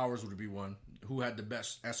display of powers would be one. Who had the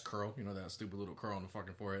best S curl? That stupid little curl on the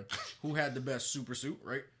fucking forehead. Who had the best super suit?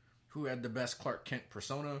 Right. Who had the best Clark Kent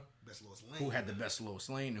persona? Best Lois Lane. Who had the best Lois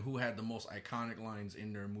Lane? And who had the most iconic lines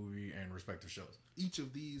in their movie and respective shows? Each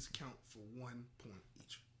of these count for 1 point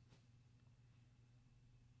each.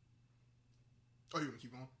 Oh, you want to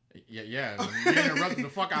keep going? Yeah. I mean, you interrupted the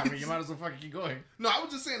fuck out of me. You might as well fucking keep going. No, I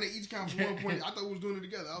was just saying they each count for 1 point. I thought we was doing it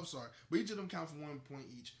together. I'm sorry. But each of them count for 1 point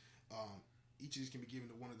each. Each of these can be given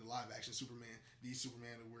to one of the live action Superman. These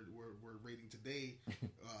Superman that we're rating today: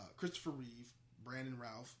 Christopher Reeve, Brandon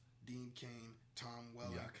Routh, Dean Cain, Tom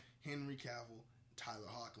Welling, Henry Cavill, Tyler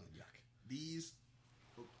Hoechlin. These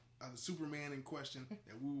are the Superman in question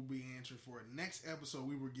that we will be answering for. Next episode,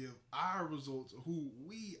 we will give our results of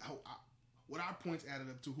what our points added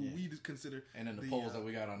up to, who we consider, and then the polls that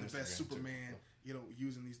we got on the Instagram best Superman. Too.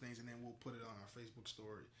 Using these things, and then we'll put it on our Facebook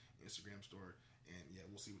story, Instagram story, and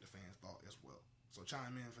we'll see what the fans thought as well. So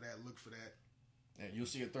chime in for that. Look for that. Yeah, you'll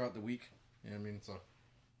see it throughout the week. You know what I mean? So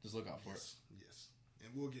just look out for it. Yes,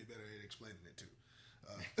 and we'll get better at explaining it too.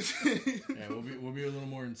 Yeah, we'll be a little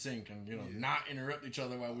more in sync and not interrupt each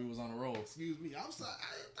other while we was on a roll. Excuse me, I'm sorry.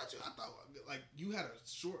 I thought like you had a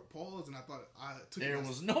short pause, and I thought I took. There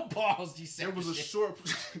was no pause. You said there was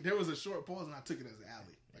a short pause, and I took it as an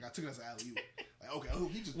alley. Like I took it as an alley. Like okay,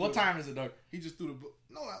 he just. What time is it, Doug? He just threw the book.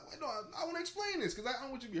 No, I want to explain this because I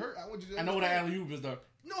don't want you to be hurt. I want you to. I know what an alley oop is, Doug.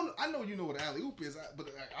 No, I know you know what an alley oop is,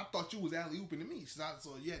 but I thought you was alley ooping to me. So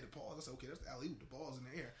you had the pause. I said, okay, that's the alley oop. The ball's in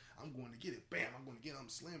the air. I'm going to get it. Bam! I'm going to get it. I'm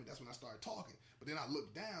slamming. That's when I started talking. But then I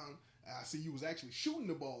looked down. And I see you was actually shooting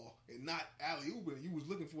the ball and not alley ooping. You was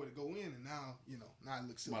looking for it to go in, and now now it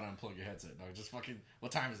looks silly. Why not unplug your headset, Doug? Just fucking.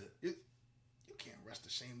 What time is it? You can't rush the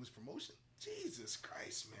shameless promotion. Jesus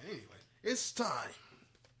Christ, man. Anyway, it's time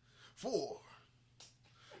for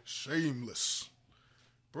shameless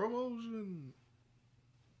promotion.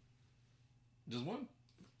 Just one.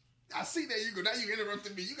 I see that you go. Now you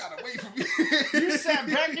interrupted me. You gotta wait for me. You sat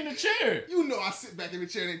back in the chair. You know I sit back in the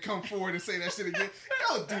chair and come forward and say that shit again.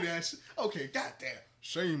 Don't do that shit. Okay, goddamn.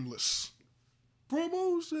 Shameless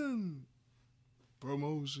promotion. All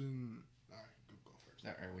right, go first.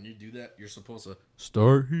 All right, when you do that, you're supposed to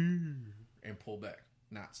start here and pull back,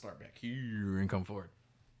 not start back here and come forward.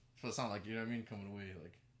 So it sounds like, you know what I mean, coming away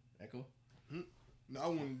like echo. No, I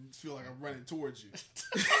want to feel like I'm running towards you.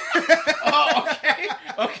 Oh,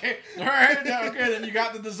 okay. All right, okay. Then you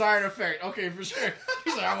got the desired effect. Okay, for sure.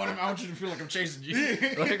 He's like, I want you to feel like I'm chasing you.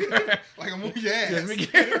 Like I'm on your ass.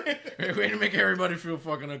 Way to make everybody feel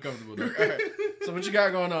fucking uncomfortable, Doug. All right. So what you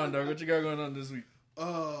got going on, Doug? What you got going on this week?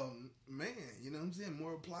 Man, you know what I'm saying?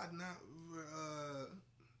 More plotting out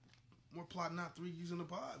 3 using the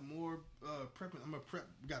pod. More prepping. I'm gonna prep.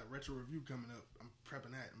 We got a retro review coming up. I'm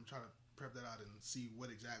prepping that. I'm trying to prep that out and see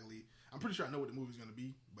what exactly. I'm pretty sure I know what the movie's gonna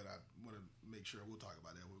be, but I want to make sure we'll talk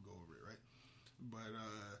about that. We'll go over it, right? But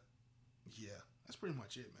yeah, that's pretty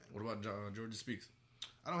much it, man. What about Georgia Speaks?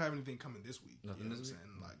 I don't have anything coming this week. Nothing this week.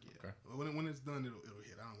 Like Okay. When it's done, it'll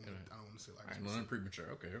hit. I don't want to say like. Nothing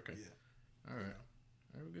premature. Okay. Yeah. All right.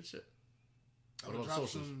 All right. Good shit. I'm gonna drop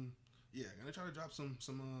some. Yeah, gonna try to drop some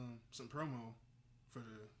promo for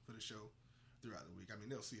the show throughout the week. I mean,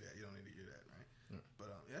 they'll see that. You don't need to hear that, right? Yeah.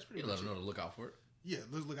 But that's pretty. Let them know to look out for it. Yeah,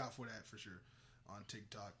 let's look out for that for sure on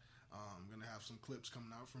TikTok. I'm gonna have some clips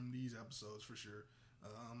coming out from these episodes for sure.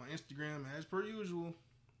 My Instagram, as per usual,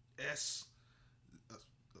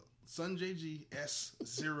 SunJG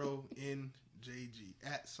S0NJG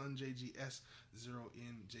at SunJG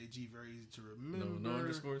S0NJG. Very easy to remember. No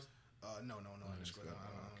underscores. No underscores. I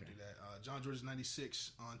don't do that. John George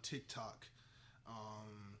 96 on TikTok. I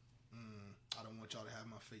don't want y'all to have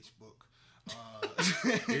my Facebook.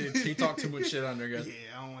 He talked too much shit on there, guys. Yeah,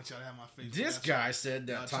 I don't want y'all to have my Facebook. This guy said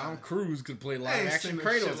that Tom Cruise could play live action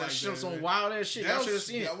Kratos. That shit was some wild ass shit. Y'all should have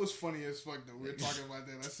seen it. That was funny as fuck though. We were talking about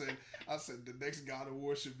that. I said the next God of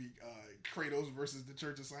War should be Kratos versus the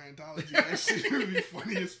Church of Scientology. That shit would be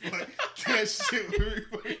funny as fuck. That shit would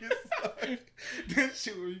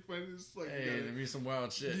be funny as fuck. Hey, there'd be some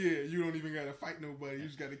wild shit. Yeah, you don't even gotta fight nobody. You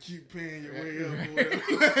just gotta keep paying your way up.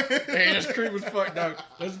 Hey, that's creepy as fuck, dog.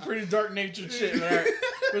 That's pretty dark natured shit. Right?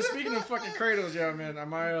 But speaking of fucking Kratos, yeah, man, on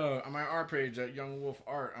my art page at Young Wolf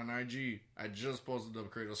Art on IG, I just posted up a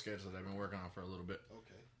Kratos sketch that I've been working on for a little bit.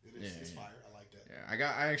 Okay, it's fire. I like that.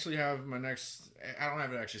 Yeah, I actually have my next. I don't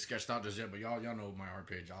have it actually sketched out just yet, but y'all know my art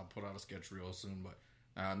page. I'll put out a sketch real soon. But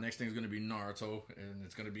next thing's gonna be Naruto, and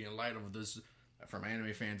it's gonna be in light of this. From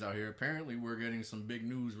anime fans out here, apparently we're getting some big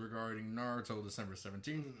news regarding Naruto December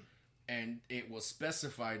 17th. And it was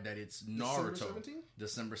specified that it's Naruto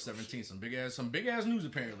December 17th. Some big ass news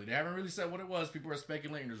apparently. They haven't really said what it was. People are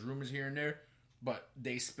speculating. There's rumors here and there, but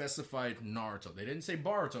they specified Naruto. They didn't say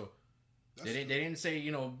Boruto. They didn't say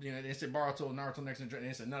they didn't say Boruto, Naruto next. They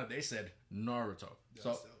didn't say none. They said Naruto.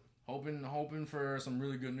 So hoping for some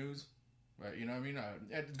really good news. Right? You know what I mean?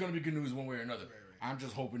 It's gonna be good news one way or another. Right. I'm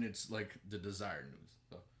just hoping it's like the desired news.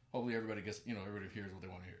 So hopefully everybody gets everybody hears what they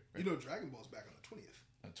want to hear. Right? Dragon Ball's back on the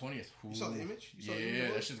 20th. You saw the image?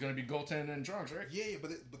 Yeah, that shit's gonna be Goten and Trunks, right? Yeah, but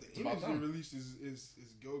the image they released is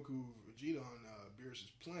Goku Vegeta on Beerus'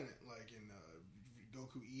 planet, like in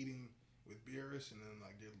Goku eating with Beerus, and then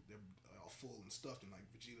like they're all full and stuffed, and like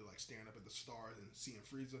Vegeta like staring up at the stars and seeing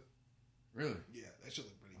Frieza. Really? Yeah, that should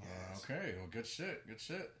look pretty gas. Okay, well, good shit. Like,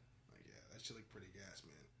 yeah, that should look pretty gas,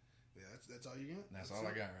 man. Yeah, that's all you got. That's all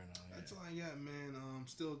I got right now. That's all I got, man.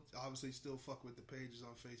 Still fuck with the pages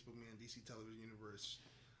on Facebook, man. DC Television Universe,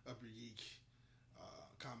 Upper Geek,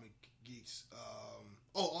 Comic Geeks.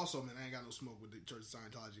 Also, man, I ain't got no smoke with the Church of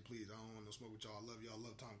Scientology. Please, I don't want no smoke with y'all. I love y'all.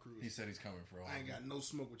 Love Tom Cruise. He said he's coming for all. I ain't got no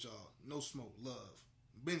smoke with y'all. No smoke. Love.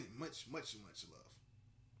 Much love.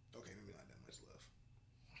 Okay, maybe not that much love,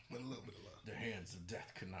 but a little bit of love. The hands of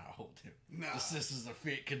death could not hold him. Nah. The sisters of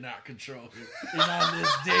fate could not control him. And on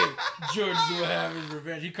this day, George will have his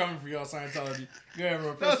revenge. He coming for y'all, Scientology. Go ahead,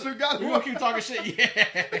 bro. We're gonna keep talking shit. Yeah.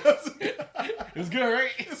 It was good,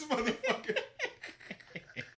 right? This motherfucker.